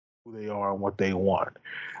who they are and what they want.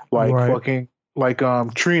 Like Right. fucking like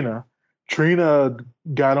Trina. Trina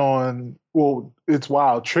got on, well, it's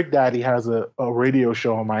wild. Trick Daddy has a radio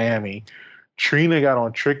show in Miami. Trina got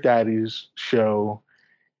on Trick Daddy's show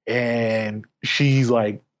and she's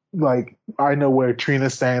like I know where Trina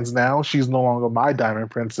stands now. She's no longer my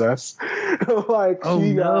diamond princess. Like Oh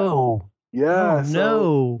she got, no. Oh yeah, so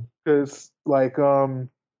no. because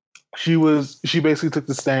she basically took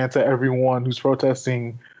the stance that everyone who's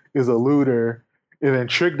protesting is a looter, and then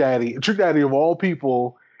Trick Daddy of all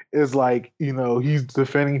people is like, he's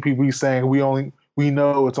defending people. He's saying we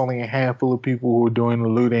know it's only a handful of people who are doing the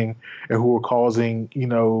looting and who are causing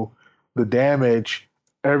the damage.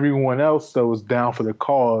 Everyone else though was down for the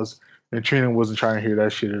cause, and Trina wasn't trying to hear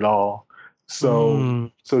that shit at all. So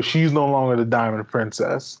Mm, so she's no longer the Diamond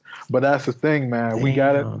Princess. But that's the thing, man. We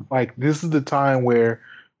gotta, damn. like, this is the time where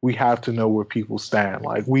we have to know where people stand.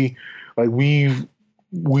 We've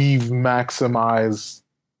maximized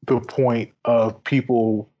the point of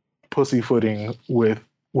people pussyfooting with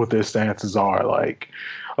what their stances are. Like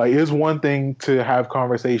it's one thing to have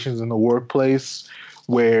conversations in the workplace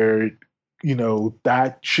where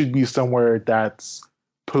that should be somewhere that's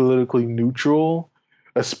politically neutral,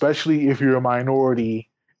 especially if you're a minority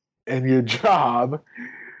in your job.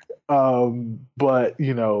 But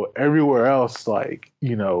everywhere else, like,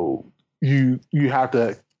 you have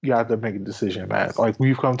to make a decision, man. Like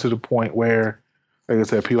we've come to the point where, like I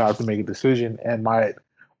said, people have to make a decision. And my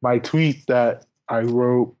tweet that I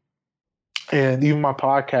wrote, and even my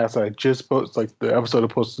podcast I just posted, like the episode I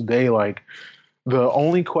posted today, like the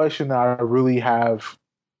only question that I really have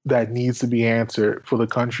that needs to be answered for the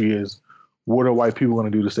country is, what are white people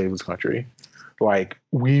going to do to save this country? Like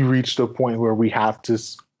we reached a point where we have to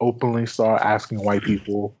openly start asking white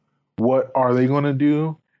people, what are they going to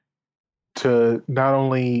do to not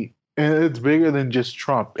only, and it's bigger than just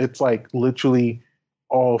Trump. It's like literally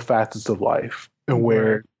all facets of life and Right.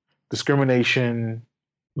 where discrimination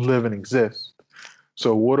live and exist.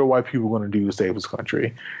 So what are white people going to do to save this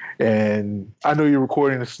country? And I know you're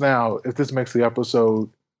recording this now. If this makes the episode,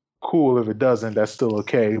 cool. If it doesn't, that's still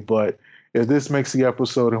okay. But if this makes the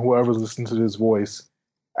episode and whoever's listening to this voice,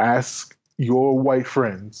 ask your white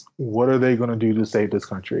friends, what are they going to do to save this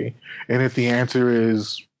country? And if the answer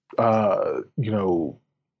is, uh, you know,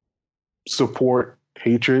 support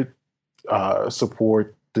hatred,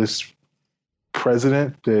 support this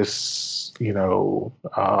president, this,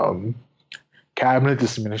 cabinet,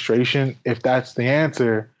 this administration, if that's the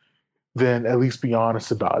answer, then at least be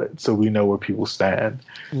honest about it so we know where people stand.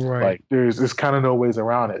 Right. Like there's kind of no ways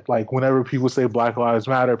around it. Like whenever people say Black Lives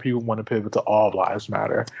Matter, people want to pivot to All Lives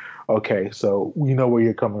Matter. Okay, so we know where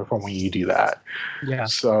you're coming from when you do that. Yeah.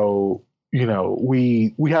 So we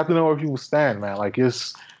have to know where people stand, man. Like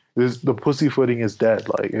it's this the pussyfooting is dead.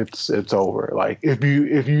 Like it's over. Like if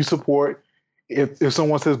you support, if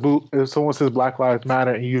someone says Black Lives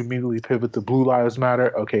Matter and you immediately pivot to Blue Lives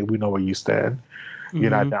Matter, okay, we know where you stand. You're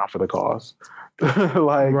not Hmm. down for the cause.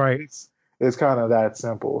 Like Right. it's kind of that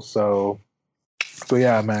simple. So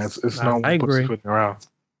yeah, man, it's I no agree. pussyfooting around.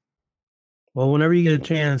 Well, whenever you get a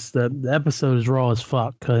chance, the episode is raw as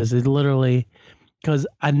fuck because it literally because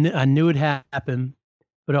I knew it happened,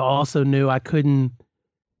 but I also knew I couldn't.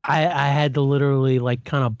 I had to literally like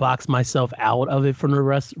kind of box myself out of it for the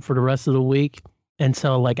rest of the week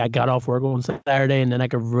until like I got off work on Saturday, and then I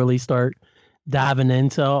could really start diving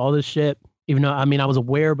into all this shit. Even though I mean I was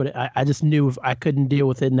aware, but I just knew if I couldn't deal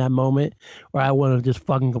with it in that moment, or I would have just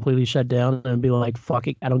fucking completely shut down and be like, "Fuck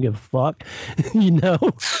it, I don't give a fuck," you know.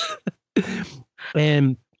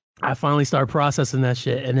 And I finally started processing that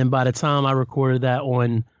shit, and then by the time I recorded that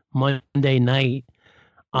on Monday night,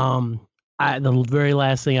 um, the very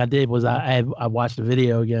last thing I did was I watched the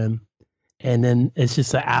video again, and then it's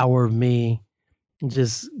just an hour of me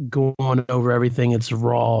just going over everything. It's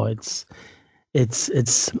raw. It's it's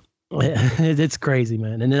crazy,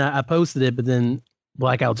 man. And then I posted it, but then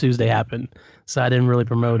Blackout Tuesday happened, so I didn't really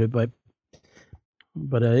promote it. But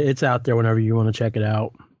it's out there whenever you want to check it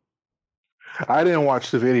out. I didn't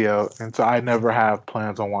watch the video, and so I never have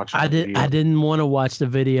plans on watching the I video. didn't want to watch the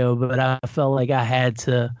video, but I felt like I had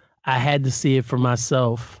to see it for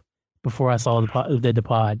myself before I saw did the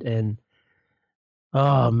pod. And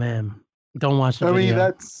oh man, don't watch the I mean, video.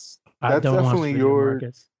 that's I that's don't watch definitely the video, your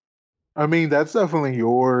Marcus. I mean, that's definitely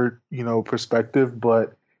your, perspective,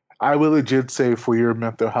 but I would legit say for your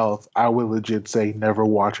mental health, I would legit say never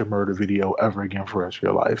watch a murder video ever again for the rest of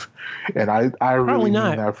your life. And I Probably really mean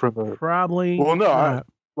not. that from the, Probably well, no, not.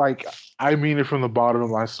 like, I mean it from the bottom of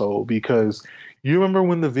my soul because you remember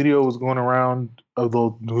when the video was going around of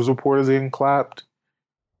those news reporters getting clapped?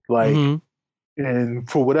 Like, Hmm. And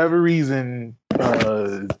for whatever reason,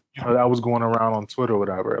 that was going around on Twitter or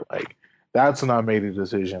whatever. Like, that's when I made a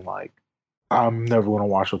decision. Like, I'm never going to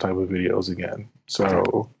watch those type of videos again.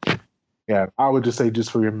 So, yeah, I would just say,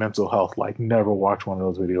 just for your mental health, like, never watch one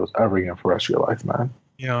of those videos ever again for the rest of your life, man.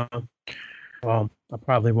 Yeah. Well, I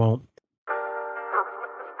probably won't.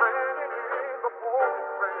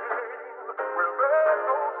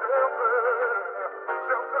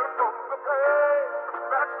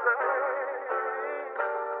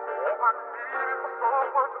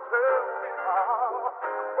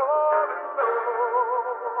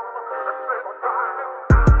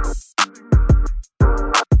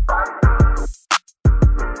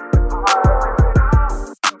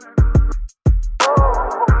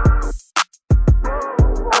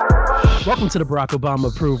 Welcome to the Barack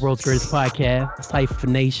Obama approved World's Greatest Podcast,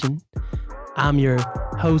 Hyphenation. I'm your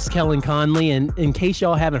host, Kellen Conley, and in case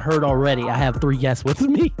y'all haven't heard already, I have 3 guests with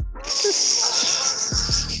me.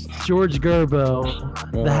 George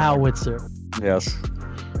Gerbo, the Howitzer. Yes.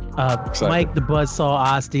 Mike the Buzzsaw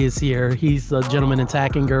Osti is here. He's the gentleman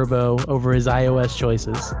attacking Gerbo over his iOS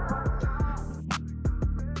choices.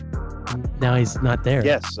 Now he's not there.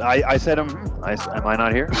 Yes, I said him. Am I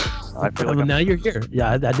not here? I feel like now you're here.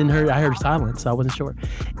 Yeah, I didn't hear. I heard silence, so I wasn't sure.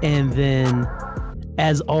 And then,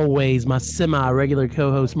 as always, my semi-regular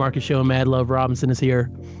co-host Marcus Show and Mad Love Robinson is here.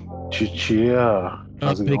 Yeah.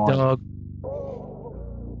 How's it Big going? dog.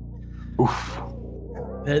 Oof.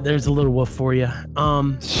 There's a little woof for you.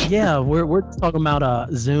 Yeah, we're talking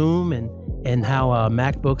about Zoom and how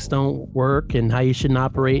MacBooks don't work and how you shouldn't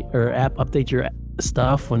operate or update your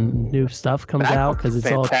stuff when new stuff comes out because it's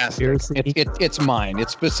fantastic. all conspiracy. It's mine.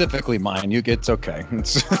 It's specifically mine. It's okay.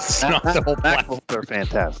 It's not the whole platform. MacBooks are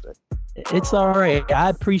fantastic. It's all right. I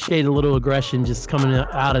appreciate a little aggression just coming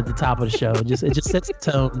out at the top of the show. It just sets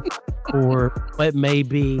the tone for what may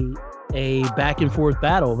be a back and forth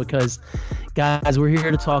battle because, guys, we're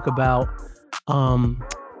here to talk about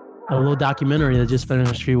a little documentary that just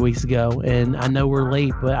finished a few weeks ago. And I know we're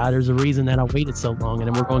late, but there's a reason that I waited so long, and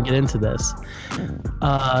then we're going to get into this.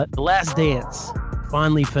 The Last Dance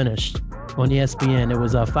finally finished on ESPN. It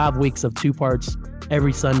was 5 weeks of 2 parts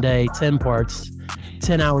every Sunday, 10 parts,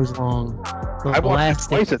 10 hours long. I've watched it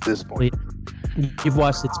twice at this point. You've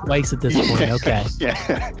watched it twice at this point. Okay.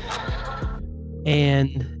 Yeah.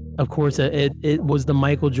 And of course, it was the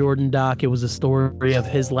Michael Jordan doc. It was a story of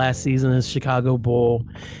his last season as Chicago Bull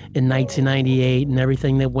in 1998 and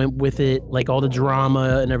everything that went with it, like all the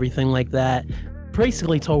drama and everything like that,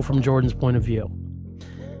 basically told from Jordan's point of view.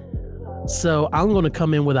 So I'm going to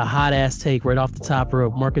come in with a hot-ass take right off the top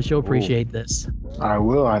rope. Marcus, you'll appreciate this. I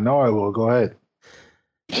will. I know I will. Go ahead.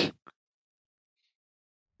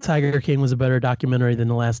 Tiger King was a better documentary than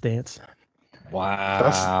The Last Dance.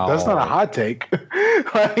 Wow. That's not a hot take.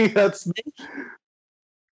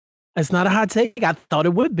 It's not a hot take. I thought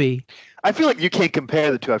it would be. I feel like you can't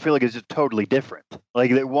compare the two. I feel like it's just totally different. Like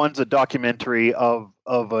one's a documentary of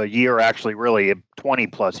a year, actually, really 20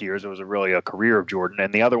 plus years. It was really a career of Jordan,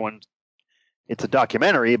 and the other one, it's a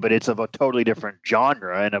documentary, but it's of a totally different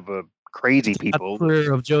genre and of a crazy people. A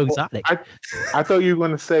career of Joe Exotic. I thought you were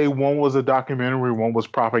going to say one was a documentary, one was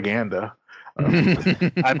propaganda.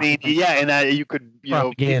 I mean, yeah, and that you could,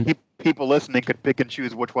 people listening could pick and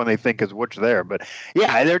choose which one they think is which there. But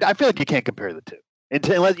yeah, I feel like you can't compare the two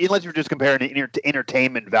unless you're just comparing the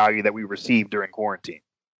entertainment value that we received during quarantine.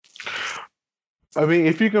 I mean,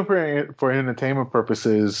 if you compare it for entertainment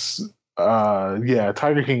purposes,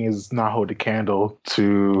 Tiger King is not hold a candle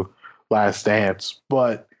to Last Dance.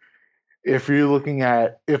 But if you're looking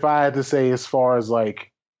at, if I had to say as far as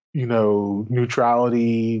like,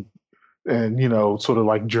 neutrality and, sort of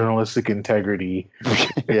like journalistic integrity.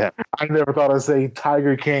 Yeah. I never thought I'd say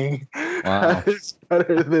Tiger King is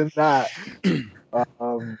better than that.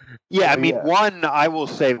 One, I will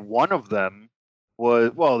say one of them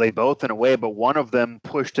was, well, they both in a way, but one of them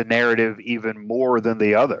pushed a narrative even more than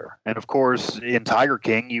the other. And of course, in Tiger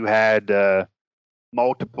King, you had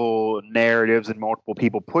multiple narratives and multiple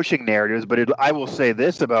people pushing narratives. But I will say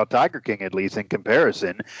this about Tiger King, at least in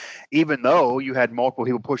comparison, even though you had multiple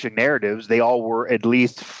people pushing narratives, they all were at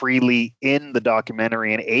least freely in the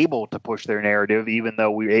documentary and able to push their narrative, even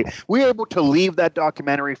though we were able to leave that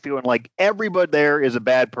documentary feeling like everybody there is a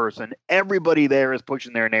bad person. Everybody there is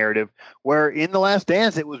pushing their narrative, where in The Last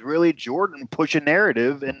Dance, it was really Jordan pushing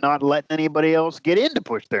narrative and not letting anybody else get in to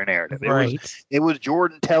push their narrative. It was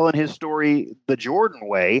Jordan telling his story the Jordan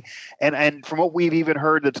way, and from what we've even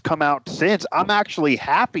heard that's come out since, I'm actually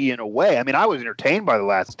happy in a way. I mean, I was entertained by The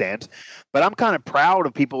Last Dance, but I'm kind of proud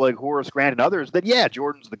of people like Horace Grant and others that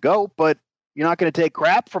Jordan's the GOAT, but You're not going to take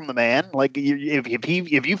crap from the man. Like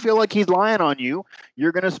if you feel like he's lying on you,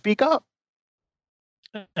 you're going to speak up.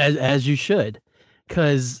 As you should,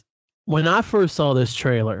 because when I first saw this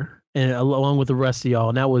trailer, and along with the rest of y'all,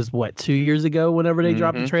 and that was what 2 years ago. Whenever they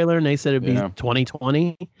dropped the trailer, and they said it'd be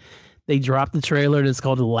 2020. They dropped the trailer, and it's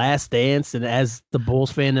called The Last Dance. And as the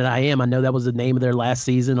Bulls fan that I am, I know that was the name of their last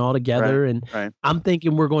season altogether. And I'm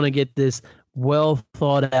thinking we're going to get this well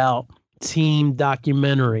thought out team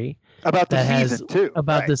documentary about the season too.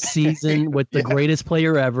 About the season with the greatest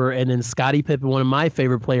player ever, and then Scottie Pippen, one of my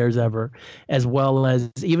favorite players ever, as well as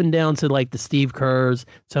even down to like the Steve Kerrs,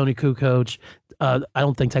 Tony Kukoc. I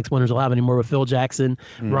don't think Tex Winter's alive anymore, but Phil Jackson,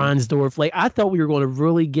 Reinsdorf. Like I thought we were going to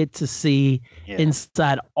really get to see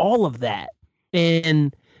inside all of that,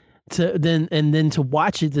 and then to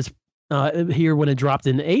watch it this here when it dropped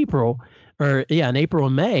in April, in April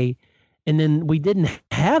and May, and then we didn't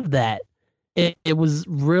have that. It was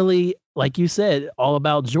really, like you said, all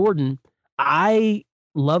about Jordan. I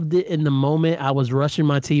loved it in the moment. I was rushing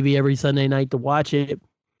my TV every Sunday night to watch it.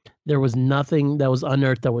 There was nothing that was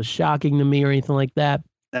unearthed that was shocking to me or anything like that.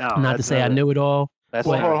 No, not to say I knew it all. That's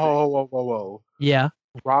whoa. Yeah.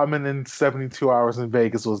 Rodman in 72 hours in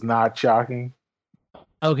Vegas was not shocking.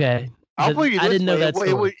 Okay. I'll put you this way. Didn't know that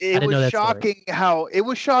story. It was shocking how it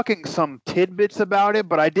was shocking some tidbits about it,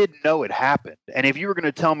 but I didn't know it happened. And if you were going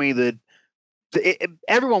to tell me that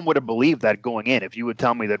everyone would have believed that going in, if you would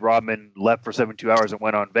tell me that Rodman left for 72 hours and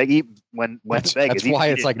went on Vegas, went to Vegas. That's why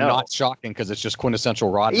it's like not shocking, because it's just quintessential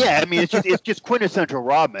Rodman. Yeah, I mean it's just quintessential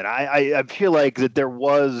Rodman. I feel like that there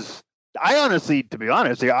was. I honestly, to be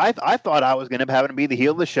honest, I thought I was going to have him be the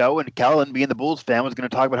heel of the show, and Kellen, being the Bulls fan, was going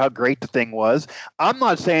to talk about how great the thing was. I'm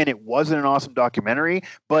not saying it wasn't an awesome documentary,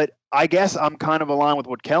 but I guess I'm kind of aligned with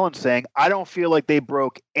what Kellen's saying. I don't feel like they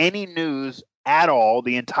broke any news at all.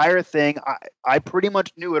 The entire thing, I pretty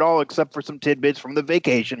much knew it all except for some tidbits from the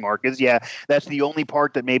vacation markets. Yeah, that's the only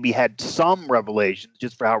part that maybe had some revelations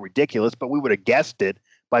just for how ridiculous, but we would have guessed it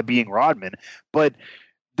by being Rodman. But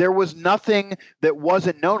there was nothing that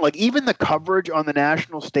wasn't known. Like even the coverage on the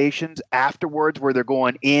national stations afterwards where they're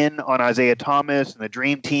going in on Isaiah Thomas and the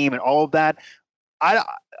Dream Team and all of that,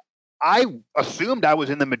 I assumed I was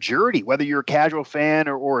in the majority, whether you're a casual fan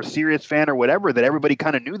or a serious fan or whatever, that everybody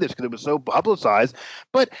kind of knew this because it was so publicized.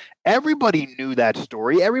 But everybody knew that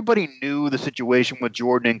story. Everybody knew the situation with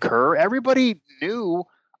Jordan and Kerr. Everybody knew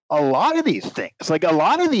a lot of these things. Like a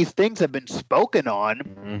lot of these things have been spoken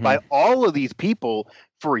on by all of these people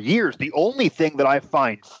for years. The only thing that I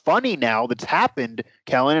find funny now that's happened,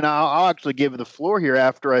 Kellen, and I'll actually give the floor here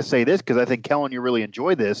after I say this because I think, Kellen, you really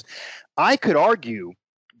enjoy this. I could argue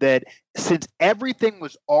that since everything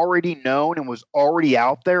was already known and was already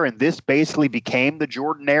out there, and this basically became the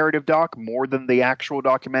Jordan narrative doc more than the actual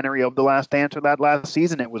documentary of The Last Dance or that last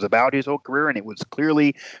season, it was about his whole career and it was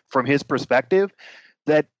clearly from his perspective,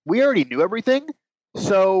 that we already knew everything.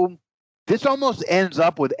 So this almost ends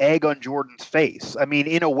up with egg on Jordan's face. I mean,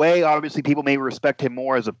 in a way, obviously people may respect him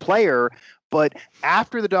more as a player, but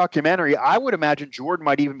after the documentary, I would imagine Jordan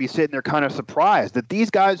might even be sitting there kind of surprised that these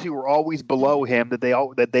guys who were always below him, that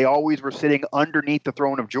they always were sitting underneath the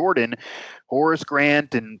throne of Jordan, Horace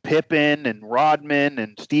Grant and Pippen and Rodman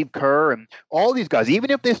and Steve Kerr and all these guys,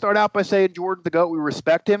 even if they start out by saying Jordan's the GOAT, we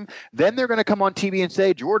respect him, then they're going to come on TV and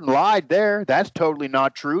say Jordan lied there. That's totally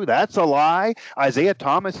not true. That's a lie. Isaiah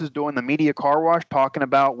Thomas is doing the media car wash talking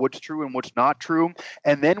about what's true and what's not true.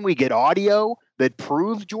 And then we get audio that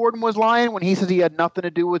proves Jordan was lying when he says he had nothing to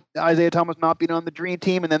do with Isaiah Thomas not being on the Dream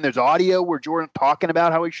Team. And then there's audio where Jordan's talking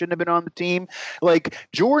about how he shouldn't have been on the team. Like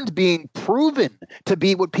Jordan's being proven to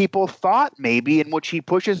be what people thought maybe, in which he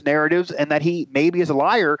pushes narratives and that he maybe is a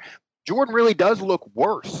liar. Jordan really does look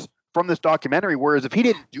worse from this documentary. Whereas if he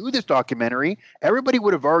didn't do this documentary, everybody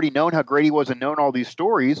would have already known how great he was and known all these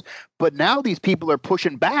stories. But now these people are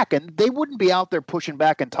pushing back, and they wouldn't be out there pushing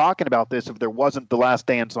back and talking about this if there wasn't The Last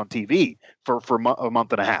Dance on TV for a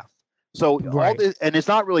month and a half. So all this, and it's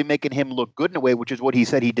not really making him look good in a way, which is what he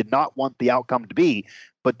said he did not want the outcome to be.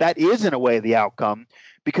 But that is in a way the outcome,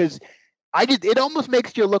 because it almost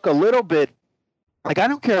makes you look a little bit like, I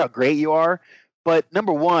don't care how great you are, but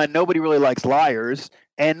number one, nobody really likes liars.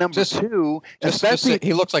 And number two, especially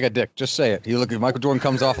he looks like a dick. Just say it. Michael Jordan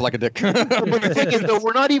comes off like a dick. But the thing is, though,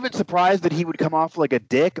 we're not even surprised that he would come off like a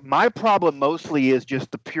dick. My problem mostly is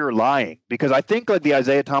just the pure lying, because I think like the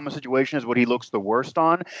Isaiah Thomas situation is what he looks the worst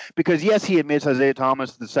on. Because yes, he admits Isaiah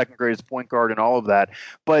Thomas is the second greatest point guard and all of that,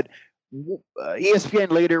 but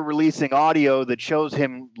ESPN later releasing audio that shows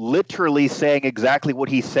him literally saying exactly what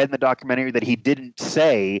he said in the documentary that he didn't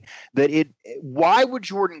say. Why would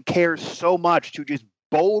Jordan care so much to just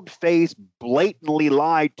bold-faced, blatantly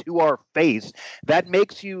lie to our face, that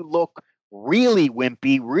makes you look really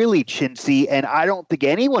wimpy, really chintzy, and I don't think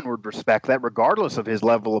anyone would respect that regardless of his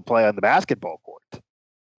level of play on the basketball court.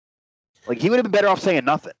 Like, he would have been better off saying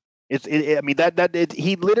nothing.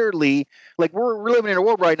 He literally, like, we're living in a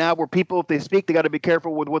world right now where people, if they speak, they got to be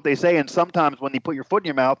careful with what they say. And sometimes when you put your foot in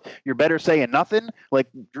your mouth, you're better saying nothing. Like,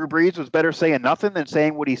 Drew Brees was better saying nothing than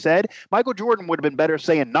saying what he said. Michael Jordan would have been better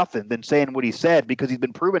saying nothing than saying what he said, because he's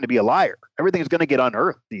been proven to be a liar. Everything's going to get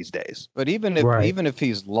unearthed these days. But even if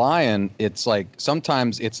he's lying, it's like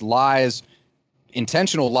sometimes it's lies,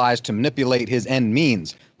 intentional lies to manipulate his end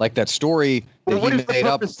means. Like that story that what he does the made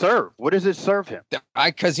up. purpose serve? What does it serve him?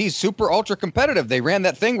 Because he's super ultra competitive. They ran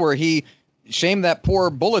that thing where he shamed that poor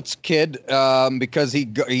Bullets kid because he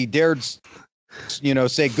dared,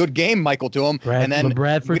 say good game, Michael, to him, and then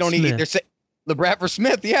we don't even. They're saying LeBradford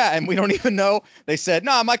Smith, yeah, and we don't even know. They said,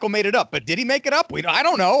 "No, Michael made it up," but did he make it up? I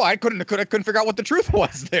don't know. I couldn't figure out what the truth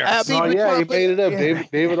was there. He made it up. Yeah.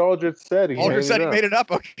 David Aldridge said he made it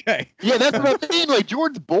up. Okay. Yeah, that's what I mean. Like,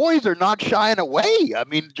 Jordan's boys are not shying away. I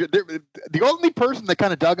mean, the only person that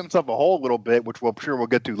kind of dug himself a hole a little bit, which we'll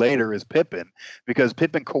get to later, is Pippen, because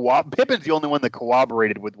Pippen's the only one that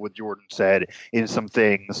corroborated with what Jordan said in some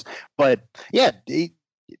things. But yeah.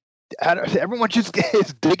 Everyone just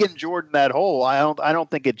is digging Jordan that hole. I don't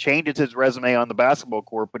think it changes his resume on the basketball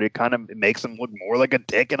court, but it makes him look more like a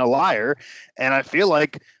dick and a liar. And I feel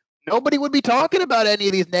like nobody would be talking about any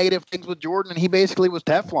of these negative things with Jordan, and he basically was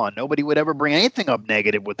Teflon. Nobody would ever bring anything up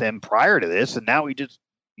negative with him prior to this, and now he's just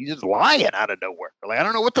lying out of nowhere. Like, I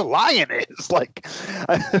don't know what the lying is. Like,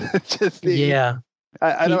 yeah.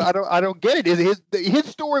 I don't get it. His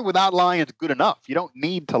story without lying is good enough. You don't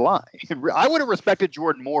need to lie. I would have respected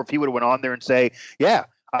Jordan more if he would have went on there and say, yeah,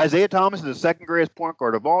 Isaiah Thomas is the second greatest point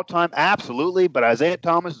guard of all time. Absolutely. But Isaiah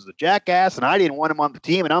Thomas is a jackass, and I didn't want him on the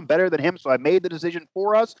team, and I'm better than him, so I made the decision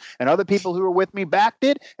for us, and other people who were with me backed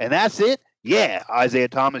it, and that's it. Yeah, Isaiah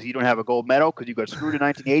Thomas, you don't have a gold medal because you got screwed in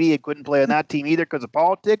 1980 and couldn't play on that team either because of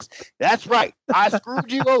politics. That's right. I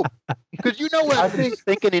screwed you over. Because you know what he's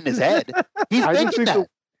thinking in his head. He's thinking that.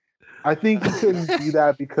 I think he couldn't do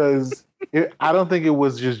that because I don't think it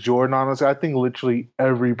was just Jordan, honestly. I think literally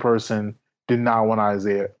every person did not want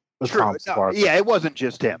Isaiah Thomas. Yeah, it wasn't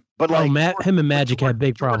just him. But like, him and Magic had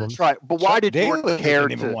big problems. Right. But why did Jordan care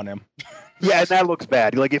to want him? Yeah, and that looks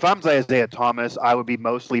bad. Like, if I'm Isaiah Thomas, I would be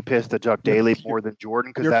mostly pissed at Chuck Daly more than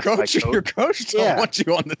Jordan, because that's my coach. Your coach don't want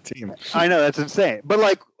you on the team. I know, that's insane. But,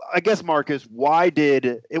 like, I guess, Marcus,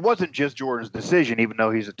 it wasn't just Jordan's decision, even though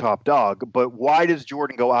he's a top dog, but why does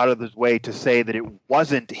Jordan go out of his way to say that it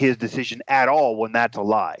wasn't his decision at all when that's a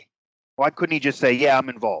lie? Why couldn't he just say, yeah, I'm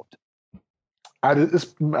involved? I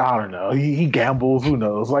don't know. He gambles. Who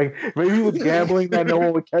knows? Like, maybe he was gambling that no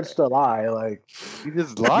one would catch the lie. Like, he's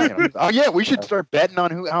just lying. Oh yeah, we should start betting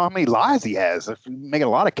on how many lies he has. Making a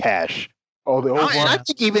lot of cash. Oh, and I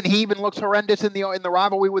think he even looks horrendous in the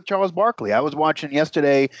rivalry with Charles Barkley. I was watching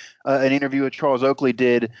yesterday an interview that Charles Oakley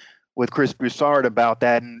did with Chris Broussard about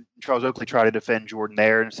that, and Charles Oakley tried to defend Jordan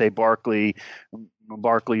there and say Barkley's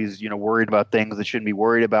worried about things that shouldn't be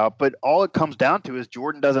worried about. But all it comes down to is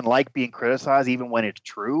Jordan doesn't like being criticized, even when it's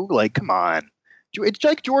true. Like, come on, it's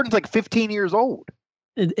like Jordan's like 15 years old.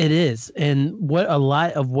 It is, and what a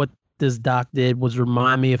lot of what this doc did was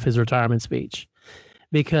remind me of his retirement speech,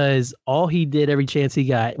 because all he did every chance he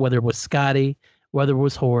got, whether it was Scotty, whether it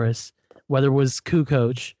was Horace, whether it was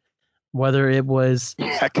Kukoc, whether it was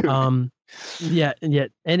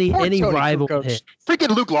any rival hit.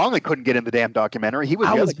 Freaking Luke Longley couldn't get in the damn documentary.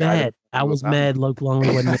 I was mad. I was mad Luke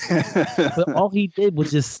Longley wasn't. But all he did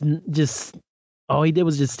was just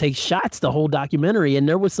take shots the whole documentary, and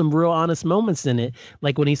there was some real honest moments in it.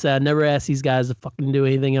 Like when he said, "I never asked these guys to fucking do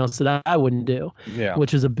anything else that I wouldn't do." Yeah,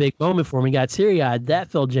 which was a big moment for him. He got teary-eyed. That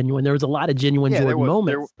felt genuine. There was a lot of genuine Jordan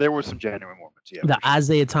moments. There were some genuine moments. Yeah, the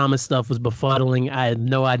Isaiah Thomas stuff was befuddling. I had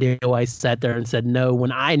no idea why I sat there and said no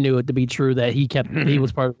when I knew it to be true that he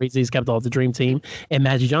was part of the reason he's kept off the Dream Team, and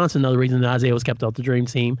Magic Johnson another reason that Isaiah was kept off the Dream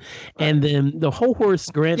Team, and then the whole Horace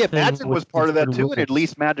Grant thing. Yeah, Magic was part of that too, and at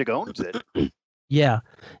least Magic owns it. Yeah,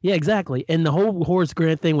 exactly. And the whole Horace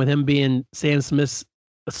Grant thing with him being Sam Smith's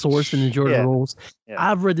source in the Jordan rules. Yeah.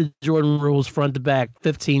 I've read the Jordan rules front to back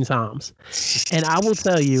 15 times. And I will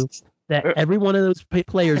tell you that every one of those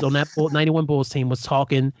players on that 91 Bulls team was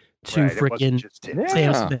talking to freaking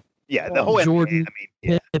Sam Smith. Yeah, the whole Jordan,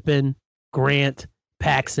 Pippen, Grant,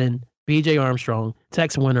 Paxson, B.J. Armstrong,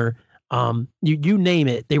 Tex Winter, you name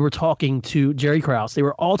it. They were talking to Jerry Krause. They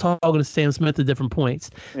were all talking to Sam Smith at different points.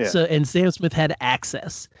 Yeah. And Sam Smith had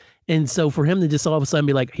access. And so for him to just all of a sudden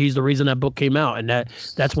be like, he's the reason that book came out. And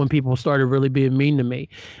that's when people started really being mean to me.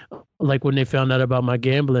 Like when they found out about my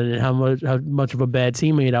gambling and how much of a bad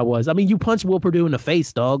teammate I was. I mean, you punched Will Perdue in the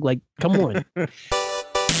face, dog. Like, come on.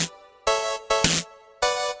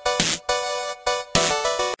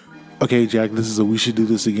 Okay, Jack, this is a We Should Do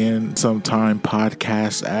This Again Sometime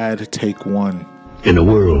podcast ad, take one. In a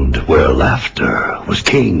world where laughter was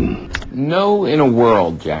king. No, in a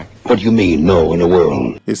world, Jack. What do you mean, no, in a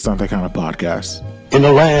world? It's not that kind of podcast. In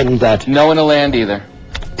a land that... No, in a land either.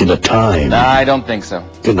 In a time... Nah, I don't think so.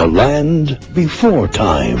 In a land before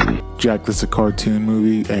time. Jack, this is a cartoon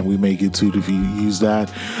movie, and we may get sued if you use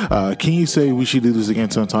that. Can you say We Should Do This Again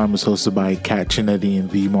Sometime is hosted by Kat Chinetti and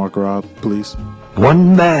the Mark Rob, please?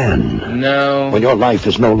 One man. No. When your life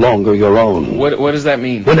is no longer your own. What does that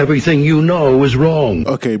mean? When everything you know is wrong.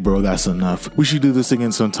 Okay, bro, that's enough. We should do this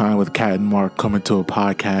again sometime with Kat and Mark coming to a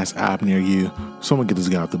podcast app near you. Someone get this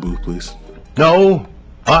guy out the booth, please. No,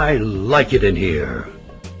 I like it in here.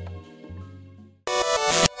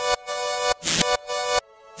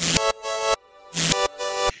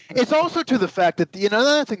 It's also to the fact that,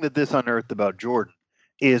 another thing that this unearthed about Jordan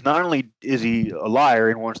is not only is he a liar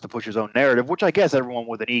and wants to push his own narrative, which I guess everyone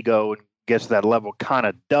with an ego and gets to that level kind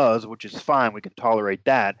of does, which is fine. We can tolerate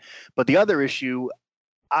that. But the other issue,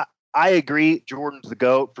 I agree, Jordan's the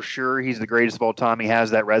GOAT for sure. He's the greatest of all time. He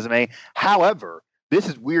has that resume. However, this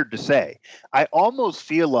is weird to say. I almost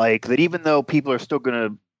feel like that even though people are still going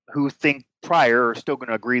to, who think prior are still going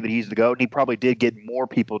to agree that he's the GOAT, and he probably did get more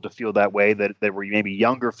people to feel that way that were maybe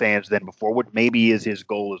younger fans than before, which maybe is his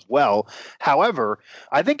goal as well. However,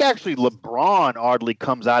 I think actually LeBron oddly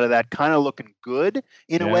comes out of that kind of looking good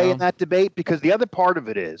in a way in that debate, because the other part of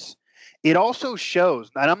it is it also shows,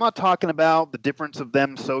 and I'm not talking about the difference of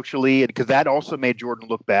them socially, because that also made Jordan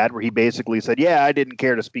look bad, where he basically said, yeah, I didn't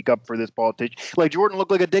care to speak up for this politician. Like, Jordan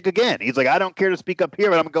looked like a dick again. He's like, I don't care to speak up here,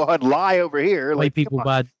 but I'm going to go ahead and lie over here. Like, people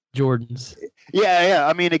buy Jordans. Yeah.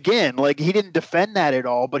 I mean, again, like, he didn't defend that at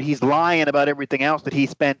all, but he's lying about everything else, that he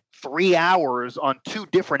spent 3 hours on 2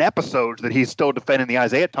 different episodes that he's still defending the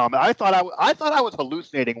Isaiah Thomas. I thought I was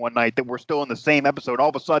hallucinating one night that we're still in the same episode. All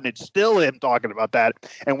of a sudden, it's still him talking about that,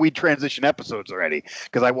 and we transition episodes already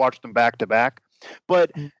because I watched them back to back.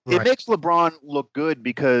 But It makes LeBron look good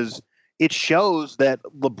because it shows that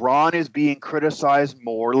LeBron is being criticized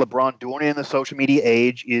more. LeBron doing it in the social media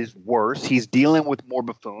age is worse. He's dealing with more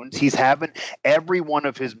buffoons. He's having every one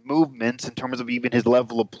of his movements in terms of even his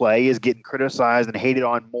level of play is getting criticized and hated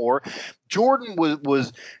on more. Jordan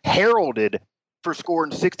was heralded for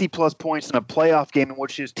scoring 60-plus points in a playoff game in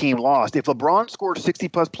which his team lost. If LeBron scores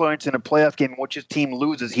 60-plus points in a playoff game in which his team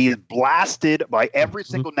loses, he is blasted by every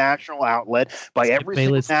single national outlet, by every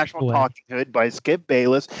single national talking head, by Skip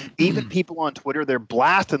Bayless, even people on Twitter. They're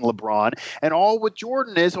blasting LeBron. And all with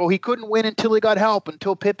Jordan is, he couldn't win until he got help,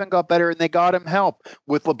 until Pippen got better and they got him help.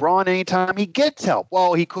 With LeBron, anytime he gets help,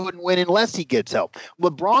 he couldn't win unless he gets help.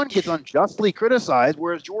 LeBron gets unjustly criticized,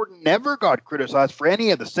 whereas Jordan never got criticized for any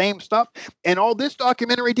of the same stuff. And all this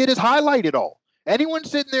documentary did is highlight it all. Anyone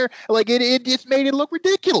sitting there, like, it just made it look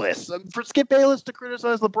ridiculous for Skip Bayless to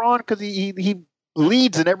criticize LeBron because he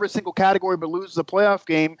leads in every single category but loses a playoff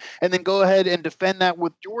game, and then go ahead and defend that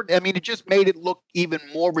with Jordan. I mean, it just made it look even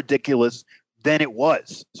more ridiculous than it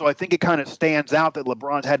was. So I think it kind of stands out that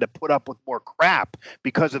LeBron's had to put up with more crap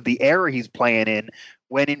because of the era he's playing in,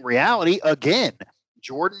 when in reality, again,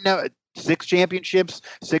 Jordan 6 championships,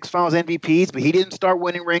 6 finals MVPs, but he didn't start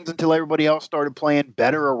winning rings until everybody else started playing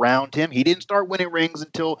better around him. He didn't start winning rings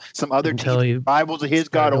until some other rivals of his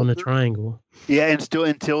got older. On the triangle. Yeah, and still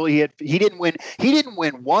until he didn't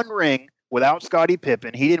win one ring without Scottie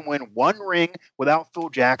Pippen. He didn't win one ring without Phil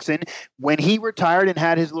Jackson. When he retired and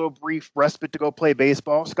had his little brief respite to go play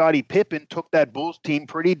baseball, Scottie Pippen took that Bulls team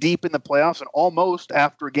pretty deep in the playoffs and almost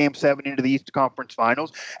after Game 7 into the Eastern Conference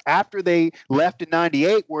Finals. After they left in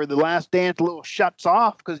 98, where the last dance a little shuts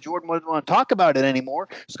off because Jordan doesn't want to talk about it anymore,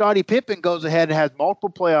 Scottie Pippen goes ahead and has multiple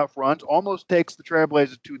playoff runs, almost takes the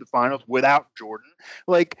Trailblazers to the finals without Jordan.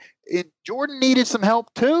 Jordan needed some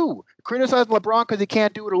help too. Criticizing LeBron because he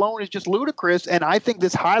can't do it alone is just ludicrous. And I think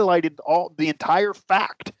this highlighted the entire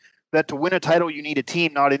fact that to win a title, you need a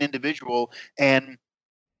team, not an individual. And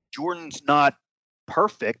Jordan's not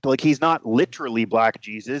perfect. Like, he's not literally Black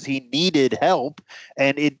Jesus. He needed help.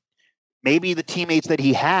 And maybe the teammates that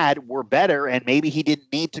he had were better, and maybe he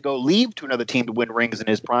didn't need to go leave to another team to win rings in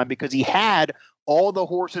his prime because he had all the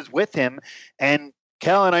horses with him. And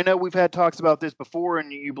Kellen, I know we've had talks about this before,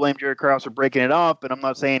 and you blame Jerry Krause for breaking it up, and I'm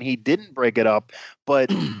not saying he didn't break it up,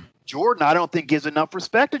 but Jordan, I don't think, gives enough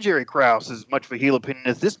respect to Jerry Krause, as much of a heel opinion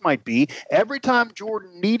as this might be. Every time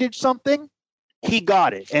Jordan needed something, he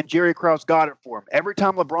got it, and Jerry Krause got it for him. Every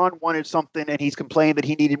time LeBron wanted something and he's complained that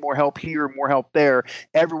he needed more help here, more help there,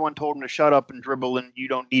 everyone told him to shut up and dribble, and you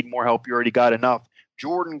don't need more help. You already got enough.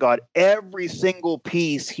 Jordan got every single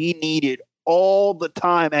piece he needed all the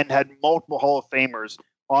time and had multiple Hall of Famers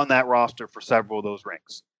on that roster for several of those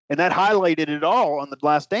rings. And that highlighted it all on The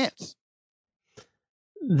Last Dance.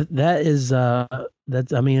 That is,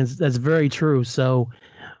 that's very true. So,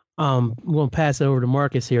 I'm going to pass it over to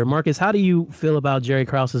Marcus here. Marcus, how do you feel about Jerry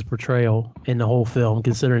Krause's portrayal in the whole film,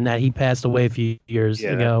 considering that he passed away a few years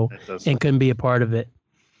ago and couldn't be a part of it?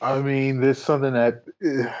 I mean, there's a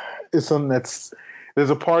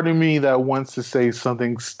part of me that wants to say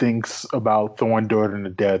something stinks about throwing dirt in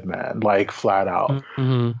a dead man, like flat out.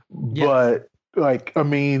 Mm-hmm. But like, I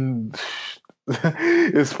mean,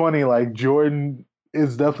 it's funny, like Jordan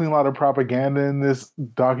is definitely a lot of propaganda in this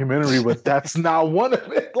documentary, but that's not one of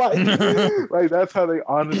it. Like that's how they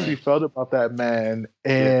honestly felt about that man.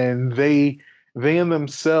 And they in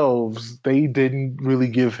themselves, they didn't really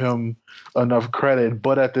give him enough credit.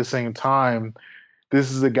 But at the same time, this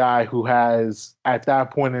is a guy who has, at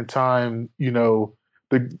that point in time, people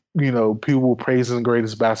praising the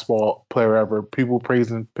greatest basketball player ever, people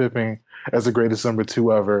praising Pippen as the greatest number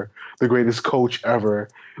 2 ever, the greatest coach ever,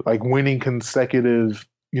 like winning consecutive,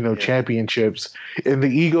 championships, and the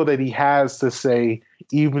ego that he has to say,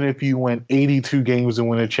 even if you win 82 games and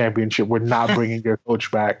win a championship, we're not bringing your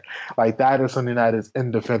coach back. Like that is something that is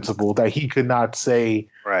indefensible, that he could not say,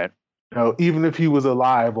 right? Even if he was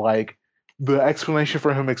alive, like the explanation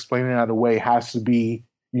for him explaining that away has to be,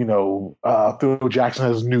 Phil Jackson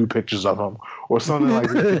has nude pictures of him or something like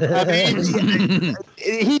that.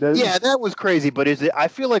 That was crazy. But I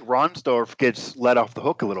feel like Ronsdorf gets let off the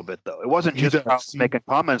hook a little bit, though. It wasn't just making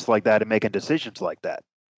comments like that and making decisions like that.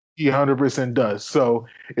 He 100% does. So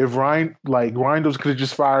if Reinders could have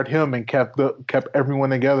just fired him and kept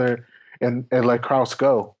everyone together and let Krause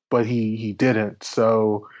go, but he didn't.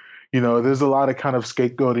 So, there's a lot of kind of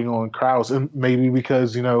scapegoating on Krause, and maybe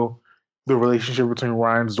because, the relationship between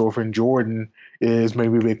Reinsdorf and Jordan is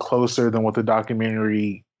maybe a bit closer than what the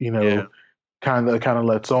documentary, kind of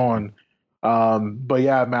lets on. But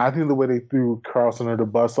yeah, man, I think the way they threw Krause under the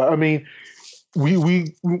bus,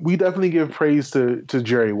 we definitely give praise to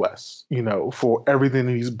Jerry West, for everything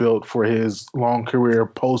he's built for his long career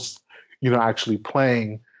post, actually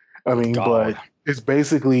playing. But it's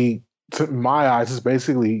basically, to my eyes, it's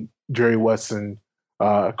basically Jerry West and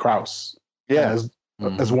Krause. Yeah.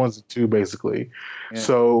 As 1s and 2, basically. Yeah.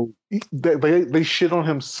 So they shit on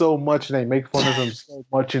him so much and they make fun of him so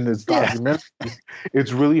much in this documentary.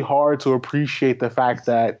 It's really hard to appreciate the fact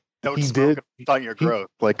that he did on your growth.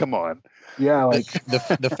 Like, come on. Yeah, like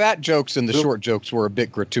the fat jokes and the short jokes were a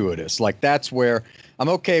bit gratuitous. Like that's where I'm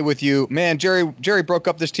okay with you, man. Jerry broke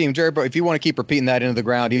up this team. If you want to keep repeating that into the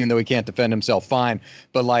ground, even though he can't defend himself, fine.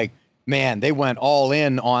 But like, man, they went all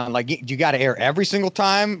in on, like, you got to air every single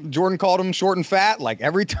time Jordan called him short and fat, like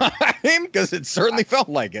every time, because it certainly felt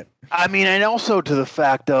like it. And also to the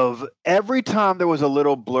fact of every time there was a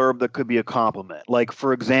little blurb that could be a compliment. Like,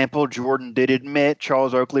 for example, Jordan did admit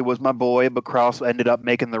Charles Oakley was my boy, but Krause ended up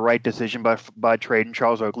making the right decision by trading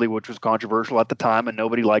Charles Oakley, which was controversial at the time, and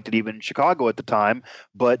nobody liked it even in Chicago at the time.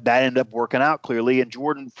 But that ended up working out clearly. And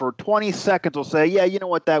Jordan, for 20 seconds, will say, yeah, you know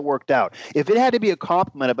what, that worked out. If it had to be a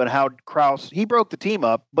compliment about how Krause, he broke the team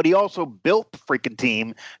up, but he also built the freaking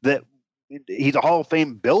team that he's a Hall of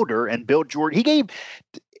Fame builder and built Jordan. He gave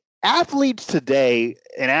athletes today,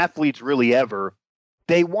 and athletes really ever,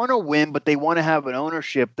 they want to win, but they want to have an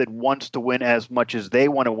ownership that wants to win as much as they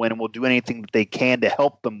want to win and will do anything that they can to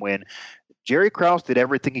help them win. Jerry Krause did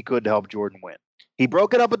everything he could to help Jordan win. He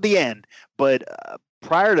broke it up at the end, but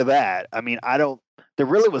prior to that, there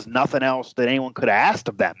really was nothing else that anyone could have asked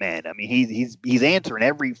of that man. He's answering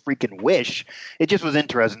every freaking wish. It just was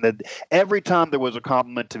interesting that every time there was a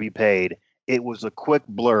compliment to be paid, it was a quick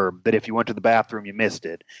blurb that if you went to the bathroom, you missed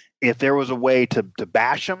it. If there was a way to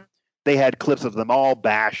bash him, they had clips of them all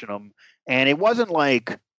bashing him. And it wasn't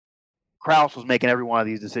like Krause was making every one of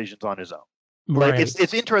these decisions on his own. Right. Like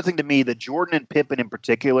it's interesting to me that Jordan and Pippen in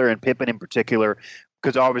particular,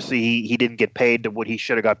 because obviously he didn't get paid to what he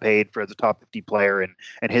should have got paid for as a top 50 player and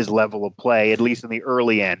his level of play, at least in the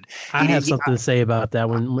early end. I have something to say about that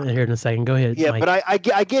one here in a second. Go ahead. Yeah, Mike.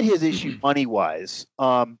 but I get his issue money-wise,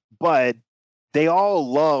 but they all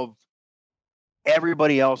love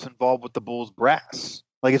everybody else involved with the Bulls brass.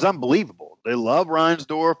 Like, it's unbelievable. They love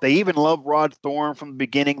Reinsdorf. They even love Rod Thorne from the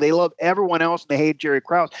beginning. They love everyone else, and they hate Jerry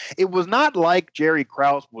Krause. It was not like Jerry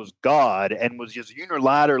Krause was God and was just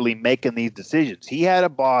unilaterally making these decisions. He had a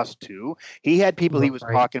boss, too. He had people he was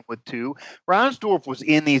talking with, too. Reinsdorf was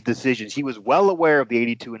in these decisions. He was well aware of the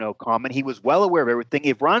 82-0 comment. He was well aware of everything.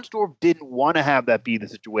 If Reinsdorf didn't want to have that be the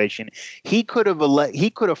situation, he could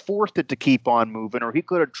have forced it to keep on moving, or he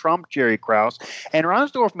could have trumped Jerry Krause. And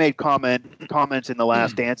Reinsdorf made comments in The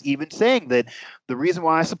Last Dance, even saying that the reason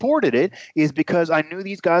why I supported it is because I knew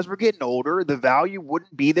these guys were getting older. The value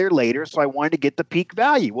wouldn't be there later, so I wanted to get the peak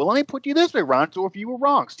value. Well, let me put you this way, Reinsdorf, you were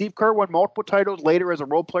wrong. Steve Kerr won multiple titles later as a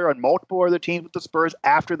role player on multiple other teams with the Spurs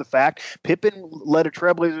after the fact. Pippen led a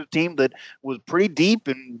Trailblazers team that was pretty deep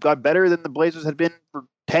and got better than the Blazers had been for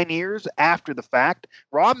 10 years after the fact.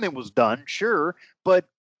 Rodman was done, sure, but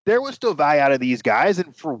there was still value out of these guys,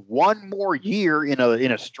 and for one more year in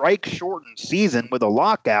a strike-shortened season with a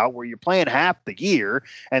lockout where you're playing half the year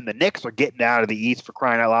and the Knicks are getting out of the East for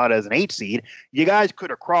crying out loud as an 8 seed, you guys could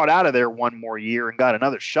have crawled out of there one more year and got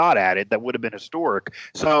another shot at it that would have been historic.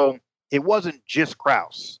 So it wasn't just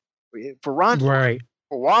Krause. For Ron to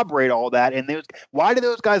corroborate all that, and why do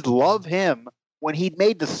those guys love him when he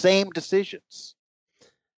made the same decisions?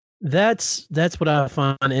 That's what I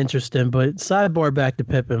find interesting. But sidebar back to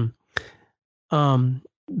Pippen.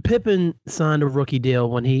 Pippen signed a rookie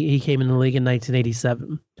deal when he came in the league in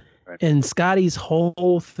 1987. Right. And Scotty's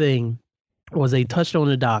whole thing was they touched on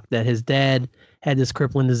the doc that his dad had this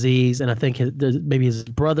crippling disease, and I think maybe his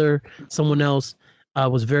brother, someone else,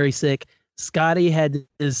 was very sick. Scotty had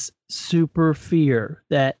this super fear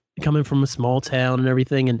that coming from a small town and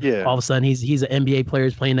everything, and all of a sudden he's an NBA player,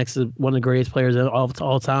 he's playing next to one of the greatest players of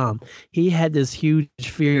all time. He had this huge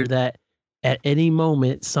fear that at any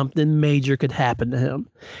moment something major could happen to him.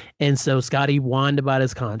 And so Scotty whined about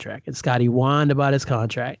his contract, and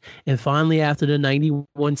finally after the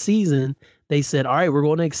 91 season, they said, all right, we're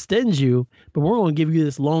going to extend you, but we're going to give you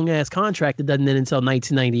this long ass contract that doesn't end until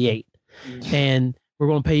 1998. And we're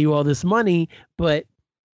going to pay you all this money, but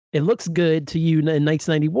it looks good to you in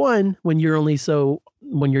 1991 when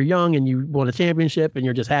you're young and you won a championship and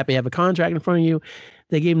you're just happy to have a contract in front of you.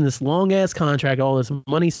 They gave him this long ass contract, all this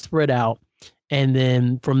money spread out. And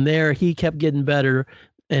then from there, he kept getting better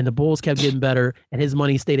and the Bulls kept getting better, and his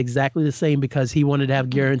money stayed exactly the same because he wanted to have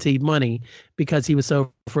guaranteed money because he was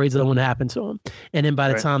so afraid something would happen to him. And then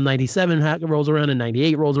by the time 97 rolls around and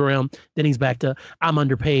 98 rolls around, then he's back to, I'm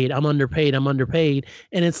underpaid.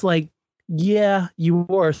 And it's like, yeah, you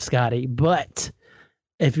were, Scotty, but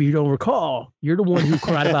if you don't recall, you're the one who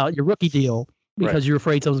cried about your rookie deal because you're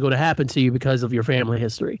afraid something's going to happen to you because of your family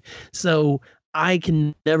history. So I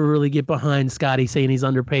can never really get behind Scotty saying he's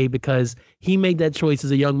underpaid because he made that choice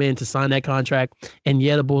as a young man to sign that contract. And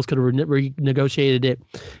the Bulls could have renegotiated it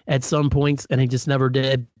at some points, and he just never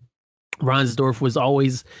did. Reinsdorf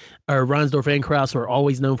and Krause were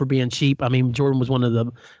always known for being cheap. I mean, Jordan was one of the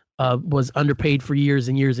was underpaid for years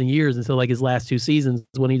and years and years until like his last 2 seasons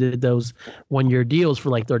when he did those 1-year deals for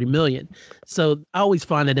like $30 million. So I always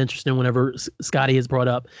find it interesting whenever Scotty is brought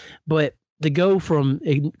up. But to go from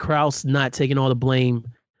Krause not taking all the blame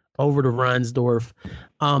over to Reinsdorf,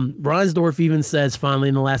 Reinsdorf even says finally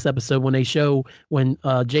in the last episode when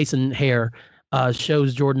Jason Hare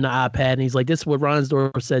shows Jordan the iPad, and he's like, this is what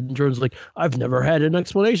Reinsdorf said, and Jordan's like, I've never had an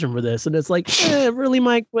explanation for this. And it's like, really,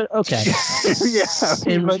 Mike? But okay.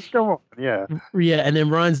 And come on. Yeah, and then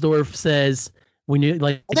Reinsdorf says, we knew,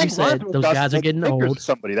 like you said, those guys are getting old.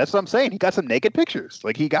 Somebody, that's what I'm saying. He got some naked pictures.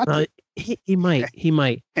 Like he got he might.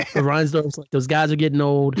 But Reinsdorf's like, those guys are getting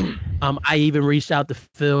old. I even reached out to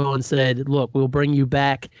Phil and said, look, we'll bring you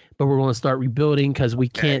back, but we're going to start rebuilding because we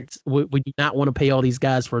can't. We do not want to pay all these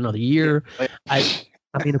guys for another year. I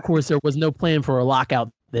mean, of course, there was no plan for a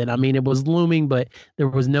lockout then. I mean, it was looming, but there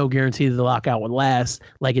was no guarantee that the lockout would last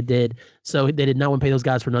like it did. So they did not want to pay those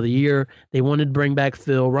guys for another year. They wanted to bring back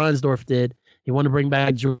Phil. Reinsdorf did. He wanted to bring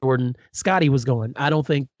back Jordan. Scotty was going. I don't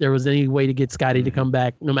think there was any way to get Scotty to come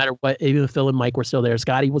back, no matter what. Even if Phil and Mike were still there,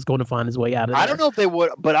 Scotty was going to find his way out of there. I don't know if they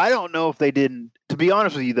would, but I don't know if they didn't. To be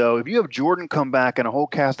honest with you, though, if you have Jordan come back and a whole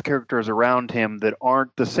cast of characters around him that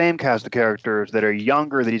aren't the same cast of characters, that are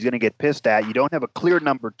younger, that he's going to get pissed at, you don't have a clear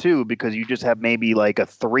number 2 because you just have maybe like a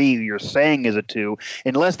 3 you're saying is a 2,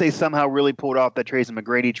 unless they somehow really pulled off that Tracy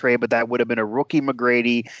McGrady trade, but that would have been a rookie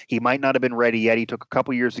McGrady. He might not have been ready yet. He took a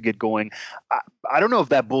couple years to get going. I don't know if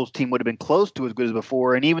that Bulls team would have been close to as good as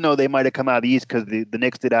before, and even though they might have come out of the East because the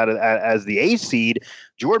Knicks did out as the A seed,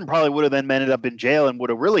 Jordan probably would have then ended up in jail and would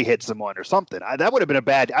have really hit someone or something. That would have been a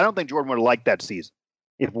bad. I don't think Jordan would have liked that season.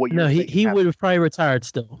 He would have probably retired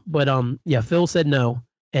still. But Phil said no,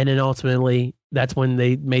 and then ultimately that's when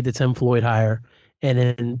they made the Tim Floyd hire, and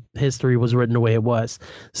then history was written the way it was.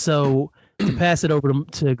 So to pass it over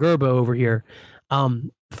to Gerbo over here,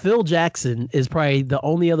 Phil Jackson is probably the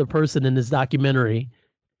only other person in this documentary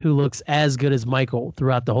who looks as good as Michael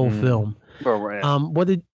throughout the whole film. Oh, right.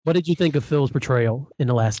 What did you think of Phil's portrayal in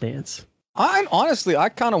The Last Dance? I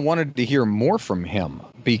kind of wanted to hear more from him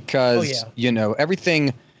because,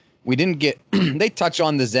 everything we didn't get, they touch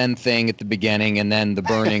on the Zen thing at the beginning and then the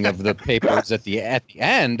burning of the papers at the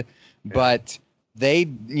end. But they,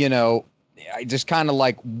 I just kind of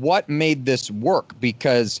like, what made this work?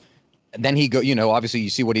 Because then he obviously you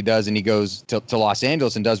see what he does and he goes to Los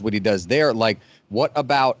Angeles and does what he does there. Like, what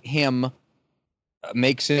about him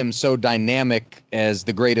makes him so dynamic as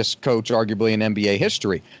the greatest coach, arguably in NBA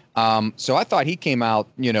history? So I thought he came out,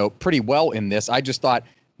 pretty well in this. I just thought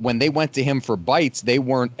when they went to him for bites, they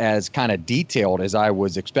weren't as kind of detailed as I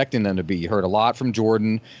was expecting them to be. You heard a lot from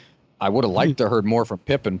Jordan. I would have liked to heard more from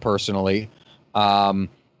Pippen personally.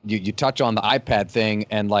 You touch on the iPad thing,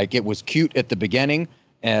 and like it was cute at the beginning.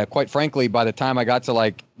 Quite frankly, by the time I got to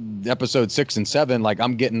like episode 6 and 7, like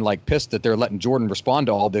I'm getting like pissed that they're letting Jordan respond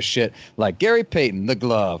to all this shit. Like Gary Payton, the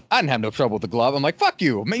glove. I didn't have no trouble with the glove. I'm like, fuck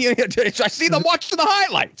you. I mean, I see them watching the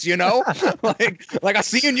highlights, like I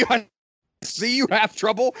see you. I see you have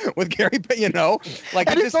trouble with Gary Payton, like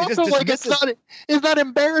and it's also like it's not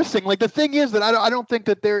embarrassing. Like the thing is that I don't think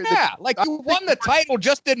that they're like you won the title.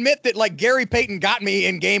 Just admit that like Gary Payton got me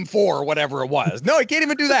in Game 4 or whatever it was. No, he can't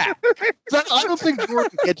even do that. I don't think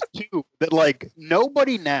Jordan gets to that. Like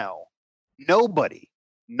nobody,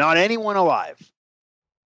 not anyone alive.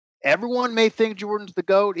 Everyone may think Jordan's the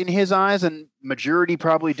GOAT in his eyes, and majority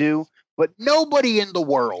probably do, but nobody in the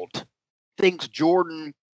world thinks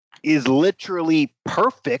Jordan is literally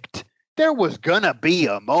perfect. There was gonna be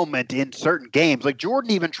a moment in certain games, like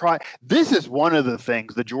Jordan even tried. This is one of the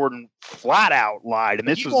things that Jordan flat out lied, and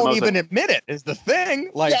this you won't even admit it. Is the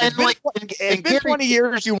thing like? Yeah, it's been 20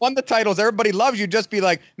 years. You won the titles. Everybody loves you. Just be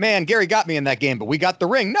like, man, Gary got me in that game, but we got the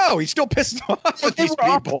ring. No, he's still pissed off with these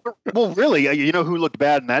people. Well, really, you know who looked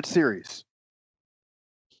bad in that series?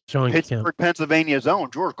 Pittsburgh, Pennsylvania's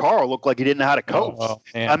own George Karl looked like he didn't know how to coach.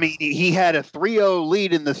 I mean, he had a 3-0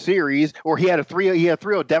 lead in the series, or he had a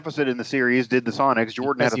 3-0 deficit in the series. Did the Sonics?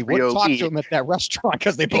 Jordan had a 3-0 lead. He would talk to him at that restaurant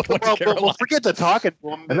because they both went to Carolina. Well, forget the talking to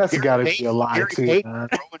him. And that's got to be a lie too. George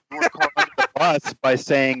Karl under the bus by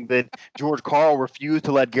saying that George Karl refused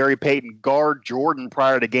to let Gary Payton guard Jordan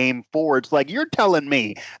prior to Game 4. It's like you're telling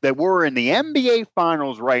me that we're in the NBA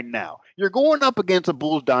Finals right now. You're going up against a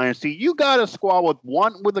Bulls dynasty. You got a squad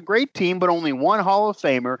with a great team, but only one Hall of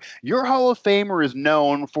Famer. Your Hall of Famer is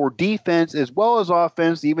known for defense as well as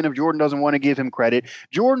offense, even if Jordan doesn't want to give him credit.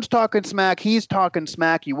 Jordan's talking smack. He's talking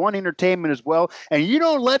smack. You want entertainment as well. And you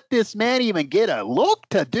don't let this man even get a look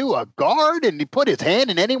to do a guard and he put his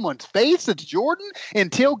hand in anyone's face. It's Jordan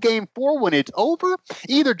until Game 4 when it's over.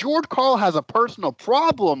 Either George Karl has a personal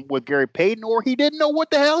problem with Gary Payton or he didn't know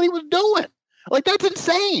what the hell he was doing. Like, that's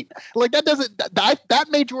insane. Like, that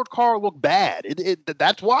made George Karl look bad.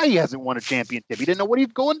 That's why he hasn't won a championship. He didn't know what he's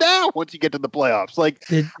going down once you get to the playoffs. Like,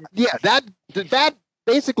 that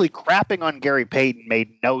basically crapping on Gary Payton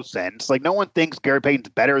made no sense. Like, no one thinks Gary Payton's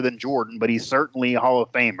better than Jordan, but he's certainly a Hall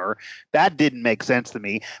of Famer. That didn't make sense to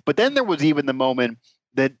me. But then there was even the moment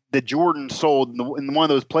that Jordan sold in one of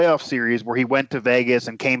those playoff series where he went to Vegas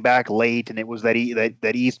and came back late, and it was that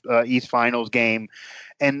East Finals game.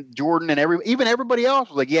 And Jordan and everybody else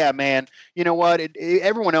was like, yeah, man, you know what?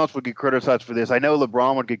 Everyone else would get criticized for this. I know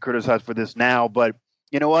LeBron would get criticized for this now, but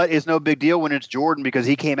you know what? It's no big deal when it's Jordan because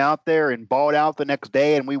he came out there and balled out the next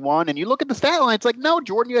day and we won. And you look at the stat line, it's like, no,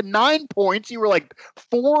 Jordan, you had 9 points. You were like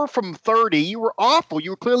 4 from 30. You were awful.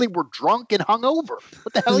 You clearly were drunk and hungover.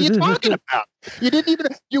 What the hell are you talking about?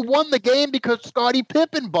 You won the game because Scottie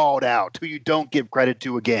Pippen balled out, who you don't give credit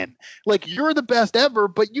to again. Like, you're the best ever,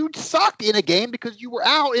 but you sucked in a game because you were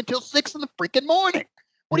out until 6 in the freaking morning.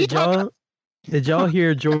 What are you talking about? Did y'all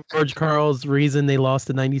hear George Karl's reason they lost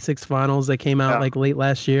the 96 finals that came out like late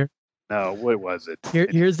last year? No, what was it?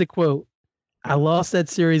 Here's the quote. I lost that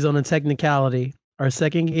series on a technicality. Our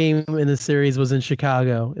second game in the series was in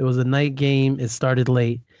Chicago. It was a night game. It started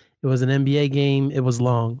late. It was an NBA game. It was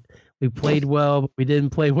long. We played well, but we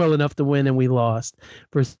didn't play well enough to win, and we lost.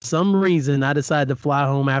 For some reason, I decided to fly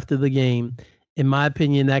home after the game. In my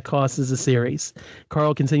opinion, that cost us a series.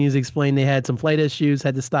 Karl continues to explain they had some flight issues,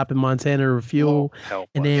 had to stop in Montana to refuel,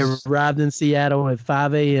 and they arrived in Seattle at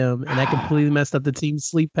 5 a.m., and that completely messed up the team's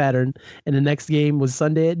sleep pattern. And the next game was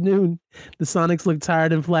Sunday at noon. The Sonics looked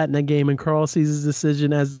tired and flat in that game, and Karl sees his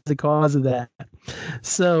decision as the cause of that.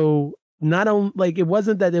 So not on like it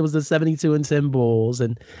wasn't that it was the 72-10 Bulls,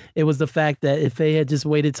 and it was the fact that if they had just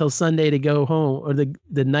waited till Sunday to go home or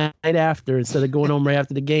the night after instead of going home right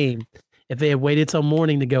after the game, if they had waited till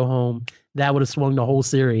morning to go home, that would have swung the whole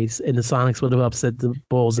series, and the Sonics would have upset the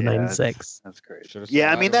Bulls in '96. That's great.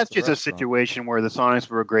 Yeah, I mean that's just a situation where the Sonics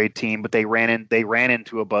were a great team, but they ran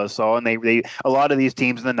into a buzzsaw, and they a lot of these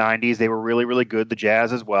teams in the '90s they were really really good. The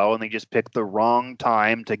Jazz as well, and they just picked the wrong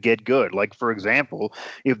time to get good. Like for example,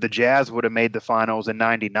 if the Jazz would have made the finals in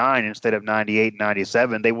 '99 instead of '98 and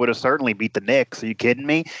 '97, they would have certainly beat the Knicks. Are you kidding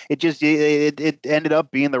me? It ended up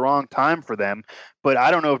being the wrong time for them. But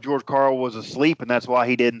I don't know if George Karl was asleep, and that's why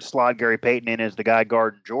he didn't slot Gary Payton in as the guy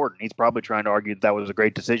guarding Jordan. He's probably trying to argue that was a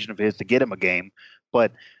great decision of his to get him a game.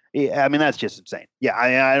 But I mean, that's just insane. Yeah,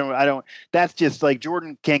 I don't. That's just like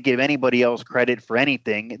Jordan can't give anybody else credit for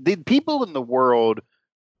anything. The people in the world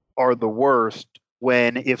are the worst.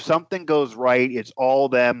 When if something goes right, it's all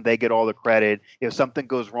them. They get all the credit. If something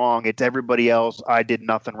goes wrong, it's everybody else. I did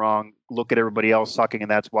nothing wrong. Look at everybody else sucking,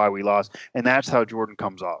 and that's why we lost. And that's how Jordan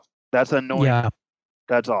comes off. That's annoying. Yeah.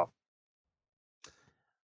 That's all.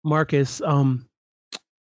 Marcus,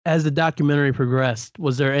 as the documentary progressed,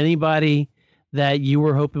 was there anybody that you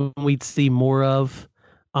were hoping we'd see more of,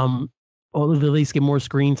 or at least get more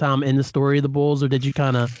screen time in the story of the Bulls, or did you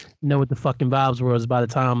kind of know what the fucking vibes was by the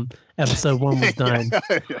time episode 1 was done?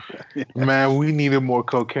 Man, we needed more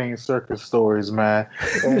cocaine circus stories, man.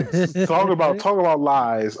 Talk about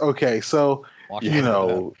lies. Okay, so. You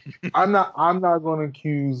know, I'm not going to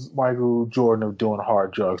accuse Michael Jordan of doing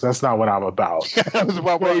hard drugs. That's not what I'm about. I was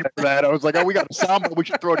about waiting for that. I was like, oh, we got a soundbite. We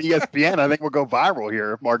should throw it to ESPN. I think we'll go viral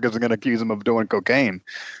here if Marcus is going to accuse him of doing cocaine.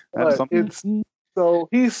 So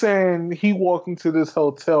he's saying he walked into this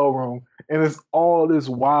hotel room and it's all this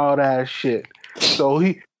wild ass shit. So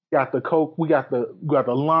he got the coke, we got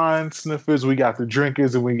the line sniffers, we got the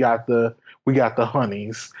drinkers, and we got the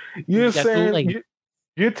honeys. You're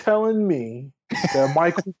telling me that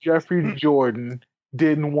Michael Jeffrey Jordan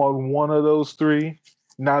didn't want one of those three?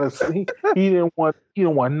 Not a he didn't want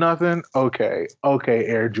nothing. Okay,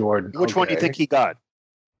 Air Jordan. Which one do you think he got?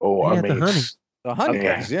 Oh, I mean the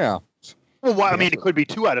honeys, yeah. Well, why, I mean, it could be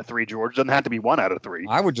 2 out of 3, George. It doesn't have to be 1 out of 3.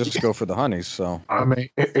 I would just go for the honeys. So I mean,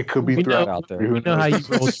 it could be 3 out there. You know how you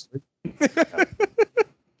roll.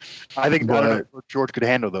 I think George could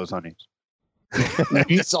handle those honeys.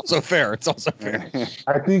 It's also fair.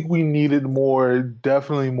 I think we needed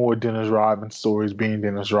definitely more Dennis Rodman stories being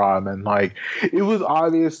Dennis Rodman. Like, it was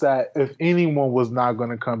obvious that if anyone was not going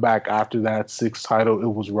to come back after that 6th title,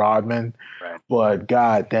 it was Rodman. Right. But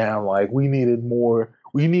goddamn, like we needed more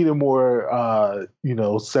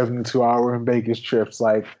 72-hour in Vegas trips.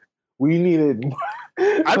 Like we needed more.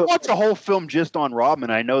 I'd watch a whole film just on Rodman.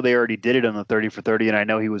 I know they already did it on the 30 for 30, and I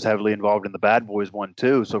know he was heavily involved in the Bad Boys one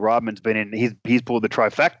too. So Rodman's been in. He's pulled the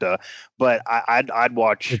trifecta. But I'd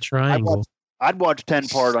watch the triangle. I'd watch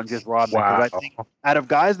 10-part on just Rodman because I think out of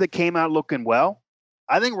guys that came out looking well,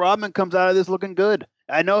 I think Rodman comes out of this looking good.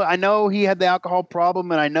 I know he had the alcohol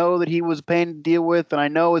problem, and I know that he was a pain to deal with, and I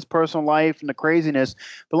know his personal life and the craziness.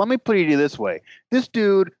 But let me put it this way: this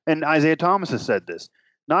dude, and Isaiah Thomas has said this.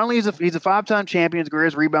 Not only is he's a 5-time champion,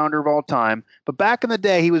 greatest rebounder of all time, but back in the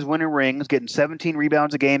day, he was winning rings, getting 17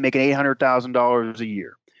 rebounds a game, making $800,000 a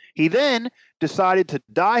year. He then decided to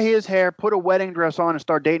dye his hair, put a wedding dress on, and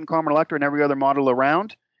start dating Carmen Electra and every other model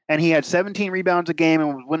around. And he had 17 rebounds a game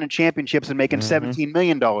and was winning championships and making $17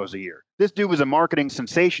 million a year. This dude was a marketing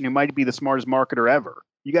sensation who might be the smartest marketer ever.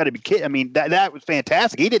 You got to be kidding. I mean, that was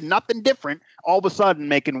fantastic. He did nothing different, all of a sudden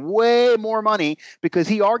making way more money because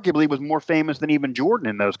he arguably was more famous than even Jordan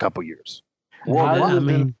in those couple years. Well,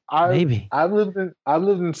 maybe. I've lived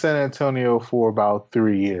in San Antonio for about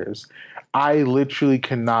 3 years. I literally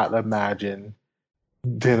cannot imagine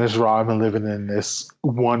Dennis Rodman living in this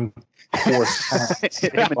one course.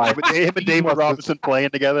 him and David Robinson playing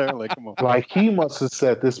together. Like, come on. Like, he must have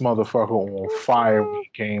set this motherfucker on fire when he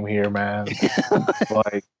came here, man.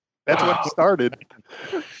 Like, that's what started.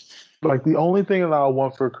 Like, the only thing that I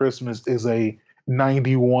want for Christmas is a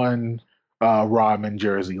 91 Rodman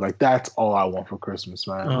jersey. Like, that's all I want for Christmas,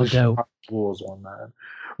 man. Oh, dope. Bulls one, man.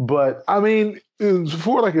 But I mean,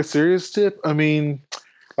 for like a serious tip, I mean,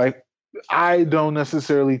 like, I don't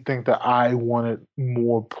necessarily think that I wanted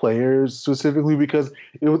more players specifically because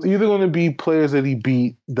it was either going to be players that he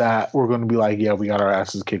beat that were going to be like, yeah, we got our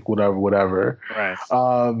asses kicked, whatever. Right.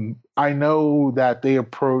 I know that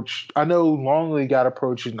I know Longley got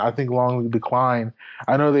approached, and I think Longley declined.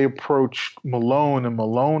 I know they approached Malone, and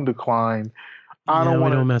Malone declined. We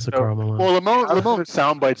don't mess with Karl Malone. Well, Lamone's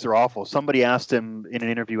sound bites are awful. Somebody asked him in an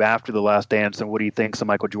interview after The Last Dance, and what he thinks of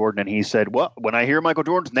Michael Jordan, and he said, well, when I hear Michael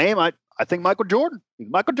Jordan's name, I I think Michael Jordan. He's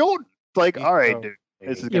Michael Jordan. It's like, all right, dude.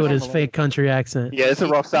 With his fake country accent. Yeah, it's a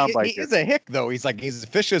rough soundbite. He's a hick, though. He's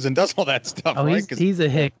fishes and does all that stuff. Oh, right? he's a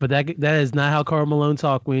hick, but that is not how Karl Malone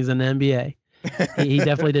talked when he's in the NBA. he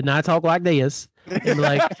definitely did not talk like this. And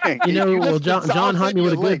like, well, John hugged me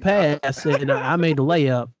with a good pass, and I made the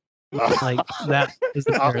layup. Like that is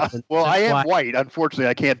the comparison. Well, I am white. Unfortunately,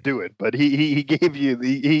 I can't do it. But he gave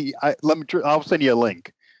you I'll send you a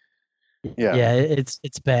link. Yeah. Yeah, it's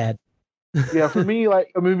bad. Yeah, for me,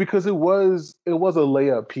 because it was a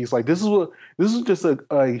layup piece. Like this is just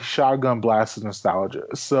a shotgun blast of nostalgia.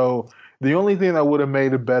 So the only thing that would have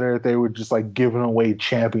made it better if they were just like giving away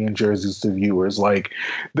champion jerseys to viewers. Like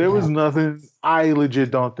there was nothing. I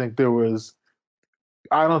legit don't think there was.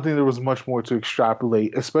 I don't think there was much more to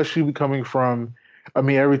extrapolate, especially coming from. I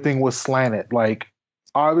mean, everything was slanted. Like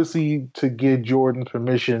obviously, to get Jordan's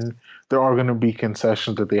permission, there are going to be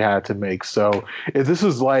concessions that they had to make. So if this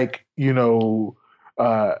is like, Ezra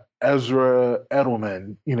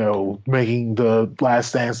Edelman, making the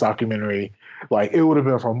Last Dance documentary, like it would have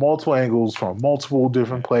been from multiple angles, from multiple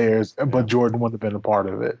different players, but Jordan wouldn't have been a part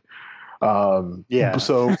of it. Yeah.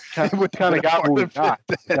 So kind of got what we got.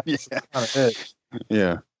 That's kind of it.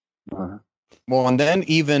 Yeah. Well, and then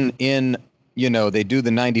even in, they do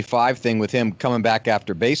the 95 thing with him coming back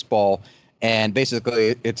after baseball, and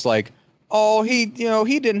basically it's like, oh, he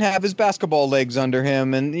didn't have his basketball legs under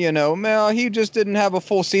him, and he just didn't have a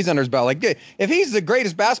full season under his belt. Like, if he's the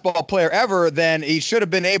greatest basketball player ever, then he should have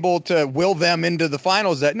been able to will them into the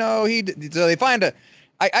finals. So they find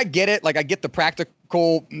I get it. Like, I get the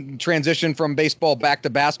practical transition from baseball back to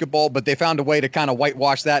basketball, but they found a way to kind of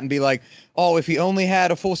whitewash that and be like, oh, if he only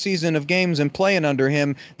had a full season of games and playing under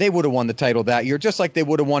him, they would have won the title that year, just like they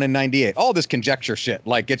would have won in '98. All this conjecture shit.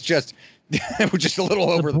 Like, it's just it was just a little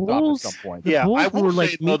over the top at some point. The Bulls were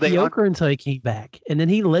like mediocre until he came back, and then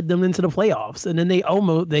he led them into the playoffs, and then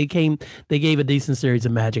they gave a decent series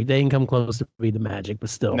of Magic. They didn't come close to be the Magic, but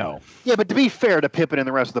still. No. Yeah, but to be fair to Pippen and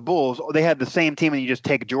the rest of the Bulls, they had the same team, and you just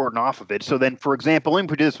take Jordan off of it. So then, for example, let me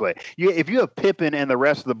put it this way: if you have Pippen and the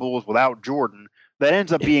rest of the Bulls without Jordan, that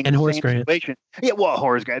ends up being and the Horace same Grant. situation. Yeah, well,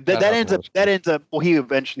 Horace Grant. That ends up. Well, he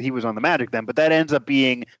was on the Magic then, but that ends up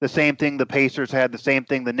being the same thing the Pacers had, the same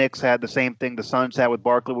thing the Knicks had, the same thing the Suns had with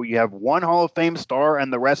Barkley, where you have one Hall of Fame star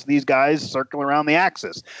and the rest of these guys circling around the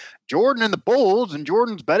axis. Jordan and the Bulls, and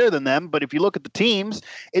Jordan's better than them. But if you look at the teams,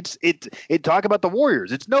 it talk about the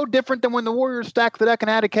Warriors. It's no different than when the Warriors stacked the deck and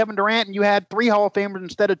added Kevin Durant, and you had 3 Hall of Famers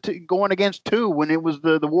instead of going against 2 when it was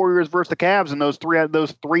the Warriors versus the Cavs, and those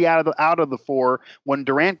three out of the 4 when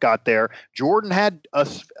Durant got there. Jordan had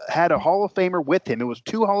a Hall of Famer with him. It was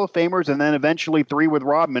 2 Hall of Famers, and then eventually 3 with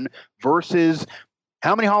Rodman. Versus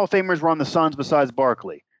how many Hall of Famers were on the Suns besides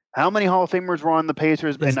Barkley? How many Hall of Famers were on the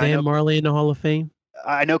Pacers? Is Dan Marley in the Hall of Fame?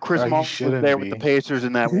 I know Chris Mullin was there with the Pacers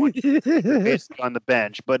in that one on the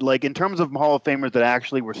bench, but like in terms of Hall of Famers that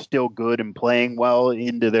actually were still good and playing well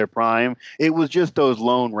into their prime, it was just those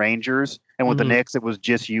lone Rangers, and with the Knicks it was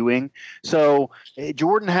just Ewing. So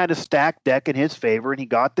Jordan had a stacked deck in his favor, and he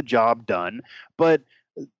got the job done. But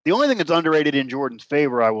the only thing that's underrated in Jordan's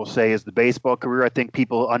favor, I will say, is the baseball career. I think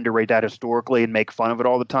people underrate that historically and make fun of it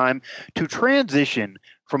all the time. To transition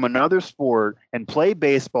from another sport and play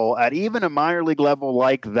baseball at even a minor league level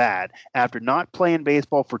like that after not playing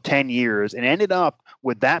baseball for 10 years and ended up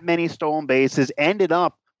with that many stolen bases, ended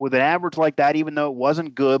up with an average like that, even though it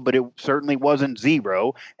wasn't good, but it certainly wasn't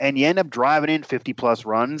 0, and you end up driving in 50-plus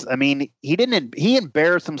runs. I mean, he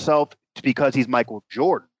embarrassed himself because he's Michael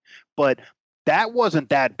Jordan, but that wasn't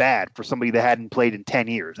that bad for somebody that hadn't played in 10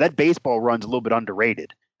 years. That baseball run's a little bit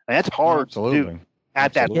underrated. And that's hard to do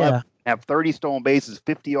at that level. Have 30 stolen bases,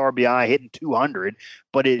 50 RBI, hitting 200,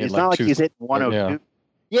 but it's not like he's hitting 102.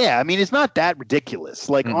 Yeah, I mean, it's not that ridiculous.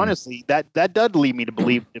 Like, honestly, that does lead me to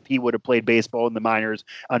believe if he would have played baseball in the minors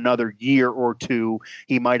another year or 2,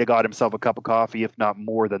 he might have got himself a cup of coffee, if not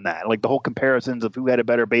more than that. Like, the whole comparisons of who had a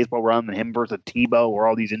better baseball run than him versus Tebow or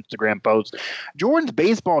all these Instagram posts. Jordan's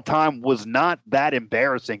baseball time was not that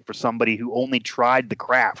embarrassing for somebody who only tried the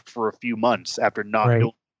craft for a few months after not doing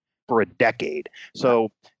it for a decade.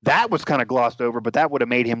 So that was kind of glossed over, but that would have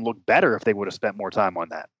made him look better if they would have spent more time on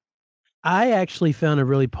that. I actually found it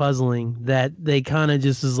really puzzling that they kind of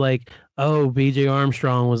just was like, oh, BJ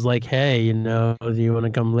Armstrong was like, hey, do you want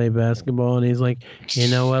to come play basketball? And he's like, you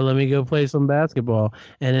know what, let me go play some basketball.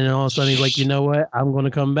 And then all of a sudden he's like, you know what, I'm going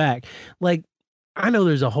to come back. Like, I know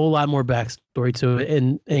there's a whole lot more backstory to it.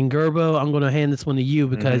 And Gerbo, I'm going to hand this one to you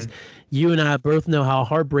because you and I both know how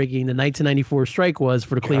heartbreaking the 1994 strike was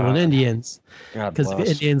for the Cleveland Indians. Because the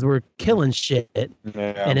Indians were killing shit. Yeah.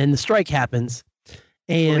 And then the strike happens.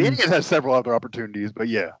 And the Indians had several other opportunities, but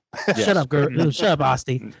yeah. Shut up, girl. Shut up,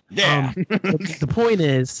 Asti. Yeah. The point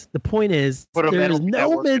is, there is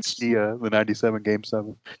no mention. The 97 Game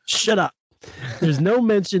 7. Shut up. There's no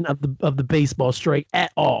mention of the baseball strike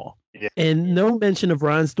at all. Yeah. And no mention of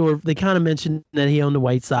Reinsdorf. They kind of mentioned that he owned the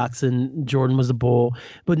White Sox and Jordan was a Bull,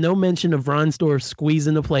 but no mention of Reinsdorf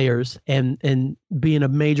squeezing the players and being a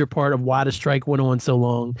major part of why the strike went on so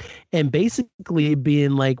long. And basically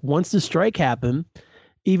being like, once the strike happened,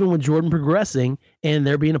 even with Jordan progressing and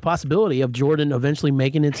there being a possibility of Jordan eventually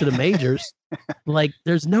making it to the majors, like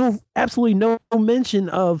there's absolutely no mention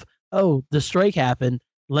of, oh, the strike happened,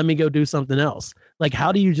 let me go do something else. Like,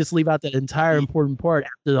 how do you just leave out that entire important part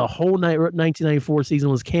after the whole 1994 season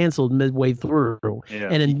was canceled midway through,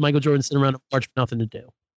 and then Michael Jordan sitting around in March with nothing to do?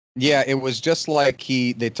 Yeah, it was just like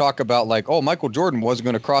they talk about like, oh, Michael Jordan wasn't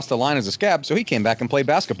going to cross the line as a scab, so he came back and played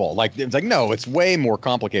basketball. Like, it's like, no, it's way more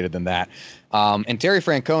complicated than that. And Terry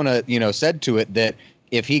Francona, said to it that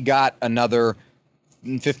if he got another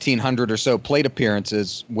 1,500 or so plate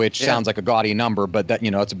appearances, which sounds like a gaudy number, but that,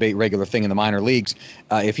 it's a regular thing in the minor leagues.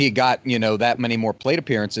 If he got, that many more plate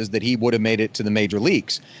appearances, that he would have made it to the major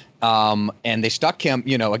leagues. And they stuck him,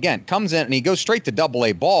 again, comes in and he goes straight to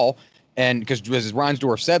Double-A ball. And because, as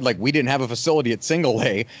Reinsdorf said, like, we didn't have a facility at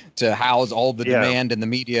Single-A to house all the demand and the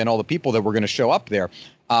media and all the people that were going to show up there.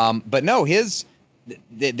 But no,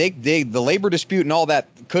 the labor dispute and all that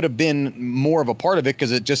could have been more of a part of it,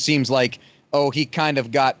 because it just seems like, oh, he kind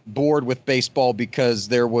of got bored with baseball because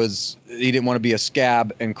he didn't want to be a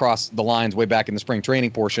scab and cross the lines way back in the spring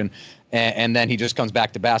training portion. And then he just comes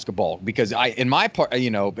back to basketball, because in my part,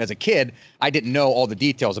 as a kid, I didn't know all the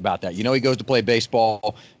details about that. He goes to play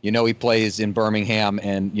baseball, he plays in Birmingham,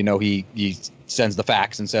 and, he sends the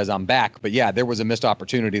fax and says, I'm back. But yeah, there was a missed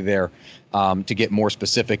opportunity there to get more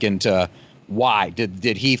specific into why.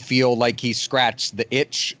 Did he feel like he scratched the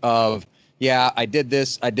itch of, yeah, I did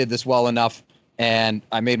this well enough, and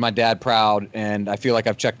I made my dad proud, and I feel like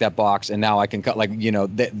I've checked that box, and now I can cut, like,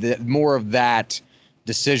 more of that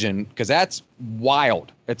decision, because that's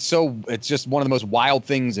wild. It's just one of the most wild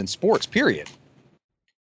things in sports, period.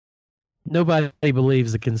 Nobody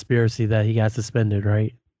believes the conspiracy that he got suspended,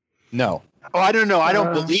 right? No. Oh, I don't know. I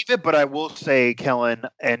don't believe it, but I will say, Kellen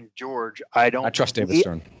and George, I trust David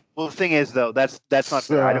Stern. Well, the thing is, though, that's not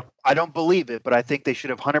fair. I don't believe it, but I think they should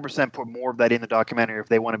have 100% put more of that in the documentary if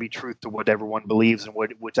they want to be truth to what everyone believes and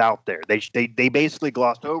what's out there. They basically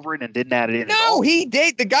glossed over it and didn't add it in. No,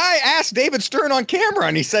 the guy asked David Stern on camera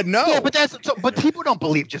and he said no. Yeah, but people don't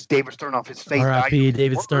believe just David Stern off his face. R.I.P.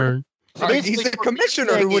 David Stern. So he's the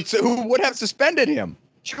commissioner who would have suspended him.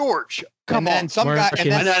 George, come on. No,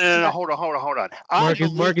 hold on.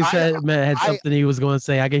 Marcus had something he was going to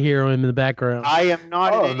say. I could hear him in the background. I am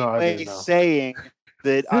not in any way saying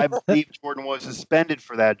that I believe Jordan was suspended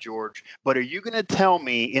for that, George. But are you going to tell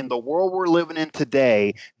me, in the world we're living in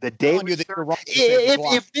today, that David Stern,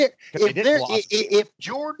 if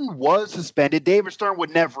Jordan was suspended, David Stern would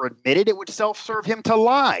never admit it. It would self-serve him to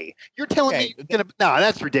lie. You're telling me you're gonna? No,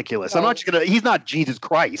 that's ridiculous. I'm not just gonna. He's not Jesus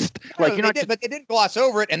Christ. But they didn't gloss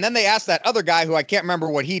over it. And then they asked that other guy who I can't remember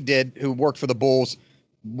what he did, who worked for the Bulls.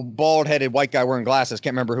 Bald-headed white guy wearing glasses,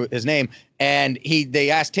 can't remember his name, and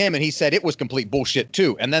they asked him, and he said it was complete bullshit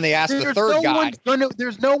too. And then they asked the third guy.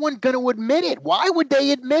 There's no one going to admit it. Why would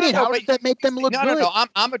they admit it? How does that make them look good? No.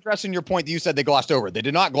 I'm addressing your point that you said they glossed over it. They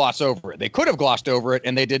did not gloss over it. They could have glossed over it,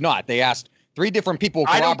 and they did not. They asked 3 different people.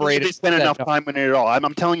 I don't think they spent enough time on it at all.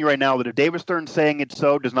 I'm telling you right now that if David Stern saying it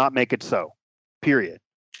so does not make it so. Period.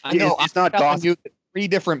 I know. It's not telling you that 3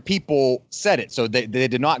 different people said it, so they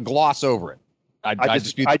did not gloss over it. I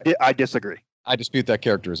disagree. I dispute that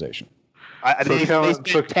characterization. They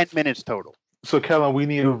spent 10 minutes total. So, Kellen, we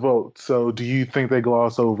need a vote. So, do you think they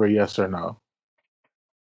gloss over, yes or no?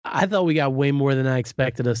 I thought we got way more than I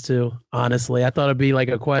expected us to, honestly. I thought it'd be like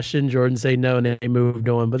a question, Jordan say no, and they moved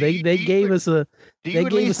on. But they gave us some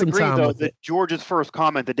time. Though, that George's first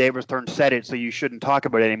comment that David Stern said it, so you shouldn't talk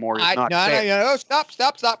about it anymore. No, stop.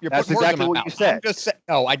 You're That's putting exactly words in my what mouth. you said.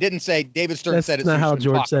 No, I didn't say David Stern said it. That's not how so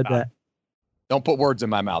George said that. Don't put words in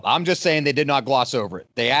my mouth. I'm just saying they did not gloss over it.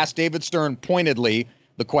 They asked David Stern pointedly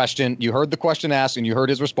the question. You heard the question asked, and you heard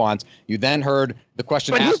his response. You then heard the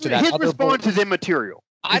question asked to that his other response is immaterial.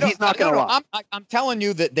 He's not going to lie. I'm telling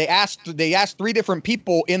you that they asked 3 different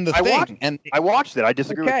people in the thing. I watched it. I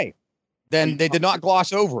disagree. Okay. Then they did not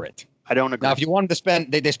gloss over it. I don't agree. Now, if you wanted to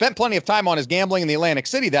spend, they spent plenty of time on his gambling in the Atlantic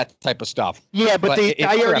City, that type of stuff. Yeah, but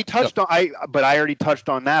I already touched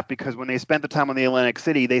on that, because when they spent the time on the Atlantic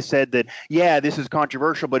City, they said that, yeah, this is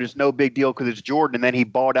controversial, but it's no big deal because it's Jordan, and then he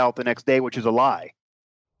balled out the next day, which is a lie.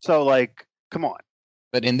 So, like, come on.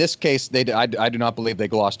 But in this case, I do not believe they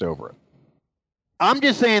glossed over it. I'm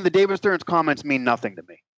just saying the David Stern's comments mean nothing to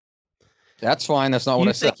me. That's fine. That's not what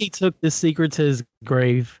I said. You think he took this secret to his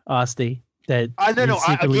grave, Asti? Again,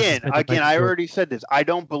 I already said this. I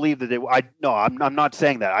don't believe that I'm not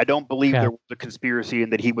saying that. I don't believe there was a conspiracy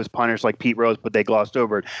and that he was punished like Pete Rose, but they glossed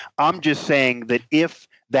over it. I'm just saying that if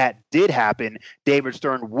that did happen, David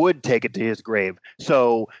Stern would take it to his grave.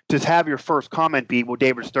 So to have your first comment be, well,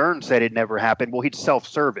 David Stern said it never happened. Well, he's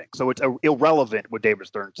self-serving. So it's irrelevant what David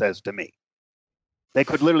Stern says to me. They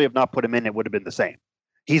could literally have not put him in. It would have been the same.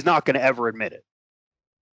 He's not going to ever admit it.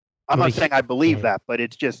 I'm not saying I believe that, but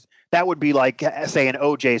it's just that would be like saying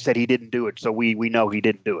OJ said he didn't do it, so we know he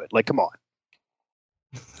didn't do it. Like, come on.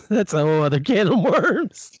 That's a whole other can of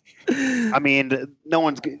worms. I mean, no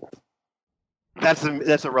one's. That's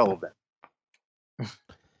irrelevant.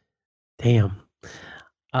 Damn.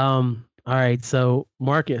 All right, so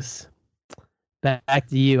Marcus, back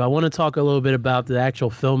to you. I want to talk a little bit about the actual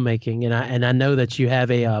filmmaking, and I know that you have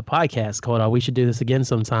a podcast called "We Should Do This Again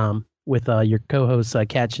Sometime" with your co-host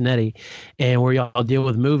Kat Chinetti, and where y'all deal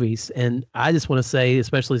with movies. And I just want to say,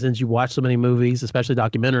 especially since you watch so many movies, especially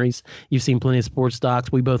documentaries, you've seen plenty of sports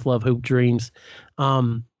docs. We both love Hoop Dreams,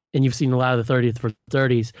 and you've seen a lot of the 30th for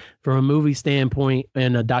 30s. From a movie standpoint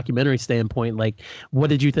and a documentary standpoint, like, what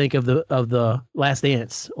did you think of the Last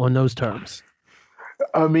Dance on those terms?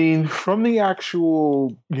 I mean, from the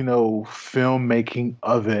actual, filmmaking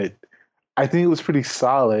of it, I think it was pretty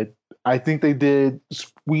solid. I think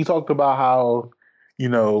we talked about how, it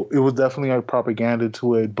was definitely a propaganda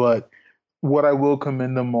to it, but what I will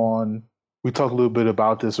commend them on, we talked a little bit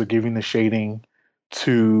about this, or giving the shading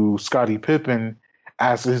to Scottie Pippen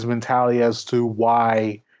as his mentality as to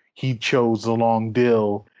why he chose the long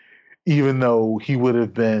deal, even though he would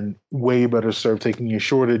have been way better served taking a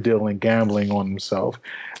shorter deal and gambling on himself.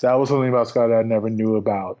 That was something about Scottie I never knew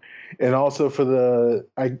about. And also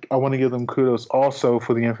I want to give them kudos also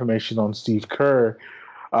for the information on Steve Kerr,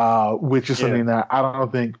 which is something that I don't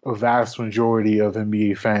think a vast majority of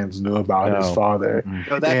NBA fans knew about his father.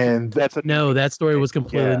 No, that story was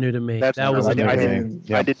completely new to me. I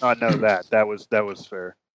did not know that. That was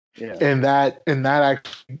fair. Yeah. And that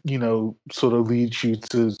actually, sort of leads you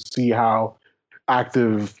to see how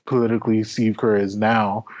active politically Steve Kerr is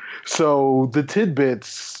now. So the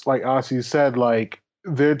tidbits, like Asti said, like,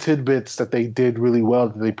 they're tidbits that they did really well,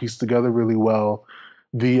 that they pieced together really well.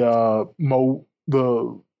 The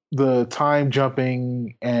time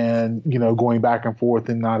jumping and, going back and forth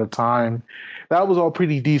and out of time, that was all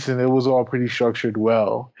pretty decent. It was all pretty structured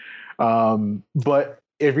well. But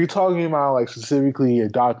if you're talking about, like, specifically a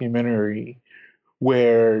documentary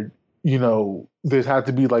where, there's had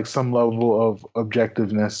to be, like, some level of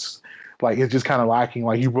objectiveness, like, it's just kind of lacking.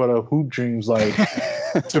 Like, you brought up Hoop Dreams, like,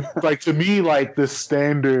 to me, like, the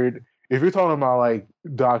standard, if you're talking about, like,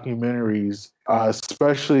 documentaries,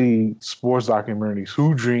 especially sports documentaries,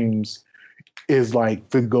 Hoop Dreams is,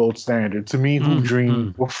 like, the gold standard. To me, Hoop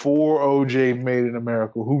Dreams, before OJ Made in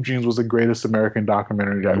America, Hoop Dreams was the greatest American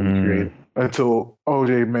documentary that we created until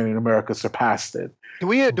OJ Made in America surpassed it. Do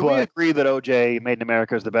we agree that OJ Made in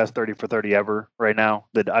America is the best 30 for 30 ever right now?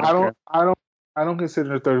 I don't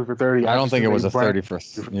consider it 30 for 30. I don't think it was a 30 for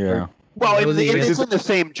 30. Yeah. Well, it's in the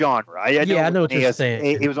same genre. I know what you're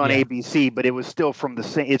saying. It was on ABC, but it was still from the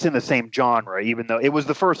same. It's in the same genre, even though it was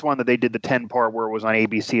the first one that they did the 10 part where it was on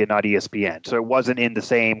ABC and not ESPN. So it wasn't in the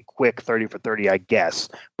same quick 30 for 30, I guess,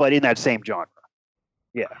 but in that same genre.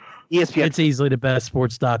 Yeah, ESPN. It's easily the best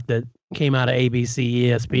sports doc that came out of ABC,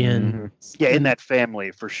 ESPN. Mm-hmm. Yeah, in that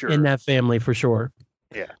family for sure. In that family for sure.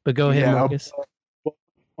 Yeah, but go ahead, Marcus.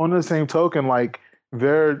 On the same token, like,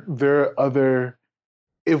 there are other.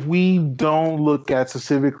 If we don't look at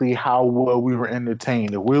specifically how well we were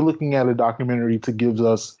entertained, if we're looking at a documentary to give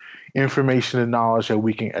us information and knowledge that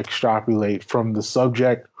we can extrapolate from the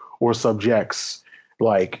subject or subjects,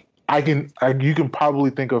 like, you can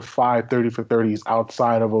probably think of 5 30 for 30s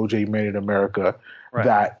outside of OJ Made in America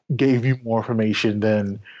that gave you more information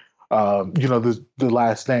than, the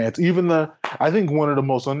Last Dance. Even I think one of the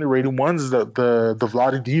most underrated ones is the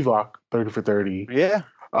Vlade Divac 30 for 30. Yeah.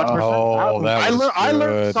 I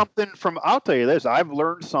learned something from. I'll tell you this. I've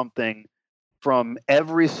learned something from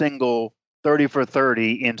every single 30 for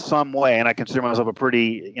 30 in some way, and I consider myself a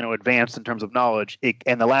pretty, advanced in terms of knowledge.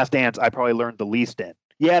 And the Last Dance, I probably learned the least in.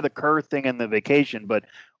 Yeah, the Kerr thing and the vacation, but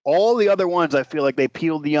all the other ones, I feel like they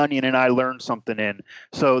peeled the onion and I learned something in.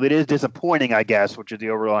 So that is disappointing, I guess, which is the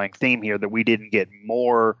overlying theme here, that we didn't get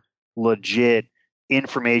more legit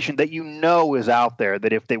information that is out there.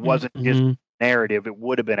 That if they wasn't just narrative, it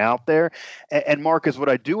would have been out there. And Marcus, what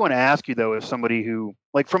I do want to ask you though, is somebody who,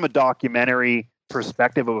 like, from a documentary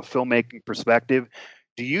perspective, of a filmmaking perspective,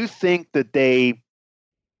 do you think that they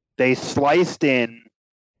sliced in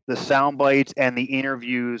the sound bites and the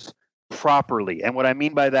interviews properly? And what I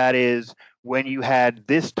mean by that is, when you had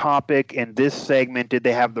this topic and this segment, did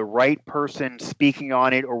they have the right person speaking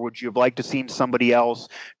on it, or would you have liked to seen somebody else?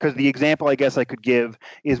 Because the example I guess I could give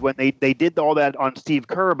is when they did all that on Steve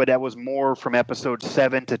Kerr, but that was more from episode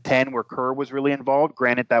 7 to 10 where Kerr was really involved.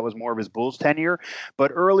 Granted, that was more of his Bulls tenure.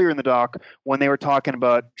 But earlier in the doc, when they were talking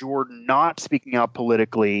about Jordan not speaking out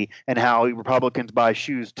politically and how Republicans buy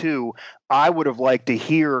shoes too, I would have liked to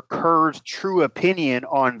hear Kerr's true opinion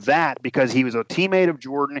on that, because he was a teammate of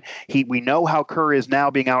Jordan. We know how Kerr is now,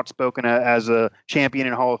 being outspoken as a champion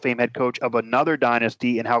and Hall of Fame head coach of another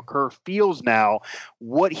dynasty, and how Kerr feels now,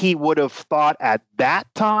 what he would have thought at that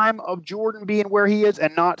time of Jordan being where he is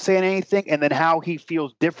and not saying anything, and then how he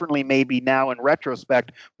feels differently maybe now in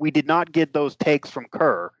retrospect. We did not get those takes from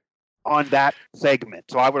Kerr on that segment,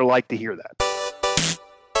 so I would have liked to hear that.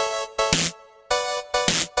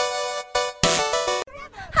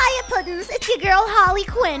 Hiya, Puddins. It's your girl, Holly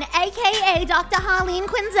Quinn, a.k.a. Dr. Harleen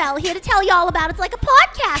Quinzel, here to tell y'all about It's Like a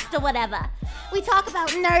Podcast or whatever. We talk about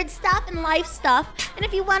nerd stuff and life stuff, and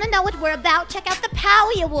if you want to know what we're about, check out the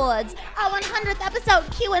Powie Awards, our 100th episode,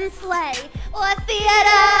 Q and Slay, or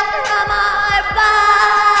Theater from Our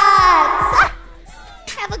Butts.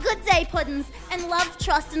 Have a good day, Puddins, and love,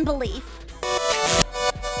 trust, and belief.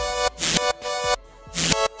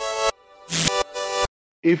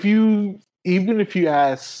 Even if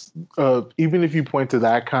you point to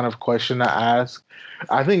that kind of question to ask,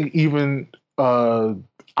 I think even I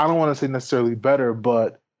don't want to say necessarily better,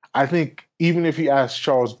 but I think even if you ask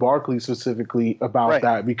Charles Barkley specifically about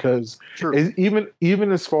that, because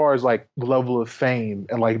even as far as like level of fame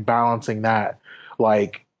and like balancing that,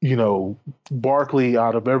 like, you know, Barkley,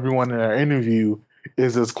 out of everyone in our interview,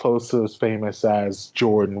 is as close to as famous as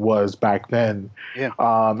Jordan was back then. Yeah.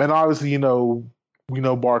 And obviously, you know, we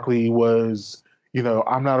know Barkley was, you know,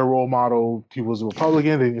 I'm not a role model. He was a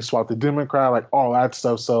Republican, then he swapped to Democrat, like all that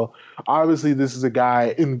stuff. So obviously this is a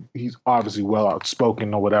guy, and he's obviously well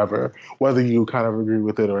outspoken or whatever, whether you kind of agree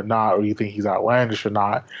with it or not, or you think he's outlandish or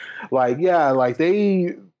not. Like, yeah, like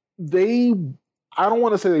they I don't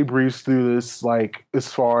want to say they breezed through this, like, as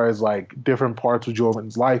far as like different parts of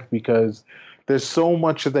Jordan's life, because there's so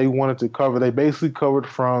much that they wanted to cover. They basically covered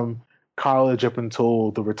from college up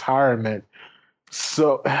until the retirement.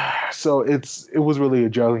 So it was really a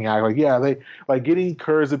juggling act. Like, yeah, they like getting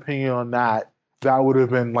Kerr's opinion on that would have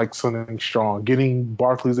been like something strong. Getting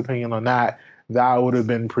Barkley's opinion on that would have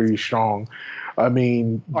been pretty strong. I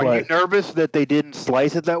mean, are you nervous that they didn't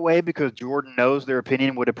slice it that way because Jordan knows their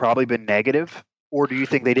opinion would have probably been negative? Or do you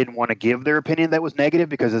think they didn't want to give their opinion that was negative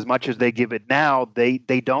because as much as they give it now, they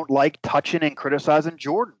don't like touching and criticizing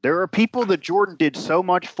Jordan? There are people that Jordan did so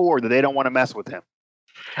much for that they don't want to mess with him.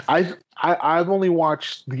 I've only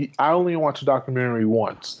watched the documentary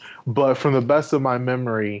once, but from the best of my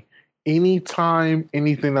memory, anytime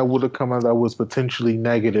anything that would have come out that was potentially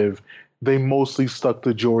negative, they mostly stuck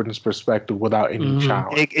to Jordan's perspective without any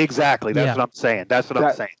challenge. Exactly. That's what I'm saying.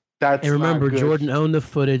 I'm saying. And remember, Jordan owned the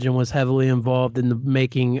footage and was heavily involved in the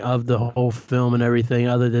making of the whole film and everything,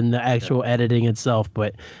 other than the actual editing itself.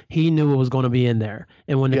 But he knew what was going to be in there.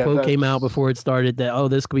 And when the quote came out before it started that, oh,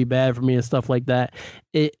 this could be bad for me and stuff like that,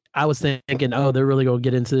 I was thinking, oh, they're really going to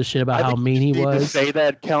get into this shit about how mean he was. To say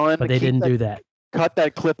that, Kellen, but they didn't do that. Cut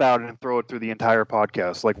that clip out and throw it through the entire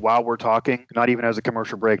podcast. Like, while we're talking, not even as a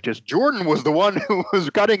commercial break, just Jordan was the one who was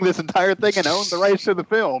cutting this entire thing and owned the rights to the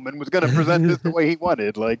film and was going to present this the way he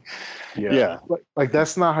wanted. Like, yeah. Like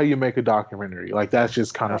that's not how you make a documentary. Like, that's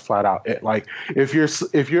just kind of flat out it. Like, if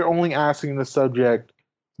you're only asking the subject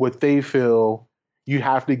what they feel, you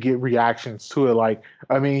have to get reactions to it. Like,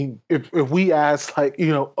 I mean, if we ask, like, you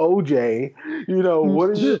know, OJ, you know, what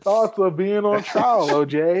are your thoughts of being on trial,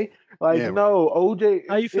 OJ? Like, no, OJ.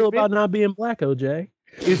 How you feel about not being black, OJ?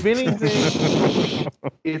 If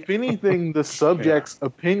anything, the subject's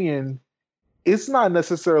opinion, it's not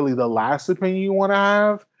necessarily the last opinion you want to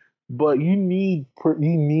have, but you need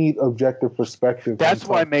objective perspective. That's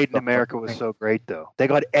why Made in America was so great, though. They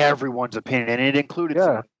got everyone's opinion, and it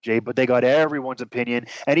included Jay, but they got everyone's opinion,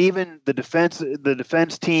 and even the defense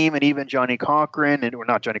team, and even Johnny Cochran, or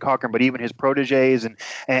not Johnny Cochran, but even his proteges,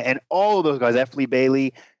 and all of those guys, F. Lee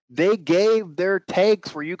Bailey. They gave their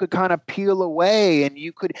takes where you could kind of peel away, and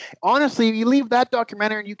you could honestly, you leave that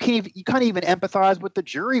documentary and you can't even empathize with the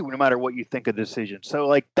jury no matter what you think of the decision. So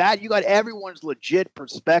like that, you got everyone's legit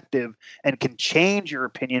perspective and can change your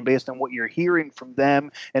opinion based on what you're hearing from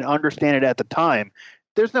them and understand it at the time.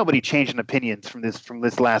 There's nobody changing opinions from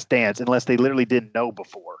this Last Dance unless they literally didn't know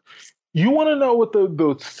before. You want to know what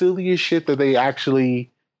the silliest shit that they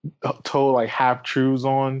actually told like half truths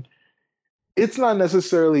on? It's not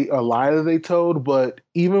necessarily a lie that they told, but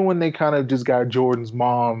even when they kind of just got Jordan's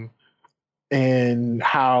mom and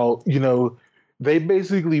how, they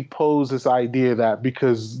basically posed this idea that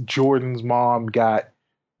because Jordan's mom got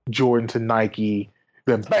Jordan to Nike,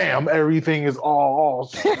 then bam, everything is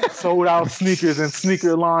all sold out sneakers and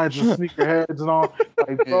sneaker lines and sneaker heads and all.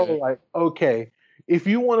 Like, bro, like, okay. If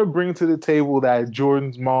you want to bring to the table that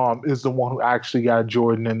Jordan's mom is the one who actually got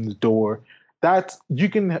Jordan in the door, you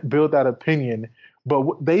can build that opinion.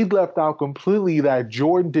 But they left out completely that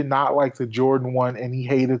Jordan did not like the Jordan 1 and he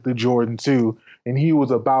hated the Jordan 2, and he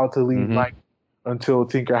was about to leave Nike until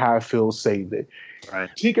Tinker Hatfield saved it. Right.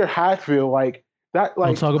 Tinker Hatfield, like that, like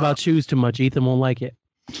don't talk about shoes too much. Ethan won't like it.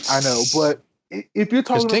 I know, but if you're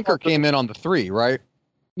talking, Tinker came in on the 3, right?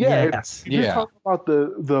 Yeah, yes. If you're talking about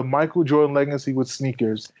the Michael Jordan legacy with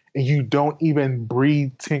sneakers, and you don't even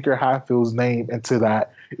breathe Tinker Hatfield's name into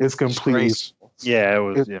that, it's completely false.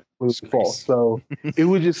 Yeah, it was false. So it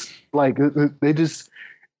was just like they just,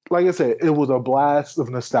 like I said, it was a blast of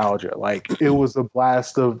nostalgia. Like it was a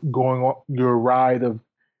blast of going on your ride of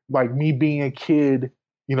like me being a kid,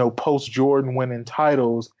 post Jordan winning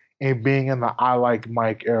titles and being in the I Like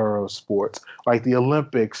Mike era of sports, like the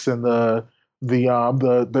Olympics and the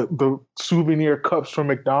souvenir cups from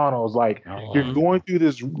McDonald's. Like you're going through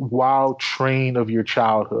this wild train of your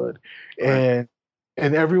childhood, and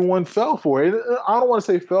everyone fell for it. I don't want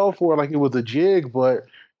to say fell for it like it was a jig, but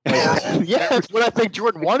yeah, that's what I think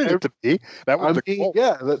Jordan wanted it to be. That was the goal.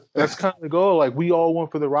 Yeah, that's kind of the goal. Like we all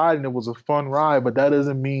went for the ride, and it was a fun ride, but that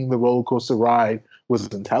doesn't mean the roller coaster ride was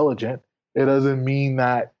intelligent. It doesn't mean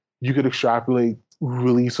that you could extrapolate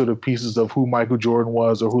really sort of pieces of who Michael Jordan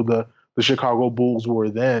was or who the Chicago Bulls were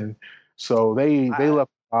then. So they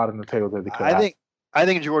left a lot on the table that they could. I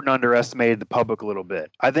think Jordan underestimated the public a little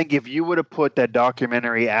bit. I think if you would have put that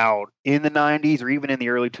documentary out in the 90s or even in the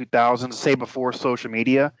early 2000s, say before social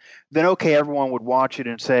media, then okay, everyone would watch it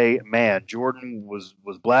and say, man, Jordan was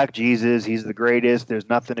Black Jesus. He's the greatest. There's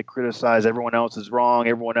nothing to criticize. Everyone else is wrong.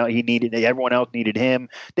 Everyone else needed him.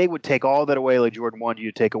 They would take all that away like Jordan wanted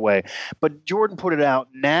you to take away. But Jordan put it out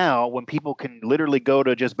now when people can literally go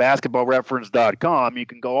to just basketballreference.com. You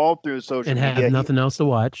can go all through social media. And have nothing else to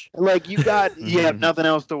watch. Like you have nothing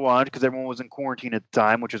else to watch because everyone was in quarantine at the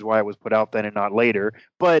time, which is why it was put out then and not later.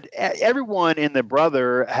 But everyone in the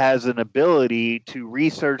Brother has an ability to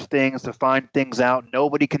research things, to find things out.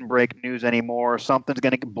 Nobody can break news anymore.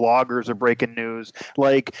 Bloggers are breaking news.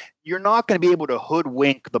 Like you're not going to be able to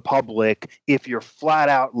hoodwink the public if you're flat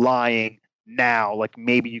out lying now, like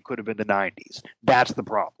maybe you could have in the 90s. That's the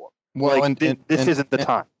problem. Well, like, this isn't the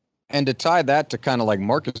time. And to tie that to kind of like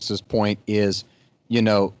Marcus's point is,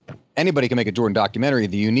 anybody can make a Jordan documentary.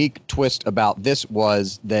 The unique twist about this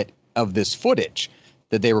was that of this footage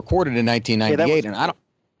that they recorded in 1998,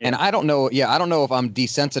 I don't know if I'm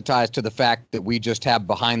desensitized to the fact that we just have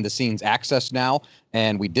behind the scenes access now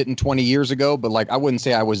and we didn't 20 years ago, but like I wouldn't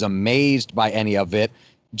say I was amazed by any of it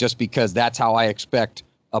just because that's how I expect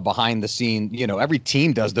a behind the scene, every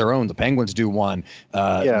team does their own. The Penguins do one,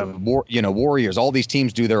 Warriors, all these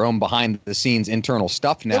teams do their own behind the scenes internal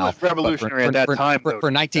stuff now. It was revolutionary at that time. For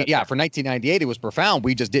 1998, it was profound.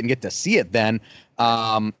 We just didn't get to see it then.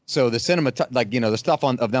 So the cinema, the stuff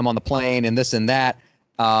of them on the plane and this and that,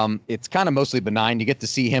 it's kind of mostly benign. You get to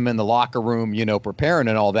see him in the locker room, preparing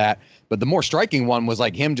and all that. But the more striking one was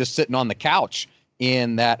like him just sitting on the couch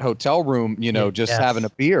in that hotel room, having a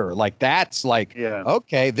beer. Like that's like,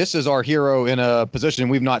 okay, this is our hero in a position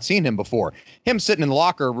we've not seen him before. Him sitting in the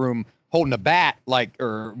locker room holding a bat, like,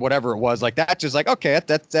 or whatever it was, like that's just like, okay,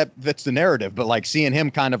 that's the narrative. But like seeing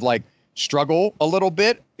him kind of like struggle a little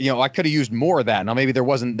bit, I could have used more of that. Now maybe there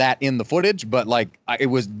wasn't that in the footage, but like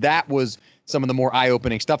that was some of the more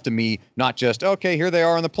eye-opening stuff to me, not just, okay, here they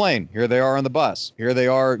are on the plane, here they are on the bus, here they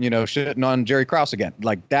are, shitting on Jerry Krause again.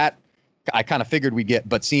 Like that, I kind of figured we'd get,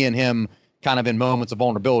 but seeing him kind of in moments of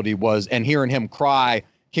vulnerability and hearing him cry,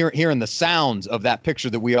 hearing the sounds of that picture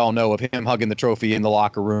that we all know of him hugging the trophy in the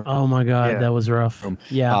locker room. Oh my God, that was rough.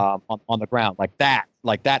 Yeah. On the ground like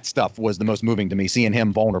that stuff was the most moving to me, seeing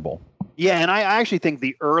him vulnerable. Yeah, and I actually think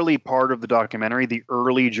the early part of the documentary, the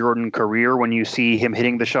early Jordan career, when you see him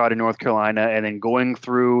hitting the shot in North Carolina and then going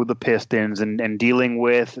through the Pistons and dealing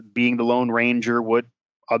with being the Lone Ranger, what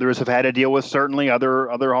others have had to deal with. Certainly, other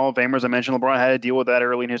Hall of Famers. I mentioned LeBron had to deal with that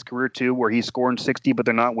early in his career too, where he's scoring 60, but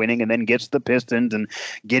they're not winning, and then gets the Pistons and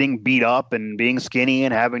getting beat up and being skinny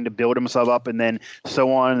and having to build himself up, and then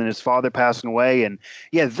so on, and his father passing away. And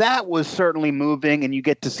yeah, that was certainly moving, and you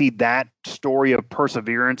get to see that story of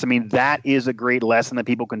perseverance. I mean, that is a great lesson that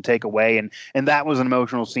people can take away, and that was an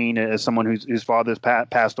emotional scene as someone whose father's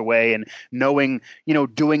passed away, and knowing,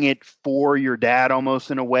 doing it for your dad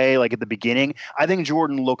almost in a way, like at the beginning. I think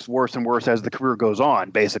Jordan looks worse and worse as the career goes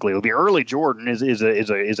on. Basically, the early Jordan is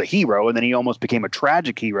a hero, and then he almost became a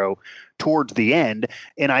tragic hero towards the end.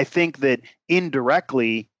 And I think that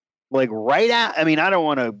indirectly, like right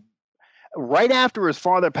after his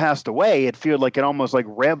father passed away, it feels like it almost like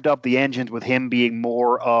revved up the engines with him being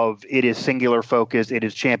more of, it is singular focus, it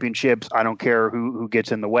is championships, I don't care who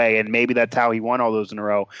gets in the way. And maybe that's how he won all those in a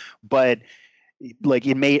row. But like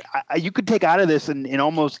it made, you could take out of this and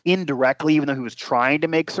almost indirectly, even though he was trying to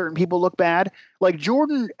make certain people look bad, like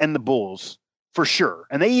Jordan and the Bulls for sure.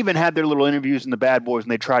 And they even had their little interviews in the Bad Boys,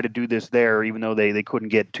 and they tried to do this there, even though they couldn't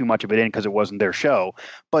get too much of it in because it wasn't their show.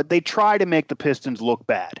 But they try to make the Pistons look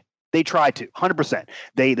bad. They try to, 100%.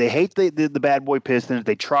 They hate the Bad Boy Pistons.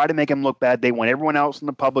 They try to make them look bad. They want everyone else in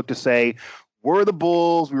the public to say, we're the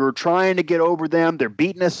Bulls. We were trying to get over them. They're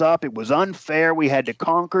beating us up. It was unfair. We had to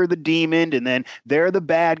conquer the demon, and then they're the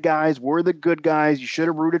bad guys. We're the good guys. You should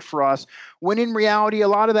have rooted for us. When in reality, a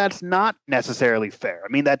lot of that's not necessarily fair.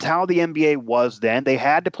 I mean, that's how the NBA was then. They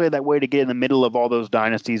had to play that way to get in the middle of all those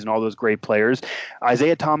dynasties and all those great players.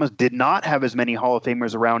 Isaiah Thomas did not have as many Hall of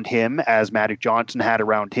Famers around him as Magic Johnson had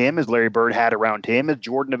around him, as Larry Bird had around him, as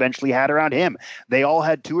Jordan eventually had around him. They all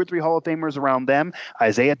had 2 or 3 Hall of Famers around them.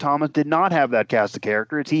 Isaiah Thomas did not have that cast of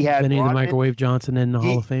characters. He had Benny the Microwave Johnson in the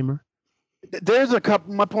Hall of Famer. There's a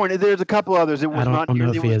couple. My point is, there's a couple others. It was I don't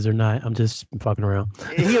know if he is or not. I'm just fucking around.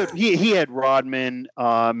 He had Rodman,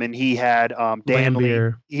 and he had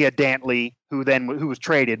Dantley. He had Dantley, who was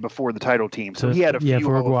traded before the title team. So he had a few.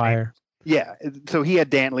 For Aguirre. Yeah, so he had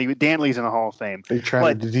Dantley. Dantley's in the Hall of Fame. They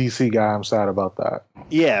traded the DC guy. I'm sad about that.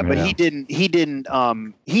 Yeah, but he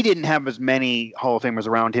didn't have as many Hall of Famers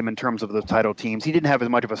around him in terms of the title teams. He didn't have as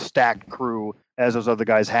much of a stacked crew as those other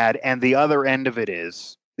guys had. And the other end of it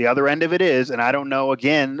is, and I don't know,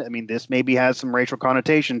 again, I mean, this maybe has some racial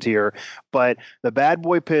connotations here, but the Bad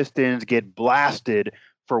Boy Pistons get blasted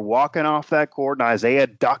for walking off that court and Isaiah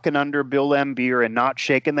ducking under Bill Laimbeer and not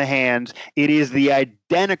shaking the hands. It is the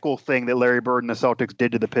identical thing that Larry Bird and the Celtics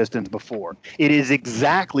did to the Pistons before. It is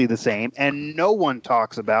exactly the same, and no one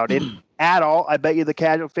talks about it at all. I bet you the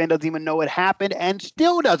casual fan doesn't even know it happened and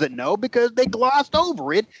still doesn't know because they glossed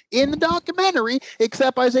over it in the documentary,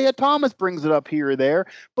 except Isaiah Thomas brings it up here or there.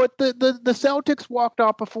 But the Celtics walked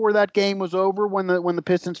off before that game was over when the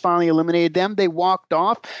Pistons finally eliminated them. They walked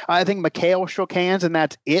off. I think McHale shook hands, and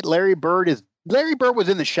that's it. Larry Bird was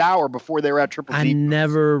in the shower before they were at Triple C. I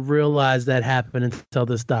never realized that happened until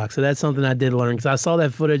this doc. So that's something I did learn because I saw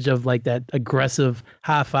that footage of like that aggressive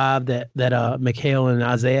high five that McHale and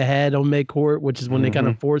Isaiah had on midcourt, which is when they kind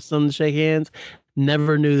of forced them to shake hands.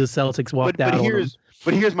 Never knew the Celtics walked out on them.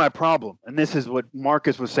 But here's my problem, and this is what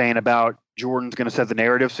Marcus was saying about Jordan's going to set the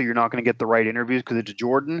narrative, so you're not going to get the right interviews because it's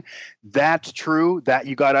Jordan. That's true. That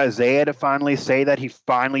you got Isaiah to finally say that he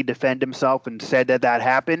finally defended himself and said that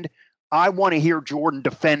happened. I want to hear Jordan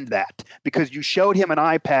defend that because you showed him an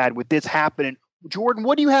iPad with this happening. Jordan,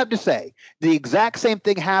 what do you have to say? The exact same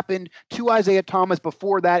thing happened to Isaiah Thomas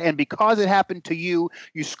before that, and because it happened to you,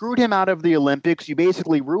 you screwed him out of the Olympics. You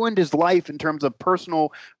basically ruined his life in terms of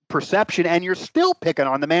personal perception, and you're still picking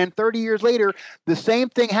on the man 30 years later. The same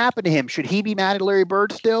thing happened to him. Should he be mad at Larry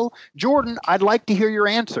Bird still? Jordan, I'd like to hear your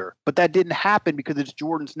answer, but that didn't happen because it's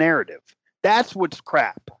Jordan's narrative. That's what's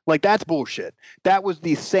crap. Like, that's bullshit. That was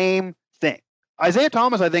the same thing. Isaiah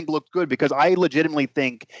Thomas, I think, looked good because I legitimately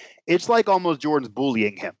think it's like almost Jordan's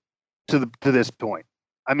bullying him to this point.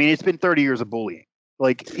 I mean, it's been 30 years of bullying.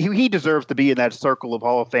 Like, he deserves to be in that circle of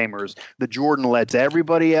Hall of Famers that Jordan lets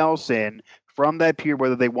everybody else in from that period,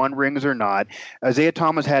 whether they won rings or not. Isaiah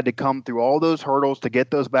Thomas had to come through all those hurdles to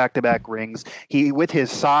get those back-to-back rings. With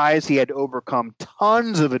his size, he had to overcome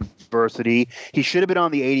tons of adversity. He should have been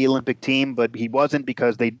on the 80 Olympic team, but he wasn't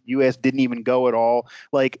because the U.S. didn't even go at all.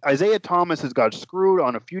 Like, Isaiah Thomas has got screwed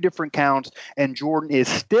on a few different counts, and Jordan is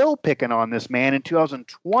still picking on this man in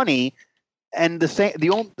 2020. And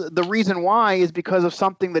the reason why is because of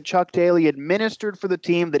something that Chuck Daly administered for the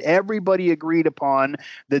team that everybody agreed upon,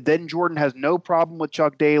 that then Jordan has no problem with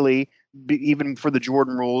Chuck Daly, even for the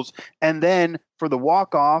Jordan rules. And then for the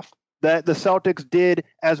walk-off that the Celtics did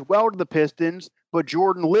as well to the Pistons, but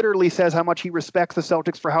Jordan literally says how much he respects the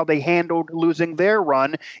Celtics for how they handled losing their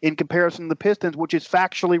run in comparison to the Pistons, which is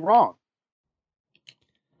factually wrong.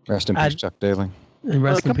 Rest in peace, Chuck Daly. And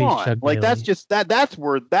rest in peace, Chuck Daly. Like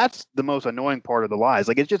that's the most annoying part of the lies.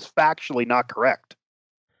 Like it's just factually not correct.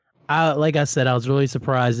 Like I said, I was really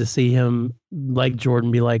surprised to see him, like Jordan,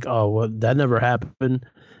 be like, "Oh, well, that never happened,"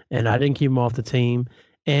 and I didn't keep him off the team.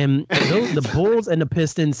 And the Bulls and the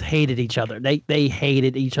Pistons hated each other. They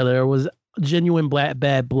hated each other. There was genuine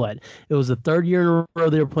bad blood. It was the third year in a row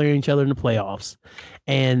they were playing each other in the playoffs,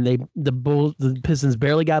 and the Pistons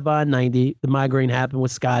barely got by in 90. The migraine happened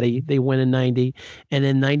with Scotty. They win in 90, and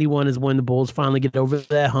then 91 is when the Bulls finally get over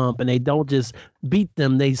that hump, and they don't just beat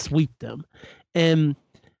them, they sweep them. And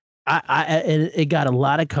and it got a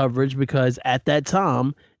lot of coverage because at that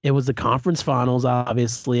time it was the conference finals.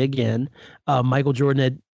 Obviously, again, Michael Jordan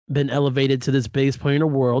had been elevated to this biggest player in the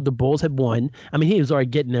world. The Bulls had won. I mean, he was already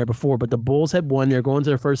getting there before, but the Bulls had won. They're going to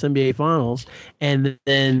their first NBA Finals, and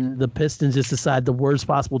then the Pistons just decide the worst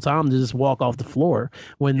possible time to just walk off the floor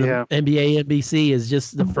when the NBA NBC is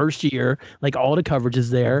just the first year. Like all the coverage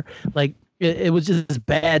is there. Like. It was just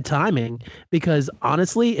bad timing because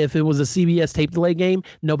honestly, if it was a CBS tape delay game,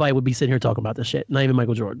 nobody would be sitting here talking about this shit. Not even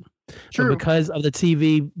Michael Jordan. True. But because of the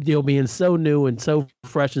TV deal being so new and so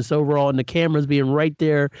fresh and so raw, and the cameras being right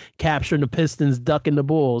there capturing the Pistons ducking the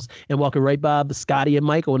Bulls and walking right by Scotty and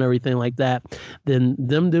Michael and everything like that, then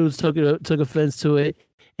them dudes took offense to it.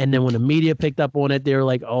 And then when the media picked up on it, they were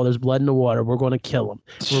like, "Oh, there's blood in the water. We're going to kill him.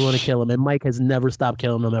 We're going to kill him." And Mike has never stopped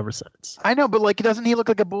killing them ever since. I know, but like, doesn't he look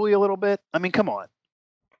like a bully a little bit? I mean, come on.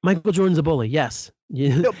 Michael Jordan's a bully, yes.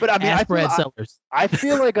 No, but I mean, I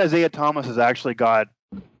feel like Isaiah Thomas has actually got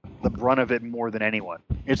the brunt of it more than anyone.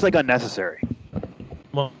 It's like unnecessary.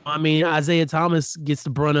 Well, I mean, Isaiah Thomas gets the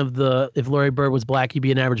brunt of the "if Larry Bird was black, he'd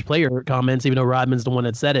be an average player" comments, even though Rodman's the one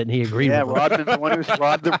that said it, and he agreed with it. Yeah, Rodman's the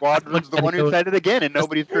one who said it again, and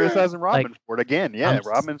nobody's criticizing Rodman for it again. Yeah,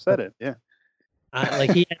 Rodman said it. Yeah.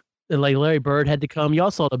 Like Larry Bird had to come.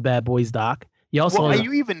 Y'all saw the Bad Boys doc. Y'all saw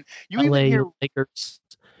you even hear Lakers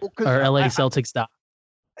or LA Celtics doc.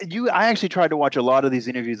 I actually tried to watch a lot of these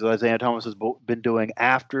interviews that Isaiah Thomas has been doing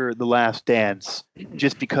after The Last Dance,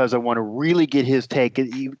 just because I want to really get his take.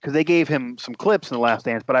 Because they gave him some clips in The Last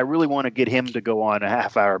Dance, but I really want to get him to go on a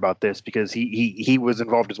half hour about this because he was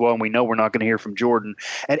involved as well, and we know we're not going to hear from Jordan.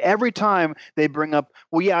 And every time they bring up,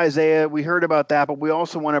 well, yeah, Isaiah, we heard about that, but we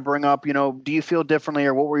also want to bring up, do you feel differently,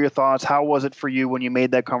 or what were your thoughts? How was it for you when you made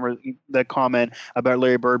that comment about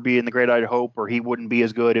Larry Bird being the great-eyed hope, or he wouldn't be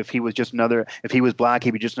as good if he was black,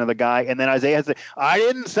 he'd be just another guy? And then Isaiah said, "I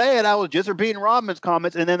didn't say it. I was just repeating Rodman's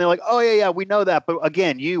comments." And then they're like, "Oh yeah, we know that, but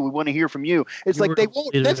again, we want to hear from you." It's like they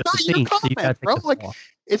won't. That's not your comment, bro. Like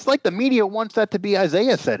it's like the media wants that to be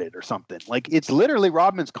Isaiah said it or something. Like it's literally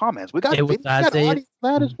Rodman's comments. We got audience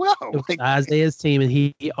that as well. Like, Isaiah's team, and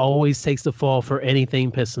he always takes the fall for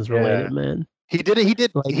anything Pistons related. Man, he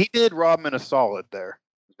did Rodman a solid there.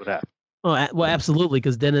 Is what happened. Oh, well, absolutely,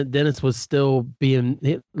 because Dennis was still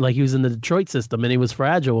being like he was in the Detroit system, and he was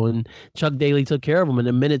fragile, and Chuck Daly took care of him. And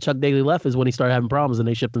the minute Chuck Daly left is when he started having problems, and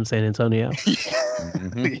they shipped him to San Antonio.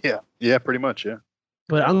 Yeah, pretty much, yeah.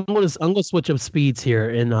 But I'm gonna switch up speeds here,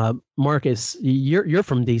 and Marcus, you're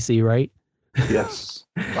from DC, right? Yes.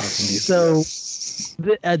 I'm from DC. So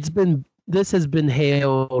this has been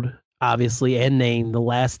hailed, obviously, and named The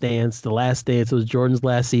Last Dance. The Last Dance was Jordan's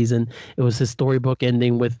last season. It was his storybook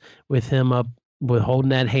ending with him holding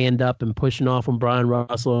that hand up and pushing off on Brian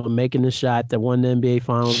Russell and making the shot that won the NBA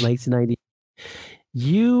Finals in 1990.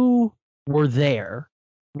 You were there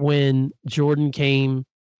when Jordan came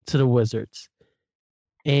to the Wizards,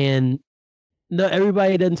 and no,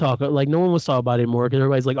 everybody didn't talk. Like no one was talking about it anymore because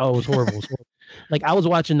everybody's like, "Oh, it was horrible." It was horrible. Like I was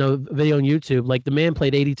watching the video on YouTube. Like the man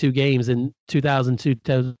played 82 games in 2002,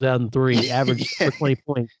 2003, averaged 20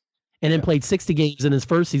 points, and then played 60 games in his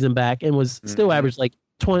first season back, and was still averaged like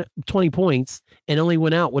 20 points, and only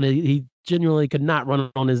went out when he genuinely could not run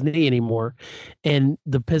on his knee anymore. And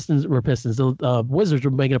the Wizards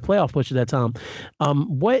were making a playoff push at that time.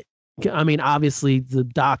 Obviously the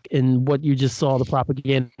doc and what you just saw, the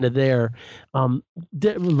propaganda there,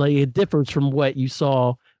 it differs from what you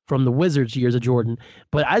saw from the Wizards years of Jordan.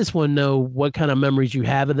 But I just want to know what kind of memories you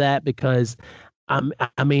have of that, because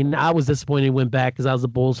I was disappointed he went back because I was a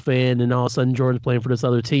Bulls fan, and all of a sudden Jordan's playing for this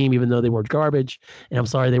other team, even though they were garbage. And I'm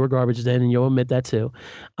sorry they were garbage then, and you'll admit that too.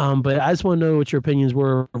 But I just want to know what your opinions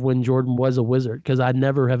were when Jordan was a Wizard, because I've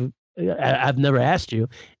never asked you,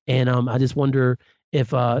 and I just wonder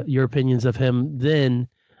if your opinions of him then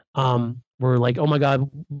were like, oh my God,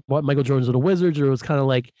 what, Michael Jordan's with the Wizards, or it was kind of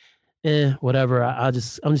like, whatever. I'm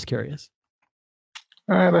just curious.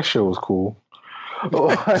 That shit was cool.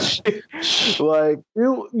 like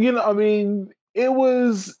I mean, it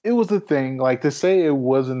was a thing. Like, to say it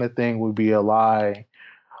wasn't a thing would be a lie.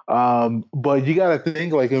 But you got to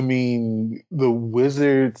think, like, I mean, the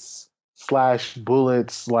Wizards /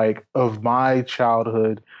 Bullets, like, of my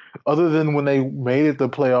childhood, other than when they made it the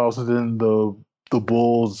playoffs and then the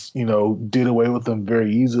Bulls, did away with them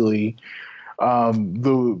very easily.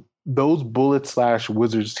 Those Bullets /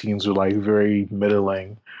 Wizards teams were, like, very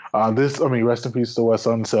middling. Rest in peace to Wes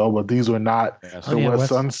Unseld, but these were not the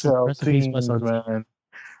Wes Unseld teams, man.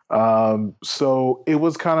 So it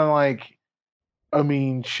was kind of like,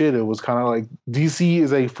 it was kind of like DC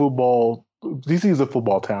is a football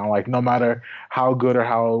town. Like, no matter how good or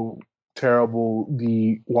how terrible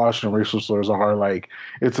the Washington racial slurs are, like,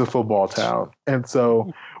 it's a football town. And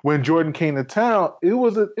so when Jordan came to town, it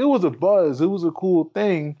was a buzz. It was a cool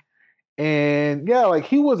thing. And yeah, like,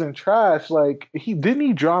 he wasn't trash. Like, he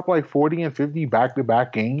dropped like 40 and 50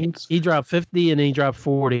 back-to-back games. He dropped 50 and then he dropped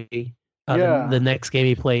 40. The next game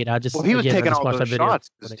he played, he was taking all those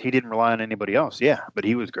shots because he didn't rely on anybody else. Yeah, but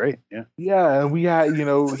he was great. Yeah. Yeah, and we had,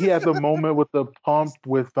 he had the moment with the pump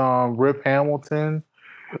with Rip Hamilton.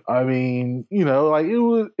 I mean, like, it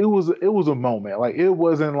was a moment. Like, it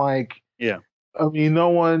wasn't like, yeah. I mean,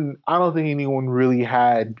 I don't think anyone really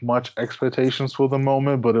had much expectations for the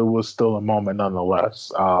moment, but it was still a moment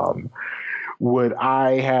nonetheless. Would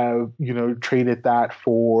I have, traded that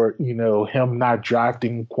for, him not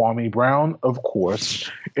drafting Kwame Brown? Of course,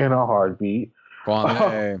 in a heartbeat.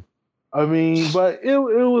 Kwame. I mean, but it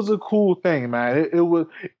was a cool thing, man. It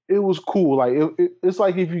was cool. Like, it's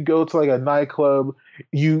like if you go to like a nightclub,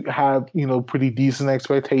 you have, pretty decent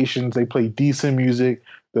expectations. They play decent music.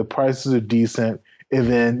 The prices are decent. And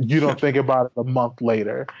then you don't think about it a month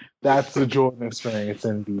later. That's the Jordan experience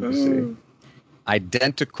in BBC.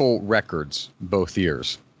 Identical records both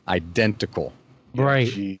years. Identical.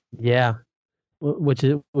 Right. Yeah. Which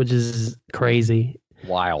is crazy.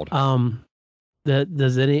 Wild.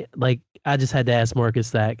 Does any, like, I just had to ask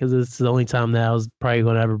Marcus that because it's the only time that I was probably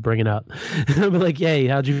going to ever bring it up. But like, hey,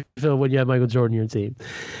 how'd you feel when you had Michael Jordan on your team?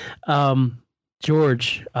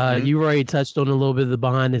 George, you already touched on a little bit of the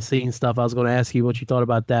behind the scenes stuff. I was going to ask you what you thought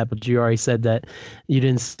about that, but you already said that you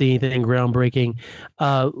didn't see anything groundbreaking.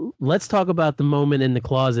 Let's talk about the moment in the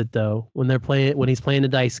closet, though, when he's playing the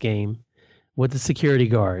dice game with the security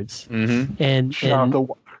guards. Mm-hmm. And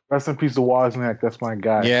rest in peace to Wozniak. That's my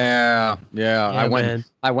guy. Yeah. I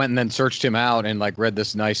went and then searched him out and like read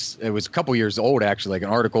this nice. It was a couple years old actually, like an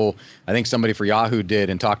article I think somebody for Yahoo did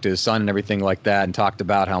and talked to his son and everything like that, and talked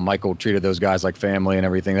about how Michael treated those guys like family and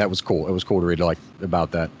everything. That was cool. It was cool to read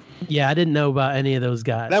about that. Yeah, I didn't know about any of those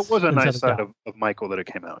guys. That was a nice side of Michael that it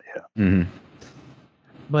came out. Yeah. Mm-hmm.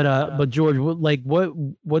 But George, like,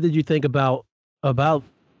 what did you think about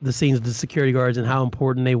the scenes of the security guards and how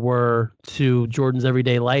important they were to Jordan's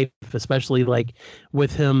everyday life, especially like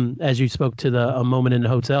with him, as you spoke to a moment in the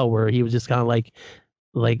hotel where he was just kind of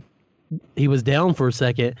like he was down for a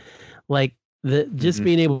second, like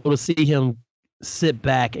being able to see him sit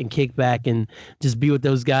back and kick back and just be with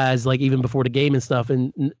those guys, like even before the game and stuff.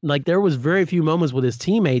 And like, there was very few moments with his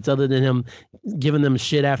teammates other than him giving them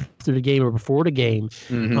shit after the game or before the game.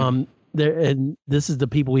 Mm-hmm. And this is the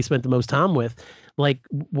people he spent the most time with. Like,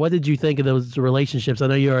 what did you think of those relationships? I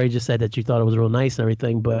know you already just said that you thought it was real nice and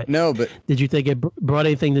everything, but did you think it brought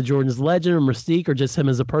anything to Jordan's legend or mystique, or just him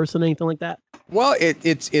as a person, anything like that? Well,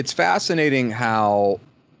 it's fascinating how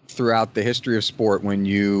throughout the history of sport, when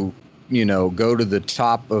you go to the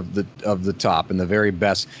top of the top and the very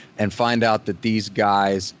best and find out that these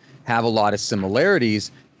guys have a lot of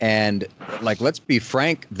similarities, and like, let's be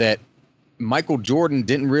frank, that Michael Jordan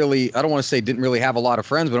didn't really have a lot of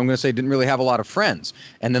friends, but I'm going to say didn't really have a lot of friends.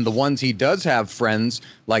 And then the ones he does have friends,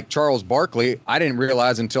 like Charles Barkley, I didn't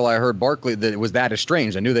realize until I heard Barkley that it was that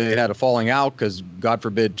estranged. I knew they had a falling out because, God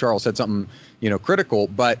forbid, Charles said something, critical.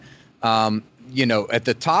 But, at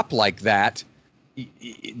the top like that,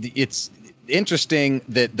 it's interesting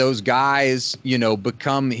that those guys,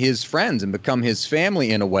 become his friends and become his family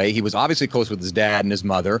in a way. He was obviously close with his dad and his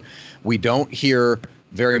mother. We don't hear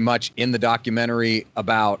very much in the documentary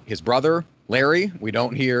about his brother, Larry. We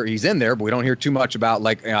don't hear, he's in there, but we don't hear too much about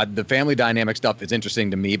the family dynamic stuff. Is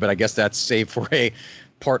interesting to me, but I guess that's saved for a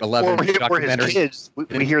part 11 documentary. His kids,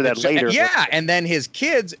 we hear that later. Yeah, and then his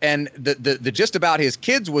kids, and the gist about his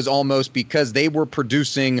kids was almost because they were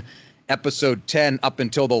producing episode 10 up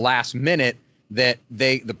until the last minute, that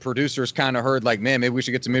the producers kind of heard like, man, maybe we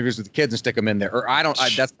should get some interviews with the kids and stick them in there. Or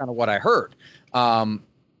that's kind of what I heard.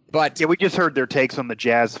 But yeah, we just heard their takes on the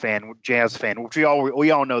Jazz fan, which we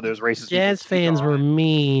all know those racist. Jazz fans were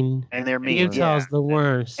mean, and they're mean. Utah's the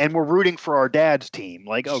worst, and we're rooting for our dad's team.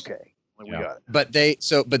 Like, okay, we got it.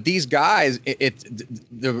 But these guys,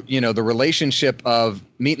 the relationship of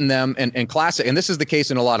meeting them and classic, and this is the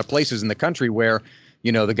case in a lot of places in the country where,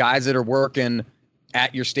 the guys that are working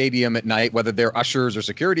at your stadium at night, whether they're ushers or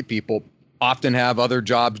security people, often have other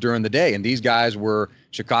jobs during the day, and these guys were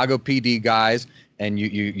Chicago PD guys. And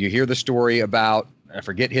you hear the story about, I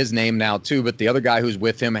forget his name now too, but the other guy who's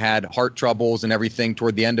with him had heart troubles and everything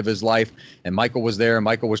toward the end of his life. And Michael was there and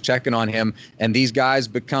Michael was checking on him. And these guys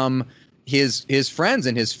become his friends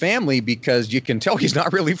and his family, because you can tell he's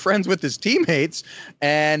not really friends with his teammates.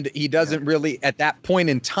 And he doesn't really, at that point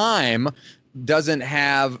in time, doesn't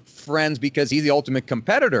have friends because he's the ultimate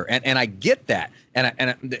competitor. And I get that.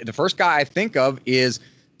 And the first guy I think of is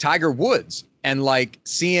Tiger Woods. And like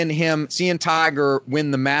seeing Tiger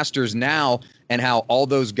win the Masters now, and how all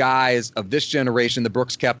those guys of this generation, the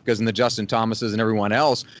Brooks Koepkas and the Justin Thomases and everyone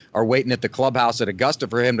else, are waiting at the clubhouse at Augusta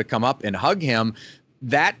for him to come up and hug him.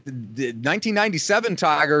 That the 1997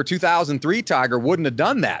 Tiger, 2003 Tiger wouldn't have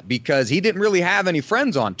done that because he didn't really have any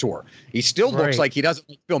friends on tour. He still looks like he doesn't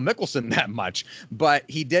like Phil Mickelson that much, but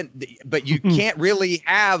he didn't. But you can't really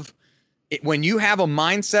have. When you have a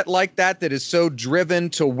mindset like that is so driven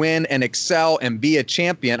to win and excel and be a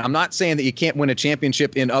champion, I'm not saying that you can't win a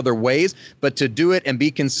championship in other ways, but to do it and be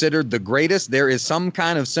considered the greatest, there is some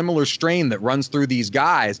kind of similar strain that runs through these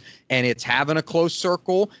guys, and it's having a close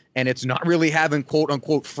circle, and it's not really having quote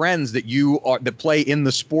unquote friends that that play in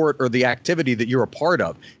the sport or the activity that you're a part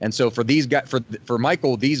of. And so for these guys, for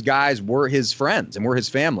Michael, these guys were his friends and were his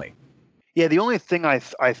family. Yeah, the only thing I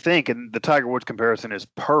think, and the Tiger Woods comparison is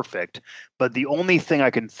perfect, but the only thing I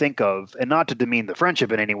can think of, and not to demean the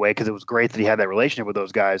friendship in any way, because it was great that he had that relationship with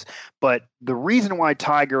those guys, but the reason why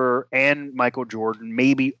Tiger and Michael Jordan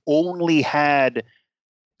maybe only had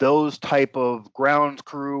those type of grounds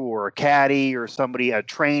crew or a caddy or somebody, a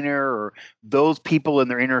trainer, or those people in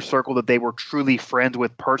their inner circle that they were truly friends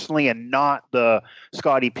with personally, and not the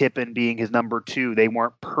Scottie Pippen being his number two. They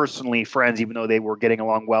weren't personally friends, even though they were getting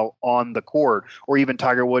along well on the court, or even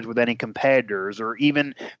Tiger Woods with any competitors, or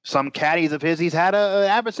even some caddies of his. He's had an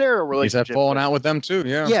adversarial relationship. He's had fallen out with them too.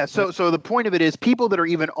 Yeah. Yeah. So the point of it is, people that are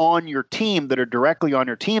even on your team, that are directly on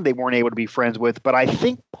your team, they weren't able to be friends with. But I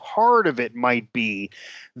think part of it might be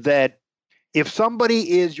that if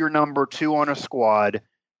somebody is your number two on a squad,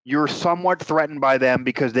 you're somewhat threatened by them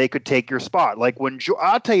because they could take your spot. Like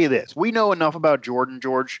I'll tell you this, we know enough about Jordan,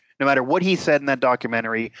 George, no matter what he said in that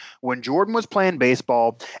documentary, when Jordan was playing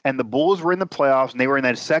baseball and the Bulls were in the playoffs and they were in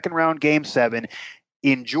that second round game 7,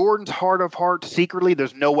 in Jordan's heart of hearts, secretly,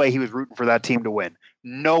 there's no way he was rooting for that team to win.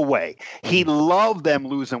 No way. He loved them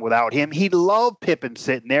losing without him. He loved Pippen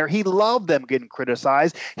sitting there. He loved them getting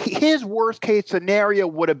criticized. His worst case scenario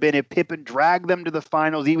would have been if Pippen dragged them to the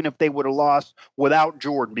finals, even if they would have lost without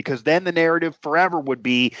Jordan, because then the narrative forever would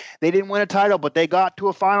be they didn't win a title, but they got to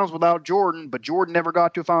a finals without Jordan, but Jordan never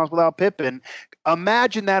got to a finals without Pippen.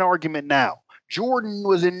 Imagine that argument now. Jordan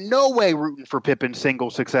was in no way rooting for Pippen's single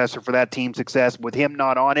success or for that team's success. With him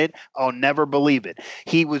not on it, I'll never believe it.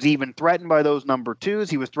 He was even threatened by those number twos.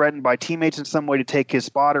 He was threatened by teammates in some way to take his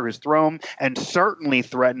spot or his throne, and certainly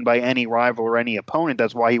threatened by any rival or any opponent.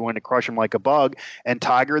 That's why he wanted to crush him like a bug. And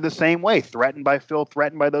Tiger the same way, threatened by Phil,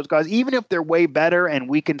 threatened by those guys, even if they're way better. And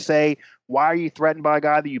we can say, why are you threatened by a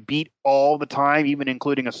guy that you beat all the time, even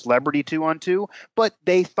including a celebrity 2-on-2? But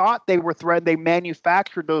they thought they were threatened. They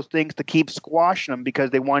manufactured those things to keep squashing them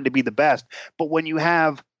because they wanted to be the best. But when you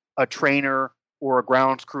have a trainer or a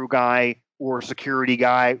grounds crew guy or a security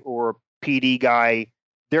guy or a PD guy,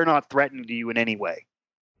 they're not threatening to you in any way.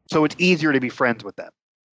 So it's easier to be friends with them.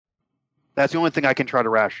 That's the only thing I can try to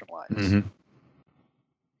rationalize. Mm-hmm.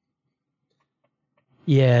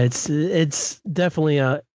 Yeah, it's definitely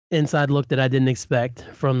a inside look that I didn't expect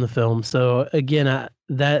from the film. So again,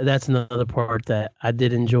 that's another part that I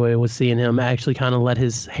did enjoy, was seeing him actually kind of let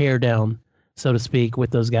his hair down, so to speak,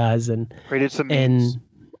 with those guys, and created some memes.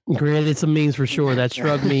 Created some memes for sure. That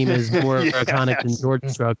shrug meme is more iconic than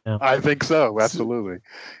Jordan's shrug now. I think so. Absolutely.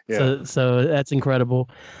 Yeah. So that's incredible.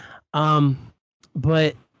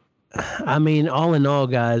 But I mean, all in all,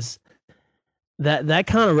 guys, that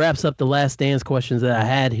kind of wraps up the Last Dance questions that I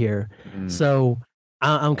had here. So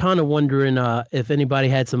I'm kind of wondering if anybody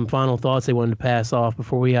had some final thoughts they wanted to pass off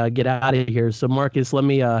before we get out of here. So, Marcus, let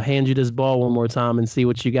me hand you this ball one more time and see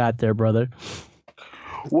what you got there, brother.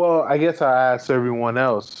 Well, I guess I asked everyone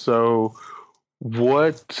else. So,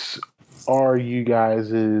 what are you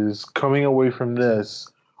guys coming away from this?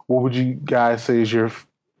 What would you guys say is your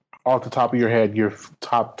off the top of your head, your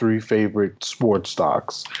top 3 favorite sports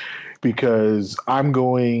stocks. Because I'm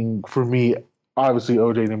going, for me, obviously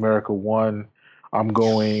OJ in America 1. I'm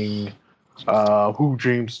going Hoop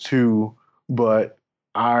Dreams 2, but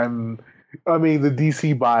I mean, the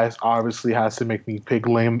DC bias obviously has to make me pick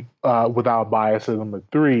Lame Without Bias at number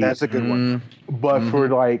 3. That's a good one. But for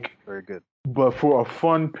very good. But for a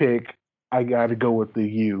fun pick, I got to go with the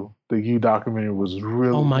U. The U documentary was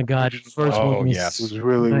really. Oh my God! The first one was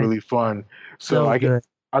really really fun. So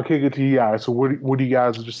I'll kick it to you guys. So what do you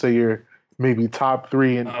guys just say your maybe top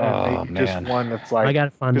 3 and maybe just one that's like I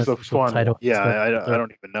gotta find just a fun title. Yeah, I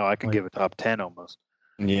don't even know. I could give a top 10 almost.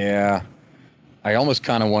 Yeah. I almost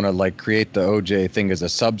kind of want to like create the OJ thing as a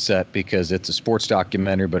subset because it's a sports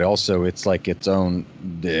documentary, but also it's like its own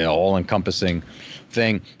all-encompassing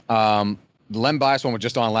thing. The Len Bias one was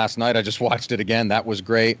just on last night. I just watched it again. That was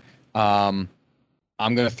great. I'm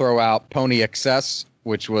going to throw out Pony Excess,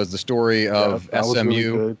 which was the story of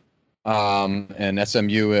SMU, and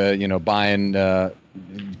SMU, buying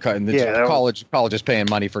colleges paying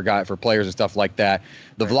money for players and stuff like that.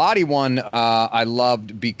 The Vlade one I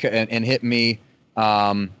loved and hit me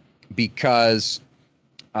because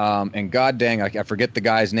and god dang, I forget the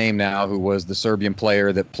guy's name now, who was the Serbian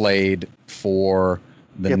player that played for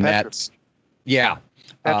the Nets. Yeah.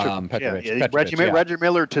 Petrovic. Reggie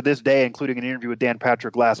Miller to this day, including an interview with Dan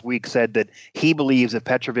Patrick last week, said that he believes if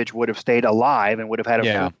Petrovic would have stayed alive and would have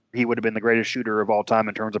had he would have been the greatest shooter of all time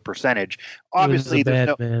in terms of percentage. Obviously,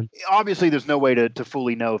 there's no way to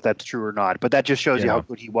fully know if that's true or not, but that just shows you how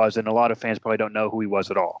good he was, and a lot of fans probably don't know who he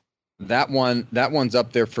was at all. That one's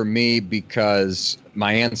up there for me because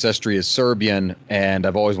my ancestry is Serbian, and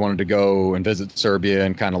I've always wanted to go and visit Serbia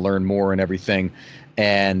and kind of learn more and everything.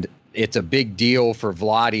 And it's a big deal for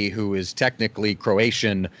Vlade, who is technically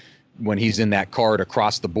Croatian, when he's in that car to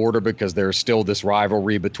cross the border, because there's still this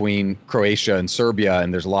rivalry between Croatia and Serbia,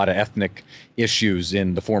 and there's a lot of ethnic issues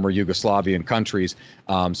in the former Yugoslavian countries.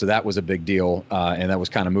 So that was a big deal, and that was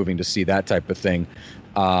kind of moving to see that type of thing.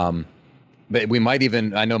 But we might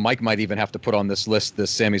even, I know Mike might even have to put on this list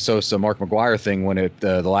this Sammy Sosa, Mark McGwire thing when it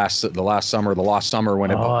the lost summer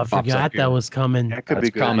when it. Oh, I forgot that was coming. That could be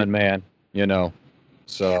good. Coming, man.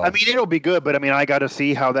 So I mean, it'll be good, but I mean, I got to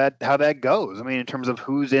see how that goes. I mean, in terms of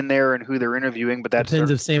who's in there and who they're interviewing, but that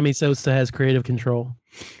depends if Sammy Sosa has creative control.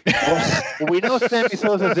 Well, we know Sammy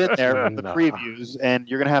Sosa's in there from the previews, and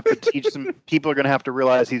you're gonna have to teach some people are gonna have to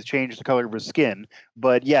realize he's changed the color of his skin.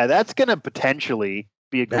 But yeah, that's gonna potentially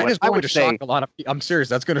be a good. That is going to shock a lot of. I'm serious.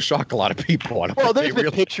 That's going to shock a lot of people. Well, there's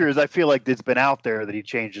been pictures. I feel like it's been out there that he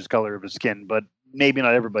changed his color of his skin, but maybe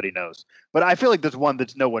not everybody knows. But I feel like there's one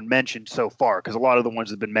that's no one mentioned so far, because a lot of the ones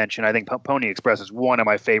that have been mentioned, I think Pony Express is one of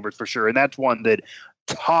my favorites for sure, and that's one that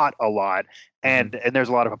taught a lot. And there's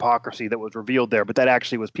a lot of hypocrisy that was revealed there, but that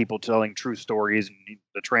actually was people telling true stories. And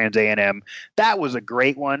the Trans A&M, that was a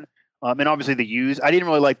great one. And obviously the U's. I didn't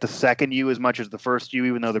really like the second U as much as the first U,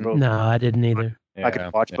 even though they're both. No, I didn't either. I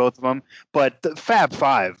could watch both of them, but the Fab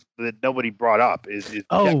Five that nobody brought up is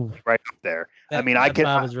right up there. I mean, Fab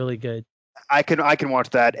Five was really good. I can watch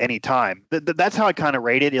that anytime. That's how I kind of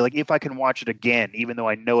rate it. Like, if I can watch it again, even though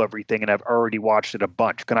I know everything and I've already watched it a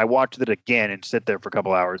bunch, can I watch it again and sit there for a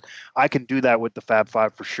couple hours? I can do that with the Fab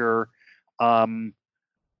Five for sure. I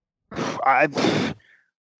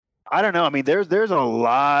don't know. I mean, there's a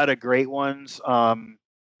lot of great ones.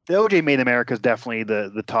 The OJ Made in America is definitely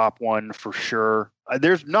the top one for sure.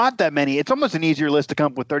 There's not that many. It's almost an easier list to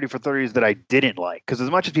come up with 30 for 30s that I didn't like, because as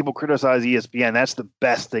much as people criticize ESPN, that's the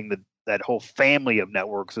best thing that whole family of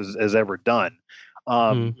networks has ever done.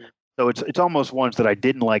 So it's almost ones that I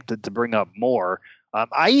didn't like to bring up more.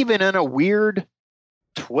 I even, in a weird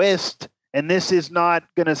twist, and this is not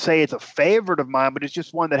going to say it's a favorite of mine, but it's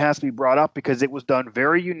just one that has to be brought up because it was done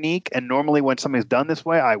very unique. And normally when something's done this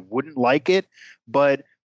way, I wouldn't like it. But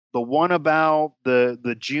the one about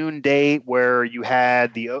the June date where you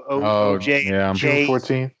had the OJ June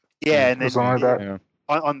 14th. Yeah, and then something like that.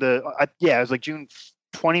 On the it was like June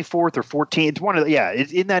 24th or 14th. It's one of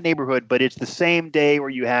it's in that neighborhood, but it's the same day where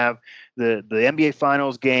you have the NBA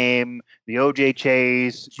Finals game, the OJ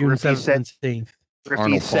chase, June 17th.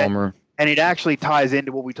 Arnold Palmer. And it actually ties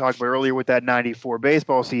into what we talked about earlier with that 94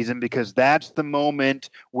 baseball season, because that's the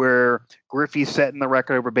moment where Griffey's setting the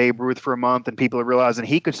record over Babe Ruth for a month, and people are realizing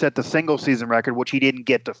he could set the single season record, which he didn't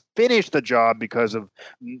get to finish the job because of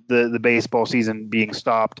the baseball season being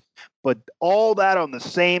stopped. But all that on the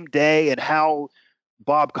same day, and how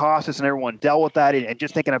Bob Costas and everyone dealt with that, and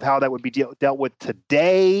just thinking of how that would be dealt with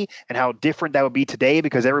today, and how different that would be today,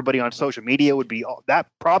 because everybody on social media that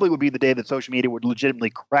probably would be the day that social media would legitimately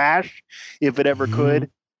crash if it ever could.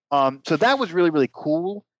 So that was really, really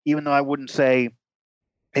cool. even though I wouldn't say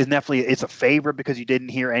is Netflix, it's a favorite because you didn't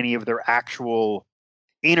hear any of their actual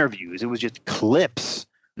interviews. It was just clips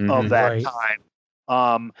of that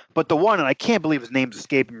time. But the one, and I can't believe his name's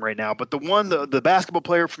escaping me right now, but the one, the basketball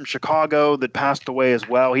player from Chicago that passed away as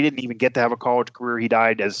well, he didn't even get to have a college career. He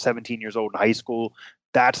died as 17 years old in high school.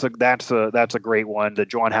 That's a great one. That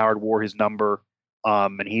John Howard wore his number,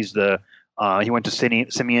 and he's he went to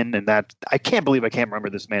Simeon, and that I can't believe I can't remember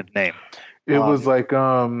this man's name. It was like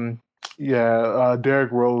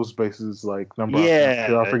Derrick Rose bases like number.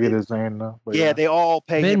 I forget his name now. But they all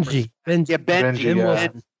pay Benji.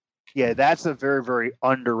 Benji. Yeah, that's a very, very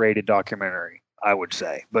underrated documentary, I would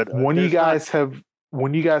say. But when you guys have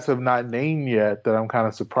not named yet, that I'm kind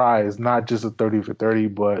of surprised. Not just a 30 for 30,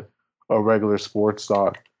 but a regular sports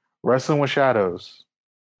doc, Wrestling with Shadows.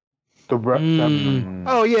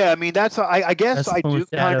 Oh yeah, I mean that's I guess I do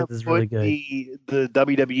kind of put really the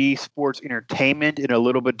WWE sports entertainment in a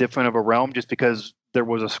little bit different of a realm, just because there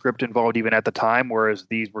was a script involved even at the time, whereas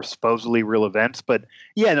these were supposedly real events. But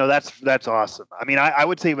yeah, no, that's awesome. I mean, I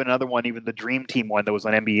would say even another one, even the Dream Team one that was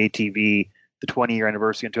on NBA TV, the 20-year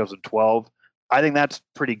anniversary in 2012. I think that's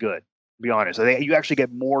pretty good, to be honest. I think you actually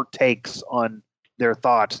get more takes on their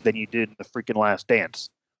thoughts than you did in the freaking Last Dance.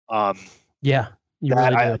 Yeah, you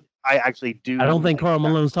really do. I actually do. I don't think Karl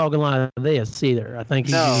Malone's talking like this either. I think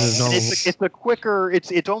it's a quicker.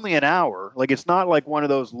 It's only an hour. Like it's not like one of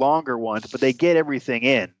those longer ones, but they get everything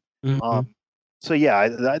in. Mm-hmm. So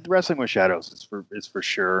yeah, Wrestling with Shadows is for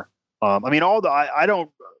sure. I mean, I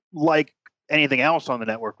don't like anything else on the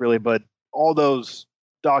network really, but all those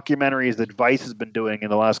documentaries that Vice has been doing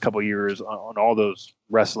in the last couple of years on all those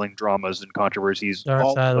wrestling dramas and controversies. Dark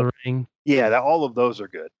Side of the Ring. Yeah, all of those are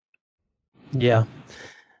good. Yeah.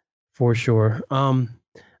 For sure. I'm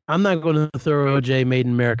not going to throw OJ Made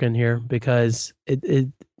in America in here because it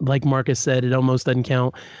like Marcus said, it almost doesn't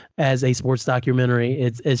count as a sports documentary.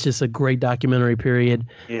 It's just a great documentary, period.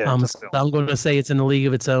 Yeah, so I'm going to say it's in a league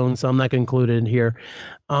of its own, so I'm not going to include it in here.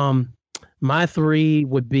 My three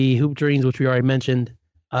would be Hoop Dreams, which we already mentioned.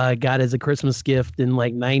 Got as a Christmas gift in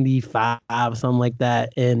like 95, something like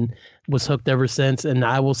that, and was hooked ever since. And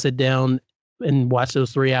I will sit down and watch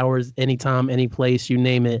those 3 hours anytime, any place, you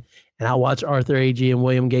name it. And I'll watch Arthur Agee and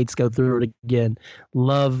William Gates go through it again.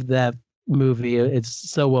 Love that movie. It's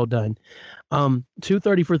so well done.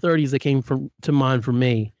 230 for 30s that came to mind for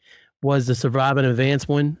me was the Survive and Advance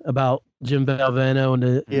one about Jim Valvano and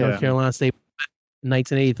the North Carolina State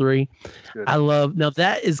 1983. I love, now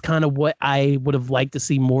that is kind of what I would have liked to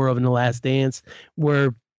see more of in The Last Dance,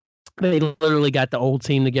 where they literally got the old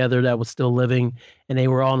team together that was still living, and they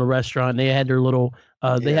were all in a restaurant. And they had their little,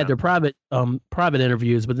 they had their private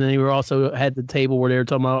interviews, but then they were also had the table where they were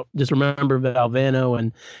talking about just remember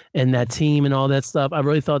Valvano and that team and all that stuff. I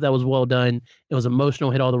really thought that was well done. It was emotional,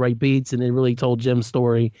 hit all the right beats, and it really told Jim's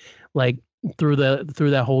story, like through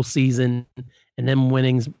that whole season, and then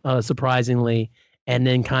winnings surprisingly. And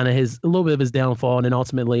then kind of a little bit of his downfall, and then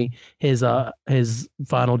ultimately his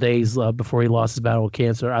final days before he lost his battle with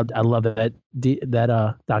cancer. I love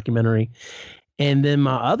that documentary. And then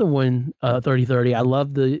my other one, 30-30, I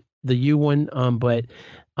love the U one, but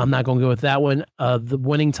I'm not going to go with that one. The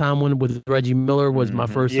Winning Time one with Reggie Miller was my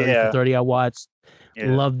first 30 I watched.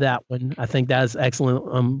 Yeah. Love that one. I think that's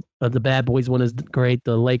excellent. The Bad Boys one is great.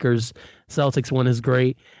 The Lakers Celtics one is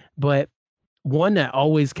great, but one that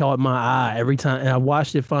always caught my eye every time, and I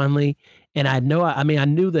watched it finally, and I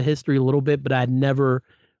knew the history a little bit, but I'd never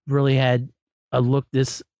really had a look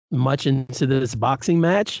this much into this boxing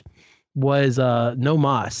match, was No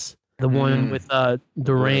Mas, the one with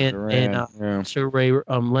Durant and Sugar Ray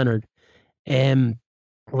Leonard. And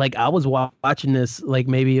like I was watching this like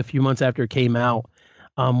maybe a few months after it came out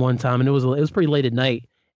one time, and it was pretty late at night.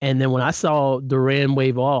 And then when I saw Duran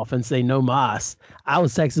wave off and say no mas, I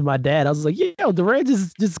was texting my dad. I was like, "Yo, Duran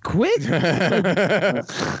just quit."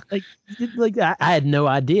 like I had no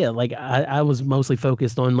idea. Like I was mostly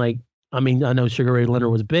focused on like, I mean, I know Sugar Ray Leonard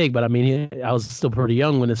was big, but I mean, I was still pretty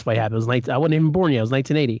young when this fight happened. I wasn't even born yet. It was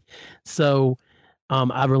 1980. So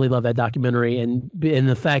I really love that documentary, and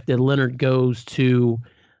the fact that Leonard goes to,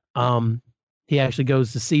 he actually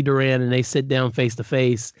goes to see Duran, and they sit down face to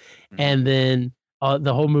face, and then.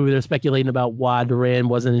 The whole movie, they're speculating about why Duran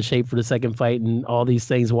wasn't in shape for the second fight and all these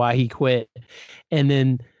things, why he quit. And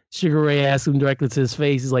then Sugar Ray asks him directly to his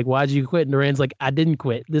face, he's like, "Why'd you quit?" And Duran's like, "I didn't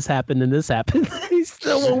quit. This happened and this happened." He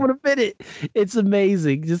still won't admit it. It's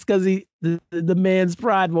amazing. Just because the man's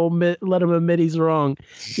pride won't let him admit he's wrong,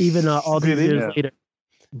 even all these years later.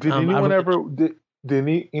 Did anyone did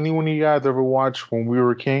anyone of you guys ever watch When We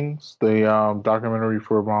Were Kings, the documentary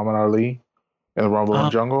for Muhammad Ali and the Rumble in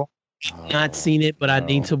the Jungle? Not seen it, but I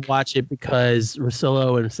need to watch it because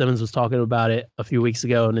Russillo and Simmons was talking about it a few weeks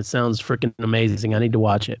ago, and it sounds freaking amazing. I need to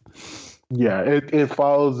watch it. Yeah, it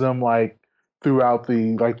follows them like throughout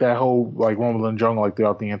the that whole Rumble in the Jungle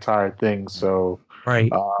throughout the entire thing. So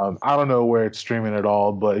right, I don't know where it's streaming at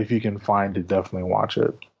all, but if you can find it, definitely watch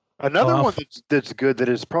it. Another one that's good that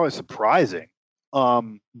is probably surprising.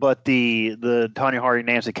 But the Tanya Harding,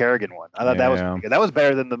 Nancy Kerrigan one, I thought that was pretty good. That was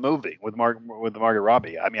better than the movie with Margot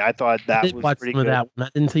Robbie. I mean, I thought that was pretty good. That one. I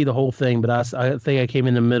didn't see the whole thing, but I think I came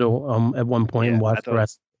in the middle at one point and watched the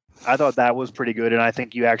rest. I thought that was pretty good, and I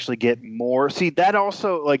think you actually get more. See, that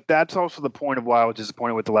also that's also the point of why I was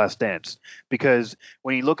disappointed with The Last Dance, because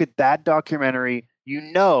when you look at that documentary, you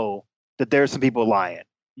know that there's some people lying.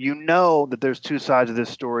 You know that there's two sides of this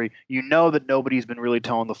story. You know that nobody's been really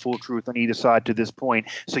telling the full truth on either side to this point.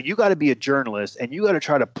 So you got to be a journalist, and you got to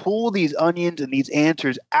try to pull these onions and these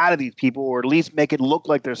answers out of these people, or at least make it look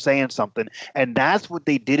like they're saying something. And that's what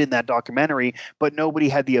they did in that documentary. But nobody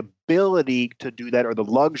had the ability to do that or the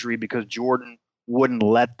luxury because Jordan wouldn't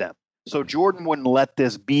let them. So Jordan wouldn't let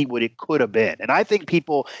this be what it could have been. And I think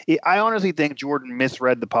I honestly think Jordan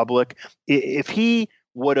misread the public. If he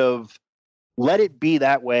would have let it be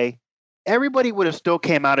that way, everybody would have still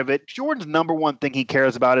came out of it. Jordan's number one thing he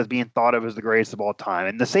cares about is being thought of as the greatest of all time.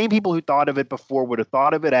 And the same people who thought of it before would have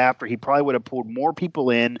thought of it after. He probably would have pulled more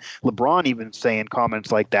people in. LeBron even saying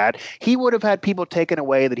comments like that. He would have had people taken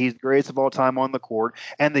away that he's the greatest of all time on the court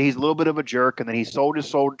and that he's a little bit of a jerk and that he sold his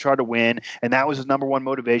soul to try to win. And that was his number one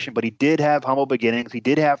motivation. But he did have humble beginnings. He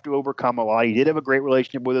did have to overcome a lot. He did have a great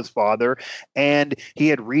relationship with his father. And he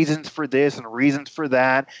had reasons for this and reasons for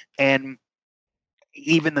that. And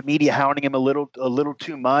even the media hounding him a little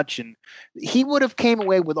too much, and he would have came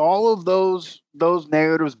away with all of those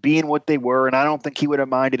narratives being what they were, and I don't think he would have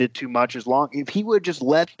minded it too much as long if he would just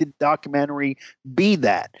let the documentary be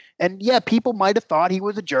that. And yeah, people might have thought he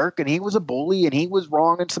was a jerk and he was a bully and he was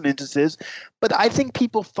wrong in some instances, but I think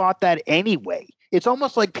people thought that anyway. It's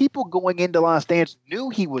almost like people going into Last Dance knew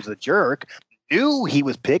he was a jerk, knew he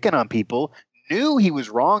was picking on people, knew he was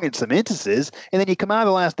wrong in some instances, and then you come out of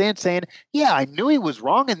The Last Dance saying, yeah, I knew he was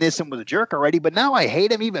wrong in this and was a jerk already, but now I hate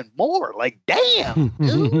him even more. Like, damn,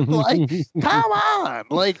 dude, come on.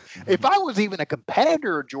 If I was even a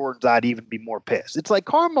competitor of Jordan's, I'd even be more pissed. It's like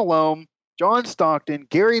Karl Malone, John Stockton,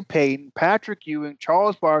 Gary Payton, Patrick Ewing,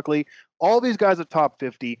 Charles Barkley, all these guys are top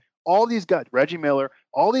 50. All these guys, Reggie Miller,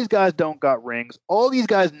 all these guys don't got rings. All these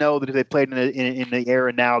guys know that if they played in the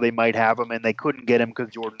era now, they might have them, and they couldn't get him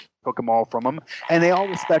because Jordan took them all from them. And they all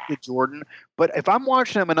respected Jordan. But if I'm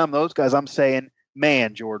watching them and I'm those guys, I'm saying,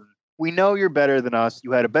 man, Jordan, we know you're better than us.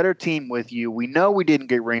 You had a better team with you. We know we didn't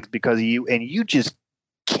get rings because of you, and you just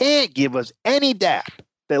can't give us any dap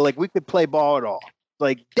that we could play ball at all.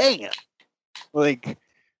 Damn. You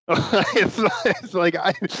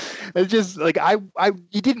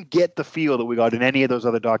didn't get the feel that we got in any of those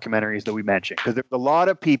other documentaries that we mentioned, because there's a lot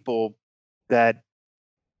of people that,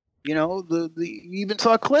 you even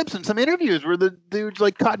saw clips and some interviews where the dude's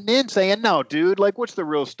cutting in saying, no, dude, what's the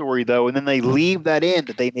real story though? And then they leave that in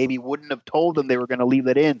that they maybe wouldn't have told them they were going to leave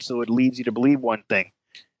that in. So it leads you to believe one thing.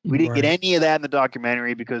 We didn't get any of that in the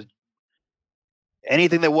documentary because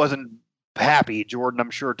anything that wasn't happy, Jordan, I'm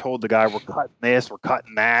sure, told the guy, we're cutting this, we're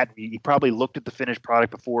cutting that. He probably looked at the finished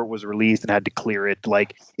product before it was released and had to clear it.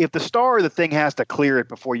 If the star of the thing has to clear it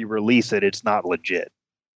before you release it, it's not legit.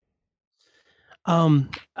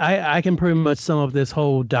 I can pretty much sum up this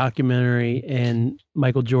whole documentary and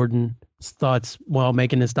Michael Jordan's thoughts while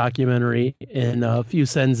making this documentary in a few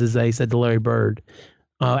sentences that he said to Larry Bird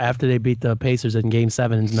after they beat the Pacers in Game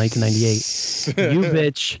 7 in 1998. You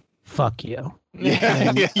bitch, fuck you.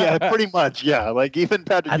 Yeah, pretty much. Yeah, even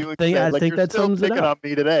Patrick Ewing said, I think you're that still sums it picking up. on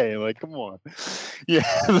me today. Come on.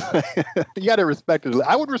 Yeah, you got to respect it.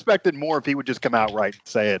 I would respect it more if he would just come out right and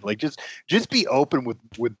say it. Just be open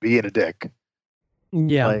with being a dick.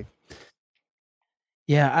 Yeah.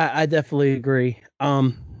 I definitely agree.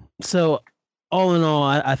 So all in all,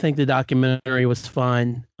 I think the documentary was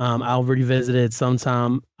fun. I'll revisit it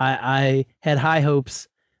sometime. I had high hopes.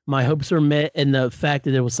 My hopes were met in the fact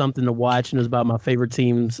that it was something to watch and it was about my favorite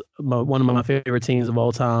teams, one of my favorite teams of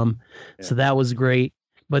all time. Yeah. So that was great.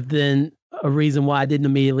 But then a reason why I didn't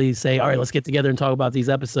immediately say, all right, let's get together and talk about these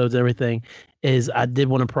episodes and everything is I did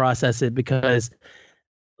want to process it because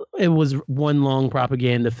it was one long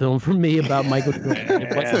propaganda film for me about Michael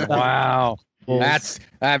Jordan. Wow.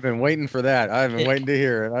 I've been waiting for that. I've been waiting to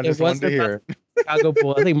hear it. I just wanted to hear it. Chicago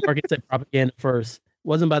Bulls. I think Marcus said propaganda first.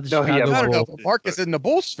 Wasn't about the Chicago Bulls. Marcus isn't a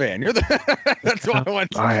Bulls fan. You're the. That's what I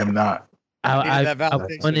want. I am not. I needed that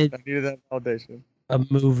validation. I needed that validation. a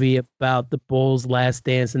movie about the Bulls' last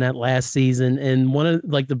dance in that last season, and one of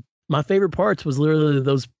my favorite parts was literally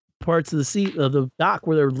those parts of the doc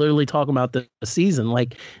where they're literally talking about the season,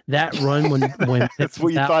 like that run when that's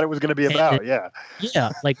what you thought it was going to be about.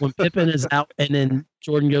 Yeah, like when Pippen is out and then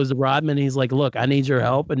Jordan goes to Rodman, and he's like, "Look, I need your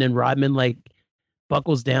help," and then Rodman like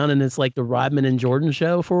buckles down, and it's like the Rodman and Jordan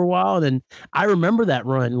show for a while. And then I remember that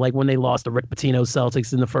run, like when they lost to Rick Pitino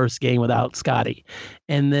Celtics in the first game without Scotty,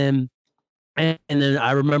 and then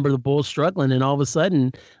I remember the Bulls struggling, and all of a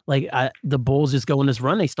sudden, the Bulls just go on this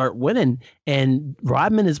run. They start winning, and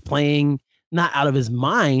Rodman is playing not out of his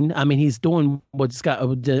mind. I mean, he's doing what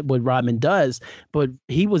Rodman does, but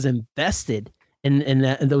he was invested in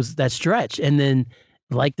that stretch. And then,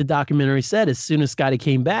 like the documentary said, as soon as Scotty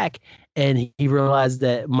came back and he realized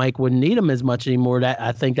that Mike wouldn't need him as much anymore,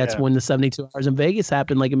 that's when the 72 Hours in Vegas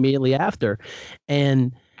happened, like immediately after.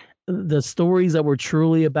 And the stories that were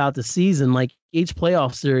truly about the season, like each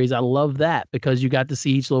playoff series, I love that because you got to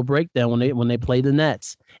see each little breakdown when they played the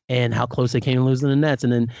Nets and how close they came to losing the Nets,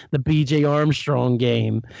 and then the B.J. Armstrong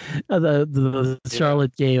game, the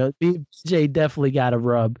Charlotte game. B.J. definitely got a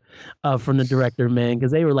rub from the director, man,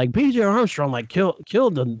 because they were like, B.J. Armstrong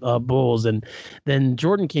killed the Bulls, and then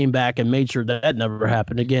Jordan came back and made sure that never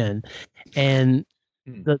happened again. And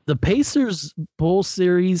the Pacers Bulls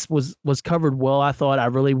series was covered well. I thought I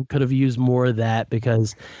really could have used more of that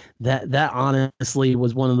because that honestly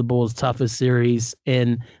was one of the Bulls' toughest series,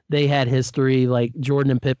 and they had history. Like Jordan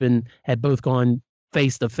and Pippen had both gone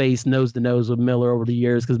face to face, nose to nose with Miller over the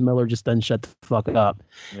years because Miller just doesn't shut the fuck up.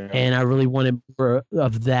 Yeah. And I really wanted more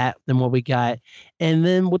of that than what we got. And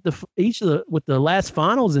then with the last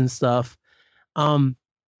finals and stuff,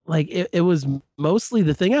 it was mostly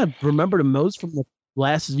the thing I remember the most from the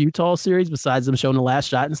last Utah series, besides them showing the last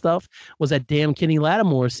shot and stuff, was that damn Kenny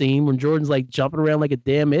Lattimore scene when Jordan's like jumping around like a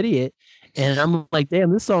damn idiot. And I'm like,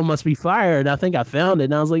 damn, this song must be fire. And I think I found it.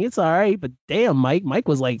 And I was like, it's all right. But damn, Mike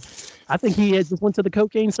was like, I think he had just went to the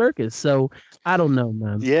cocaine circus. So I don't know,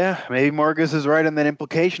 man. Yeah, maybe Marcus is right on that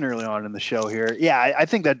implication early on in the show here. Yeah, I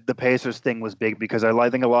think that the Pacers thing was big because I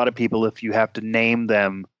think a lot of people, if you have to name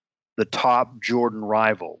them the top Jordan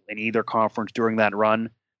rival in either conference during that run,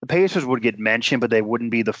 the Pacers would get mentioned, but they wouldn't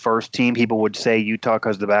be the first team. People would say Utah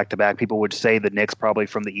because of the back-to-back. People would say the Knicks probably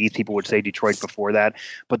from the East. People would say Detroit before that.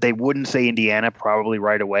 But they wouldn't say Indiana probably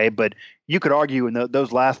right away. But you could argue in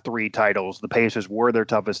those last three titles, the Pacers were their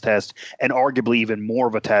toughest test and arguably even more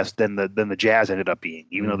of a test than the Jazz ended up being,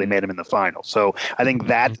 even though they made them in the finals. So I think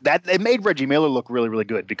that it made Reggie Miller look really, really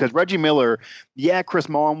good because Reggie Miller, Chris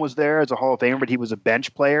Mullin was there as a Hall of Famer, but he was a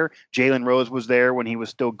bench player. Jalen Rose was there when he was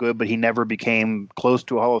still good, but he never became close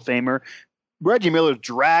to a Hall of Famer. Reggie Miller's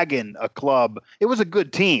dragging a club. It was a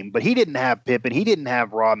good team, but he didn't have Pippen. He didn't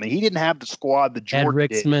have Rodman. He didn't have the squad that Jordan and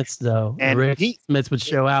Rick did. Smits, though. And Rick Smits would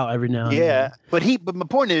show out every now and then. But my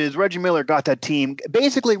point is Reggie Miller got that team.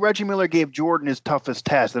 Basically, Reggie Miller gave Jordan his toughest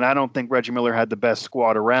test, and I don't think Reggie Miller had the best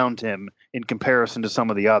squad around him in comparison to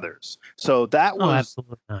some of the others. So that was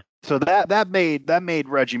absolutely not. So that made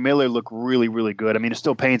Reggie Miller look really, really good. I mean, it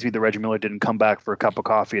still pains me that Reggie Miller didn't come back for a cup of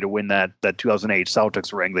coffee to win that 2008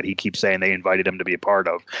 Celtics ring that he keeps saying they invited him to be a part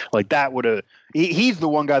of. Like that would have he's the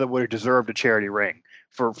one guy that would have deserved a charity ring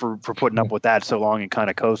for putting up with that so long and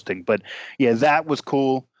kind of coasting. But yeah, that was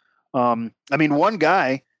cool. I mean, one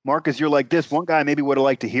guy, Marcus, you're like this. One guy I maybe would have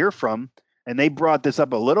liked to hear from. And they brought this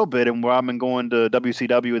up a little bit, and while I've been going to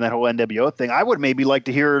WCW and that whole NWO thing, I would maybe like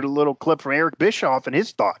to hear a little clip from Eric Bischoff and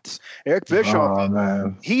his thoughts. Eric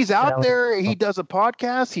Bischoff, he's out there. He does a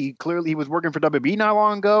podcast. He was working for WB not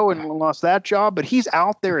long ago and lost that job, but he's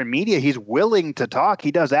out there in media. He's willing to talk.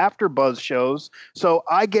 He does after buzz shows. So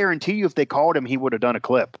I guarantee you if they called him, he would have done a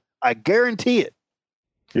clip. I guarantee it.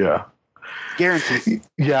 Yeah. Guaranteed.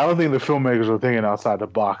 Yeah, I don't think the filmmakers were thinking outside the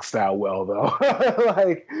box that well, though.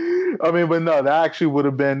 But no, that actually would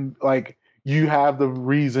have been like you have the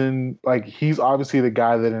reason. Like he's obviously the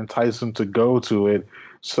guy that enticed him to go to it.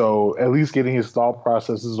 So at least getting his thought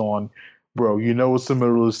processes on, bro. You know it's the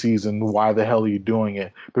middle of the season. Why the hell are you doing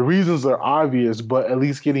it? The reasons are obvious, but at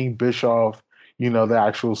least getting Bischoff, the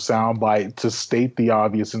actual soundbite to state the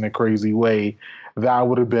obvious in a crazy way, that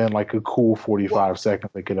would have been like a cool 45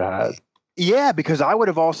 seconds they could have had. Yeah, because I would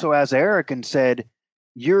have also asked Eric and said,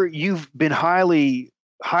 you've been highly,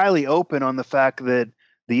 highly open on the fact that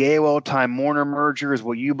the AOL Time Warner merger is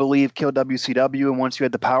what you believe killed WCW, and once you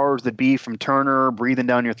had the powers that be from Turner breathing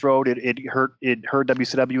down your throat, it hurt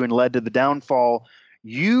WCW and led to the downfall.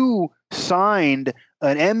 You signed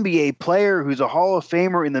an NBA player who's a Hall of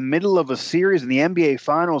Famer in the middle of a series in the NBA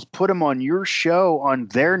Finals, put him on your show on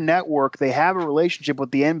their network. They have a relationship with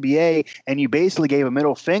the NBA, and you basically gave a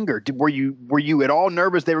middle finger. Were you at all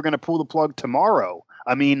nervous they were going to pull the plug tomorrow?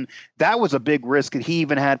 I mean, that was a big risk that he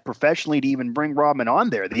even had professionally to even bring Rodman on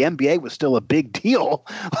there. The NBA was still a big deal.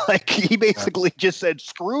 Like, he basically just said,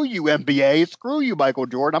 screw you, NBA, screw you, Michael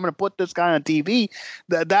Jordan. I'm going to put this guy on TV.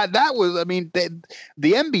 That was, I mean,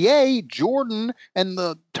 the NBA, Jordan and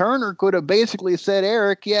the Turner could have basically said,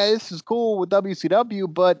 Eric, yeah, this is cool with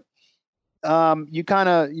WCW, but you kind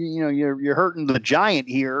of, you're hurting the giant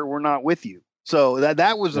here. We're not with you. So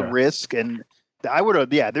that was a risk, and I would have,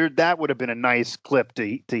 that would have been a nice clip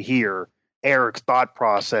to hear Eric's thought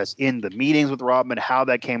process in the meetings with Rodman, how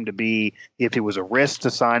that came to be, if it was a risk to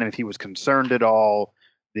sign him, if he was concerned at all,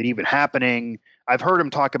 that even happening. I've heard him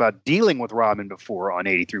talk about dealing with Rodman before on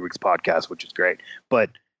 83 Weeks podcast, which is great, but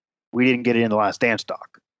we didn't get it in the Last Dance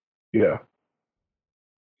doc. Yeah.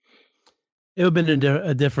 It would have been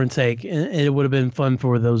a different take, and it would have been fun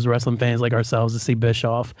for those wrestling fans like ourselves to see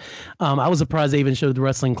Bischoff. I was surprised they even showed the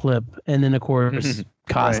wrestling clip, and then of course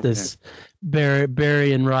Costas, right.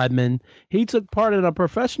 Barry, and Rodman. He took part in a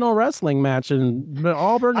professional wrestling match in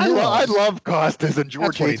Auburn. I love Costas, and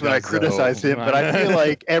George hates when I criticize him, but I feel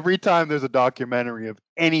like every time there's a documentary of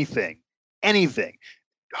anything,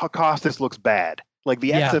 Costas looks bad. Like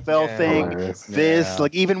the XFL thing,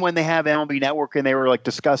 like even when they have MLB Network and they were like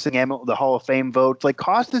discussing the Hall of Fame votes, like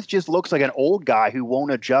Costas just looks like an old guy who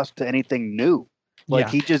won't adjust to anything new. Like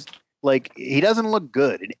he just, like, he doesn't look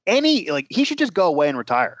good. And he should just go away and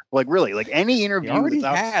retire. Like, really, like any interview.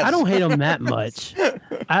 I don't hate him that much.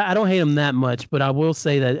 I don't hate him that much, but I will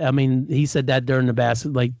say that, I mean, he said that during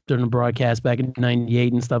the broadcast back in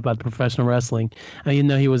 '98 and stuff about professional wrestling. I mean,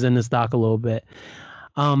 he was in this doc a little bit.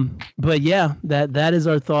 But yeah, that is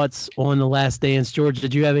our thoughts on The Last Dance. George,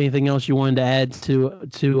 did you have anything else you wanted to add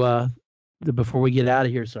to before we get out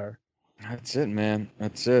of here, sir? That's it, man.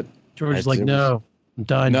 That's it. George's like, no, I'm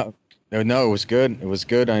done. No, it was good. It was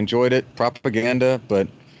good. I enjoyed it. Propaganda, but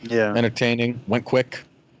entertaining. Went quick.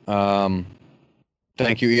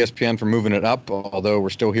 Thank you, ESPN, for moving it up, although we're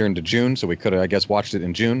still here into June, so we could have, I guess, watched it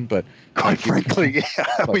in June. But quite frankly,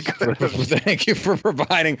 we could have. Thank you for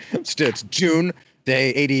providing. It's June.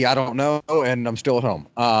 Day 80, I don't know, and I'm still at home.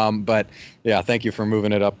 But yeah, thank you for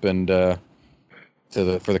moving it up and for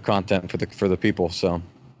the content for the people. So,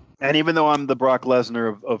 and even though I'm the Brock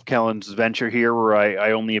Lesnar of Kellen's venture here, where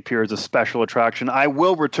I only appear as a special attraction, I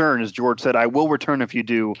will return, as George said. I will return if you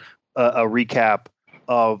do a recap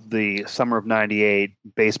of the summer of '98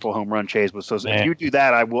 baseball home run chase with Sosa. If you do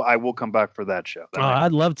that, I will come back for that show.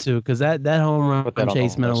 I'd love to, because that home run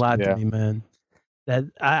chase meant a lot to me, man. That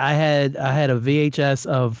I had a VHS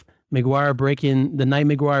of McGwire breaking the night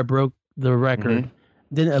McGwire broke the record.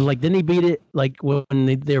 Didn't he beat it like when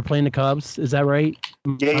they were playing the Cubs? Is that right?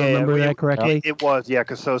 Yeah, I remember that correctly. It was,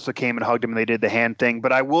 because Sosa came and hugged him and they did the hand thing.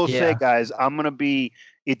 But I will say, guys,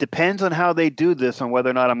 it depends on how they do this, on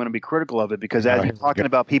whether or not I'm going to be critical of it. Because as you're talking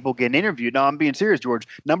about people getting interviewed, no, I'm being serious, George.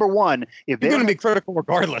 Number one, if they're going to be critical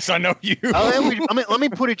regardless, I know you. Let me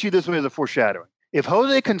put it to you this way as a foreshadowing. If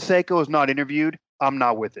Jose Canseco is not interviewed, I'm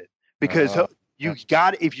not with it, because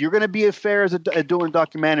if you're going to be fair as a doing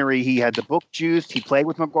documentary, he had the book juiced. He played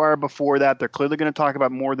with McGwire before that. They're clearly going to talk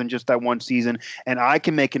about more than just that one season. And I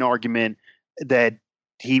can make an argument that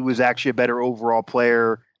he was actually a better overall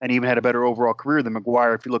player and even had a better overall career than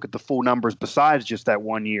McGwire. If you look at the full numbers, besides just that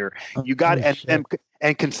 1 year,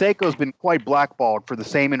 and Canseco's been quite blackballed for the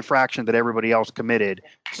same infraction that everybody else committed.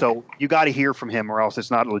 So you got to hear from him, or else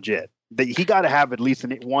it's not legit. He got to have at least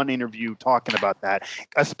one interview talking about that,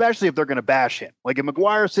 especially if they're going to bash him. Like if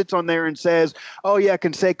McGwire sits on there and says, "Oh yeah,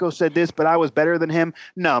 Canseco said this, but I was better than him."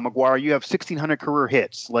 No, McGwire, you have 1,600 career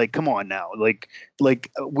hits. Like, come on now. You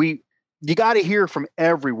got to hear from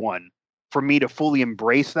everyone for me to fully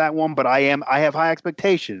embrace that one. But I have high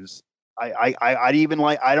expectations. I'd even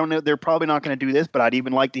like, I don't know, they're probably not going to do this, but I'd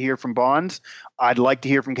even like to hear from Bonds. I'd like to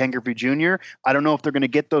hear from Ken Griffey Jr. I don't know if they're going to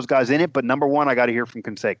get those guys in it, but number one, I got to hear from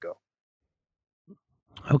Canseco.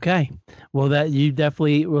 Okay. Well,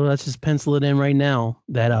 let's just pencil it in right now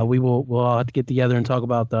that we'll all have to get together and talk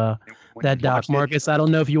about that doc. Marcus, I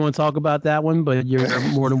don't know if you want to talk about that one, but you're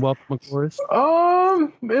more than welcome, of course.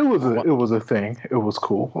 It was a thing. It was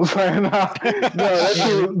cool. That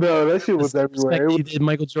shit was everywhere. You did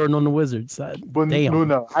Michael Jordan on the Wizards side. But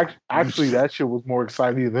no. Actually, that shit was more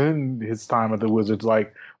exciting than his time at the Wizards.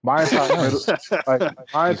 Like my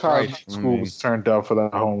entire school was turned up for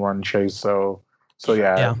that home run chase. So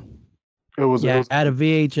yeah. It was. I had a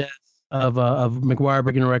VHS of McGwire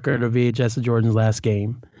breaking a record of VHS of Jordan's last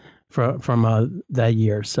game from that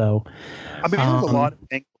year. So, I mean, there's a lot of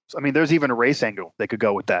angles. I mean, there's even a race angle they could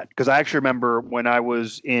go with that, because I actually remember when I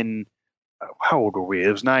was in, how old were we?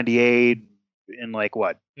 It was 98 in like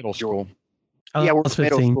what? Middle school. Yeah, we're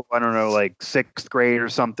middle school. I don't know, like 6th grade or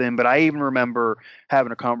something. But I even remember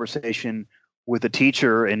having a conversation with a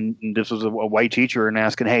teacher, and this was a white teacher, and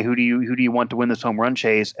asking, "Hey, who do you want to win this home run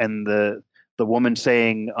chase?" And the woman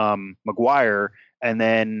saying McGwire, and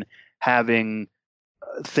then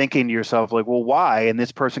thinking to yourself like, well, why? And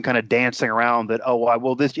this person kind of dancing around that, oh, why?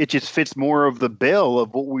 Well, it just fits more of the bill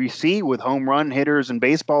of what we see with home run hitters in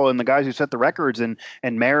baseball and the guys who set the records and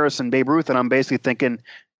Maris and Babe Ruth. And I'm basically thinking,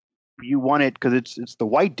 you want it because it's the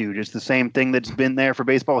white dude. It's the same thing that's been there for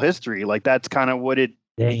baseball history. Like, that's kind of what it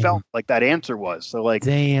felt like that answer was. So like,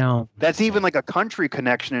 damn, that's even like a country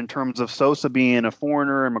connection in terms of Sosa being a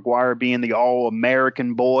foreigner and McGwire being the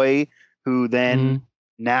all-American boy who then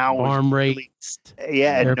now arm raised.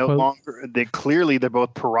 Yeah, and no longer they're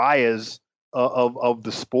both pariahs of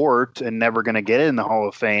the sport and never going to get in the Hall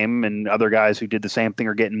of Fame. And other guys who did the same thing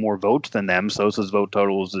are getting more votes than them. Sosa's vote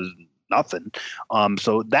totals is nothing.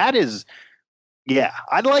 So that is, yeah,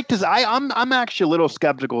 I'd like to. I'm actually a little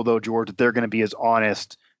skeptical though, George, that they're going to be as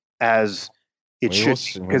honest as it should.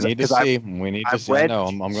 We need to see. We need to see. I know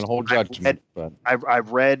I'm going to hold judgment, but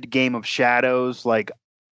I've read Game of Shadows, like,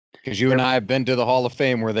 because you and I have been to the Hall of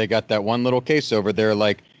Fame where they got that one little case over there.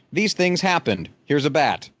 Like, these things happened. Here's a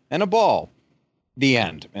bat and a ball. The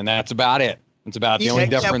end, and that's about it. It's about the only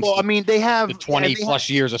difference. Well, I mean, they have the 20+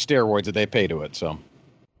 years of steroids that they pay to it. So.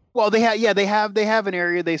 Well, they have an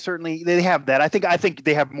area. They have that. I think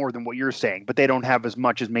they have more than what you're saying, but they don't have as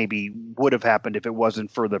much as maybe would have happened if it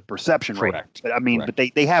wasn't for the perception rate. I mean, Correct.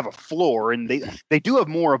 But they have a floor, and they do have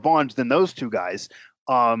more of Bonds than those two guys.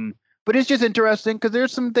 But it's just interesting because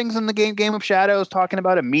there's some things in the Game of Shadows talking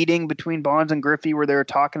about a meeting between Bonds and Griffey where they're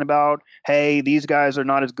talking about, hey, these guys are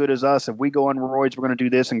not as good as us. If we go on roids, we're going to do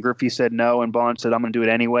this. And Griffey said no, and Bonds said, I'm going to do it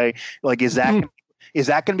anyway. Like, is that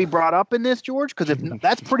going to be brought up in this, George? Because if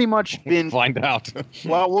that's pretty much been find out.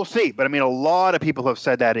 Well, we'll see. But I mean, a lot of people have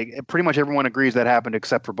said that. Pretty much everyone agrees that happened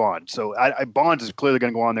except for Bonds. So Bonds is clearly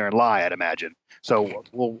going to go on there and lie, I'd imagine. So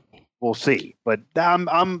we'll see. But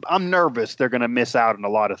I'm nervous they're going to miss out on a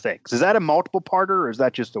lot of things. Is that a multiple parter or is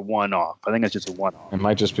that just a one-off? I think it's just a one-off. It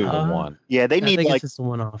might just be the one. Yeah, they need like it's just a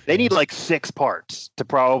one-off. They need like 6 parts to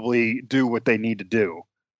probably do what they need to do.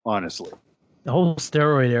 Honestly, the whole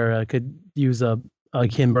steroid era could use a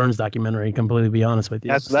Ken Burns documentary. Completely, be honest with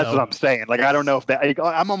you. That's what I'm saying. Like, I don't know if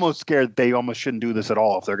I'm almost scared they almost shouldn't do this at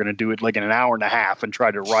all if they're going to do it like in an hour and a half and try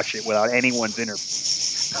to rush it without anyone's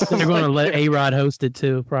interview. They're going to let A-Rod host it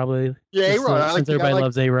too, probably. Yeah, A-Rod. Since everybody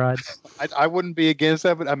loves A-Rod. I wouldn't be against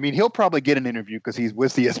that, but I mean, he'll probably get an interview because he's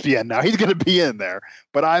with ESPN now. He's going to be in there,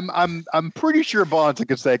 but I'm pretty sure Bonds and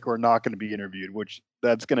Canseco are not going to be interviewed, which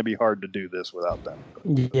that's going to be hard to do this without them.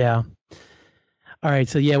 Yeah. All right,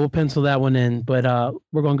 so yeah, we'll pencil that one in, but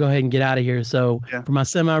we're going to go ahead and get out of here. So for my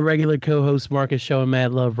semi-regular co-host, Marcus Show and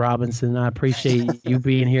Mad Love Robinson, I appreciate you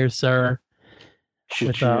being here, sir.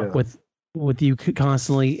 With you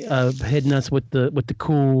constantly hitting us with the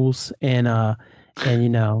cools and you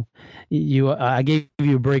know, I gave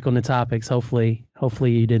you a break on the topics. Hopefully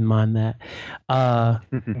you didn't mind that.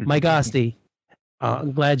 Mike Osti,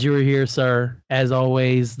 I'm glad you were here, sir. As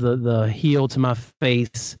always, the heel to my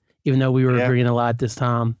face. Even though we were agreeing a lot this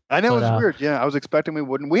time. I know, it's weird. Yeah, I was expecting we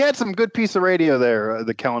wouldn't. We had some good piece of radio there,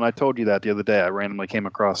 the Kellen. I told you that the other day. I randomly came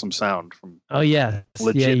across some sound from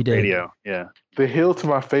legit you did. Radio. Yeah. The heel to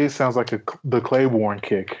my face sounds like the Claiborne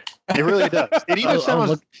kick. It really does. It either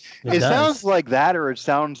sounds like that or it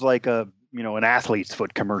sounds like an athlete's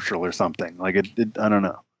foot commercial or something. Like it I don't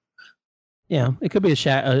know. Yeah, it could be a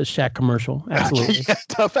Shaq commercial. Absolutely. Yeah,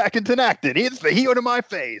 Tough Atkinson acted. It's the heel to my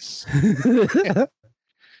face.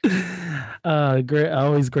 Great,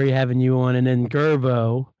 always great having you on, and then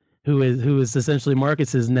Gerbo, who is essentially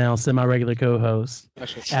Marcus's now semi-regular co-host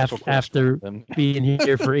after being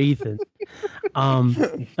here for Ethan.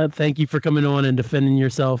 Thank you for coming on and defending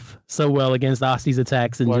yourself so well against Osti's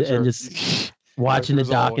attacks and just watching the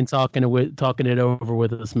doc and talking it over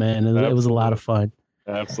with us, man. It was a lot of fun.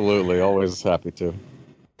 Absolutely, always happy to.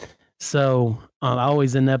 So I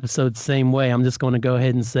always end the episode the same way. I'm just going to go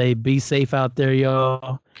ahead and say, be safe out there,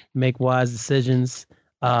 y'all. Make wise decisions.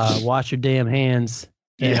 Wash your damn hands.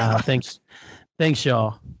 And thanks,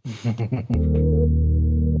 y'all.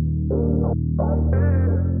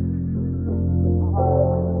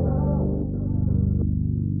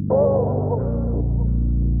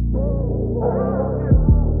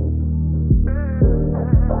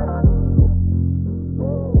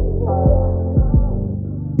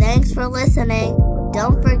 for listening.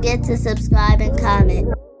 Don't forget to subscribe and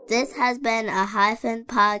comment. This has been a Hyphen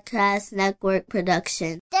Podcast Network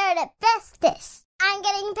production. They're the bestest. I'm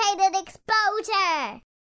getting paid at exposure.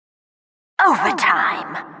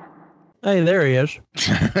 Overtime. Hey, there he is.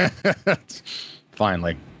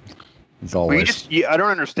 Finally. As always. I don't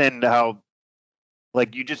understand how,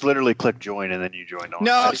 like, you just literally click join and then you join on.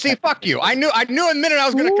 No, see, fuck you. I knew in a minute I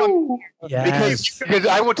was going to come. Yes. Because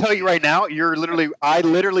I will tell you right now, I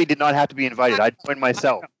literally did not have to be invited. I joined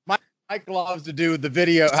myself. Mike loves to do the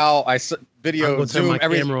video, how I video Zoom my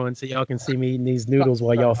camera on so y'all can see me eating these noodles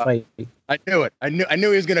while y'all fight. I knew it. I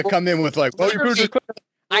knew he was going to come in with like, well,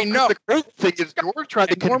 I know. The great thing is George tried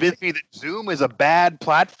to convince me that Zoom is a bad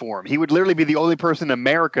platform. He would literally be the only person in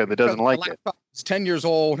America that doesn't like it. It's 10 years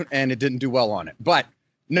old and it didn't do well on it. But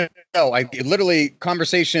no, I literally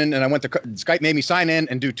conversation and I went to Skype made me sign in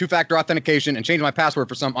and do 2-factor authentication and change my password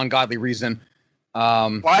for some ungodly reason.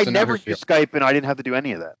 I never used Skype and I didn't have to do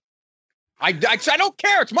any of that. I don't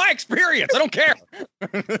care. It's my experience. I don't care.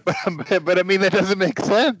 but I mean, that doesn't make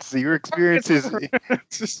sense. Your experience is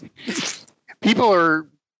people are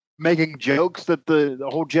making jokes that the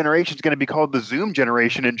whole generation is going to be called the Zoom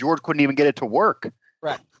generation, and George couldn't even get it to work.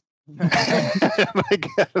 Right.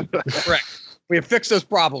 Correct. We have fixed those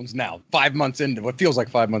problems now. 5 months into what feels like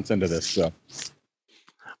 5 months into this. So.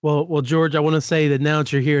 Well, George, I want to say that now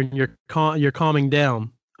that you're here and you're calming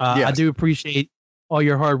down, yes. I do appreciate all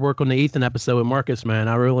your hard work on the Ethan episode with Marcus, man.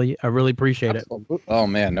 I really appreciate it. Oh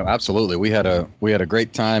man, no, absolutely. We had a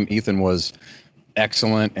great time. Ethan was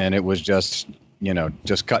excellent, and it was just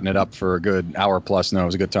cutting it up for a good hour plus. No, it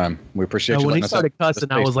was a good time. We appreciate you. When he started cussing,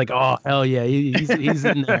 I was like, oh hell yeah, he's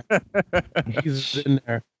in there. He's in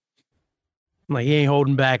there. I'm like, he ain't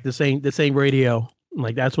holding back. This ain't radio. I'm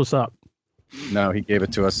like, that's what's up. No, he gave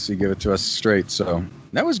it to us. He gave it to us straight. So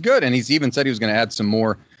that was good. And he's even said he was going to add some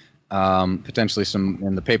more. Potentially some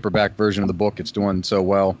in the paperback version of the book. It's doing so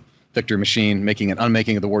well. Victory Machine, making an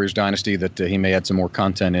unmaking of the Warriors Dynasty, that he may add some more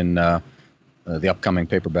content in the upcoming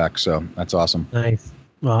paperback. So that's awesome. Nice.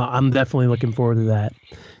 Well, I'm definitely looking forward to that.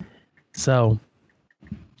 So,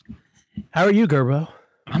 how are you, Gerbo?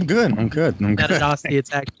 I'm good. I'm good. That Aussie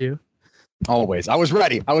attacked you. Always. I was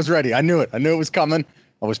ready. I knew it. I knew it was coming.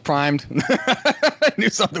 I was primed. I knew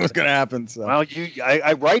something was going to happen. So. Well,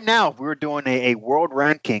 right now, if we were doing a world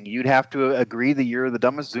ranking, you'd have to agree that you're the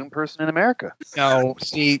dumbest Zoom person in America. No,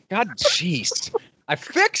 see, God, jeez. I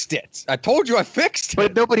fixed it. I told you I fixed it.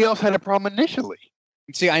 But nobody else had a problem initially.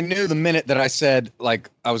 See, I knew the minute that I said, like,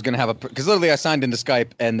 I was going to have because literally I signed into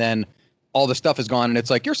Skype and then all the stuff is gone and it's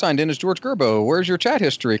like, you're signed in as George Gerbo. Where's your chat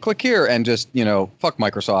history? Click here and just, fuck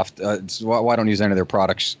Microsoft. Why don't use any of their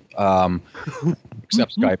products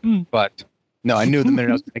except Skype. But no, I knew the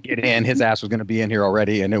minute I was going to get in, his ass was going to be in here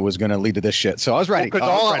already and it was going to lead to this shit. So I was ready. Because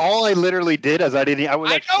all I literally did is I was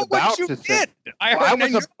actually about to say,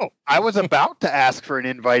 I was about to ask for an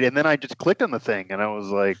invite and then I just clicked on the thing and I was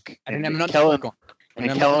like, I didn't have enough Kellen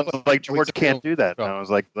was like, George can't do that. And I was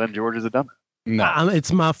like, then George is a dumb. No,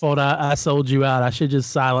 it's my fault. I sold you out. I should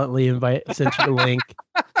just silently sent you the link.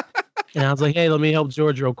 And I was like, hey, let me help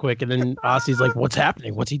George real quick. And then Aussie's like, what's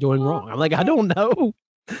happening? What's he doing wrong? I'm like, I don't know.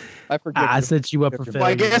 I forget. I set you up for failure. Well,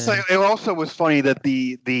 I guess it also was funny that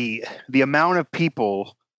the amount of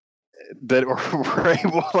people that were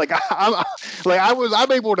able,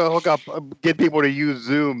 I'm able to hook up, get people to use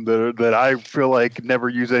Zoom that I feel like never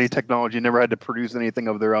use any technology, never had to produce anything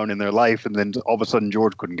of their own in their life, and then all of a sudden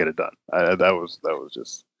George couldn't get it done. That was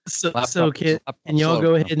just. So can y'all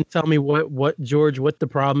go ahead and tell me what George, what the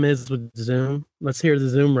problem is with Zoom? Let's hear the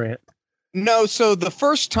Zoom rant. No, so the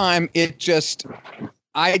first time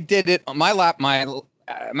I did it on my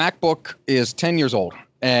MacBook is 10 years old,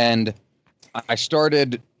 and I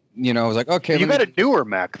started. I was like, okay. You got a newer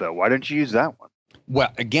Mac, though. Why didn't you use that one?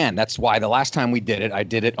 Well, again, that's why the last time we did it, I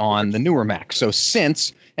did it on the newer Mac. So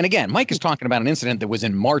and again, Mike is talking about an incident that was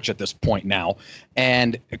in March at this point now,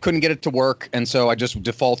 and I couldn't get it to work. And so I just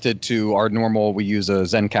defaulted to our normal, we use a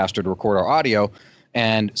Zencaster to record our audio.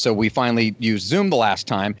 And so we finally used Zoom the last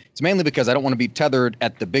time. It's mainly because I don't want to be tethered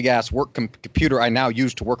at the big ass work computer I now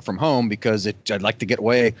use to work from home because I'd like to get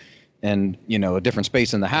away and, a different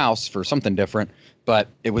space in the house for something different. But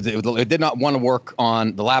it did not want to work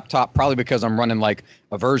on the laptop, probably because I'm running like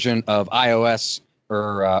a version of iOS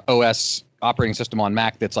or OS operating system on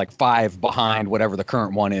Mac that's like 5 behind whatever the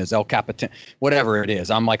current one is, El Capitan, whatever it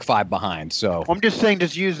is. I'm like 5 behind. So I'm just saying,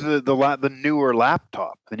 just use the newer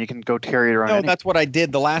laptop, then you can go carry it around. No, that's what I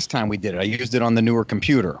did the last time we did it. I used it on the newer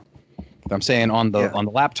computer. But I'm saying on the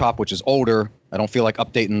laptop, which is older, I don't feel like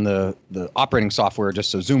updating the operating software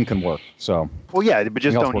just so Zoom can work. So but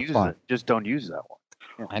just don't use it. Just don't use that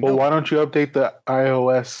one. Well, why don't you update the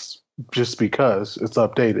iOS just because it's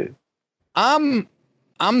updated?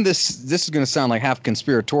 This is going to sound like half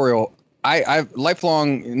conspiratorial. I've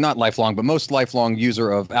not lifelong, but most lifelong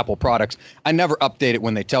user of Apple products. I never update it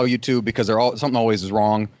when they tell you to because something always is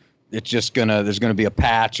wrong. It's just there's gonna be a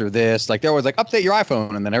patch or this. Like they're always like, update your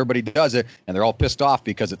iPhone, and then everybody does it, and they're all pissed off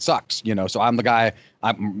because it sucks. So I'm the guy.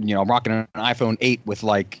 I'm rocking an iPhone 8 with it's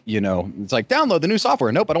like download the new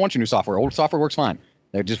software. Nope, I don't want your new software. Old software works fine.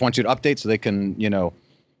 They just want you to update so they can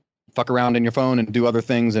fuck around in your phone and do other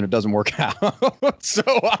things, and it doesn't work out. So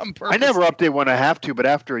I never update when I have to, but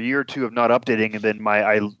after a year or two of not updating, and then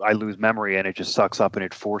I lose memory, and it just sucks up, and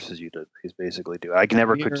it forces you to basically do it. I can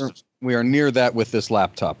never. We are near that with this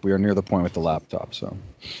laptop. We are near the point with the laptop. So.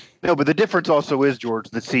 No, but the difference also is, George,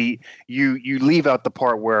 that you leave out the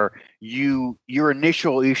part where your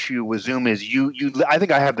initial issue with Zoom is I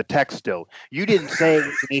think I have the text still. You didn't say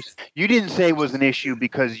it was an issue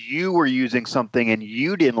because you were using something and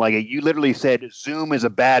you didn't like it. You literally said Zoom is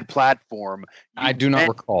a bad platform. I do not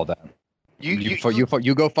recall that.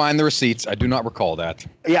 You go find the receipts. I do not recall that.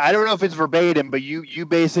 Yeah, I don't know if it's verbatim, but you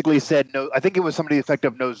basically said no. I think it was something to the effect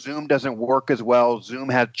of no. Zoom doesn't work as well. Zoom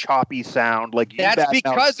has choppy sound. That's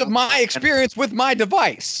because of my experience with my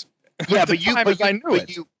device. Yeah, but you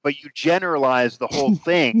generalized the whole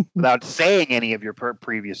thing without saying any of your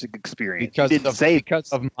previous experience.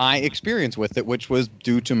 Because of my experience with it, which was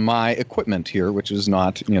due to my equipment here, which is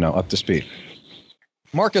not up to speed.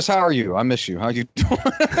 Marcus, how are you? I miss you. How are you doing?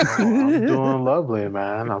 I'm doing lovely,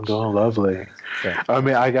 man. I'm doing lovely. Okay. I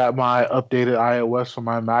mean, I got my updated iOS for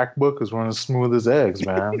my MacBook. It's running smooth as eggs,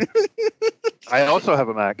 man. I also have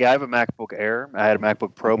a Mac. Yeah, I have a MacBook Air. I had a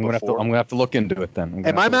MacBook Pro before. I'm going to have to look into it then.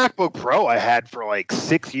 And my MacBook Pro I had for like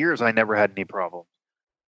 6 years. I never had any problems.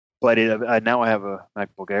 But now I have a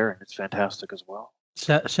MacBook Air, and it's fantastic as well.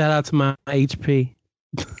 Shout out to my HP.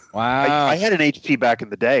 Wow. I had an HP back in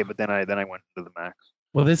the day, but then I went to the Macs.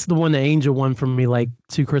 Well, this is the one that Angel won from me like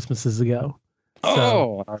 2 Christmases ago.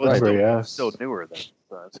 So, it's still newer then,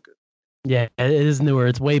 so that's good. Yeah, it is newer.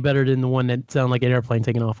 It's way better than the one that sounded like an airplane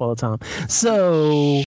taking off all the time. So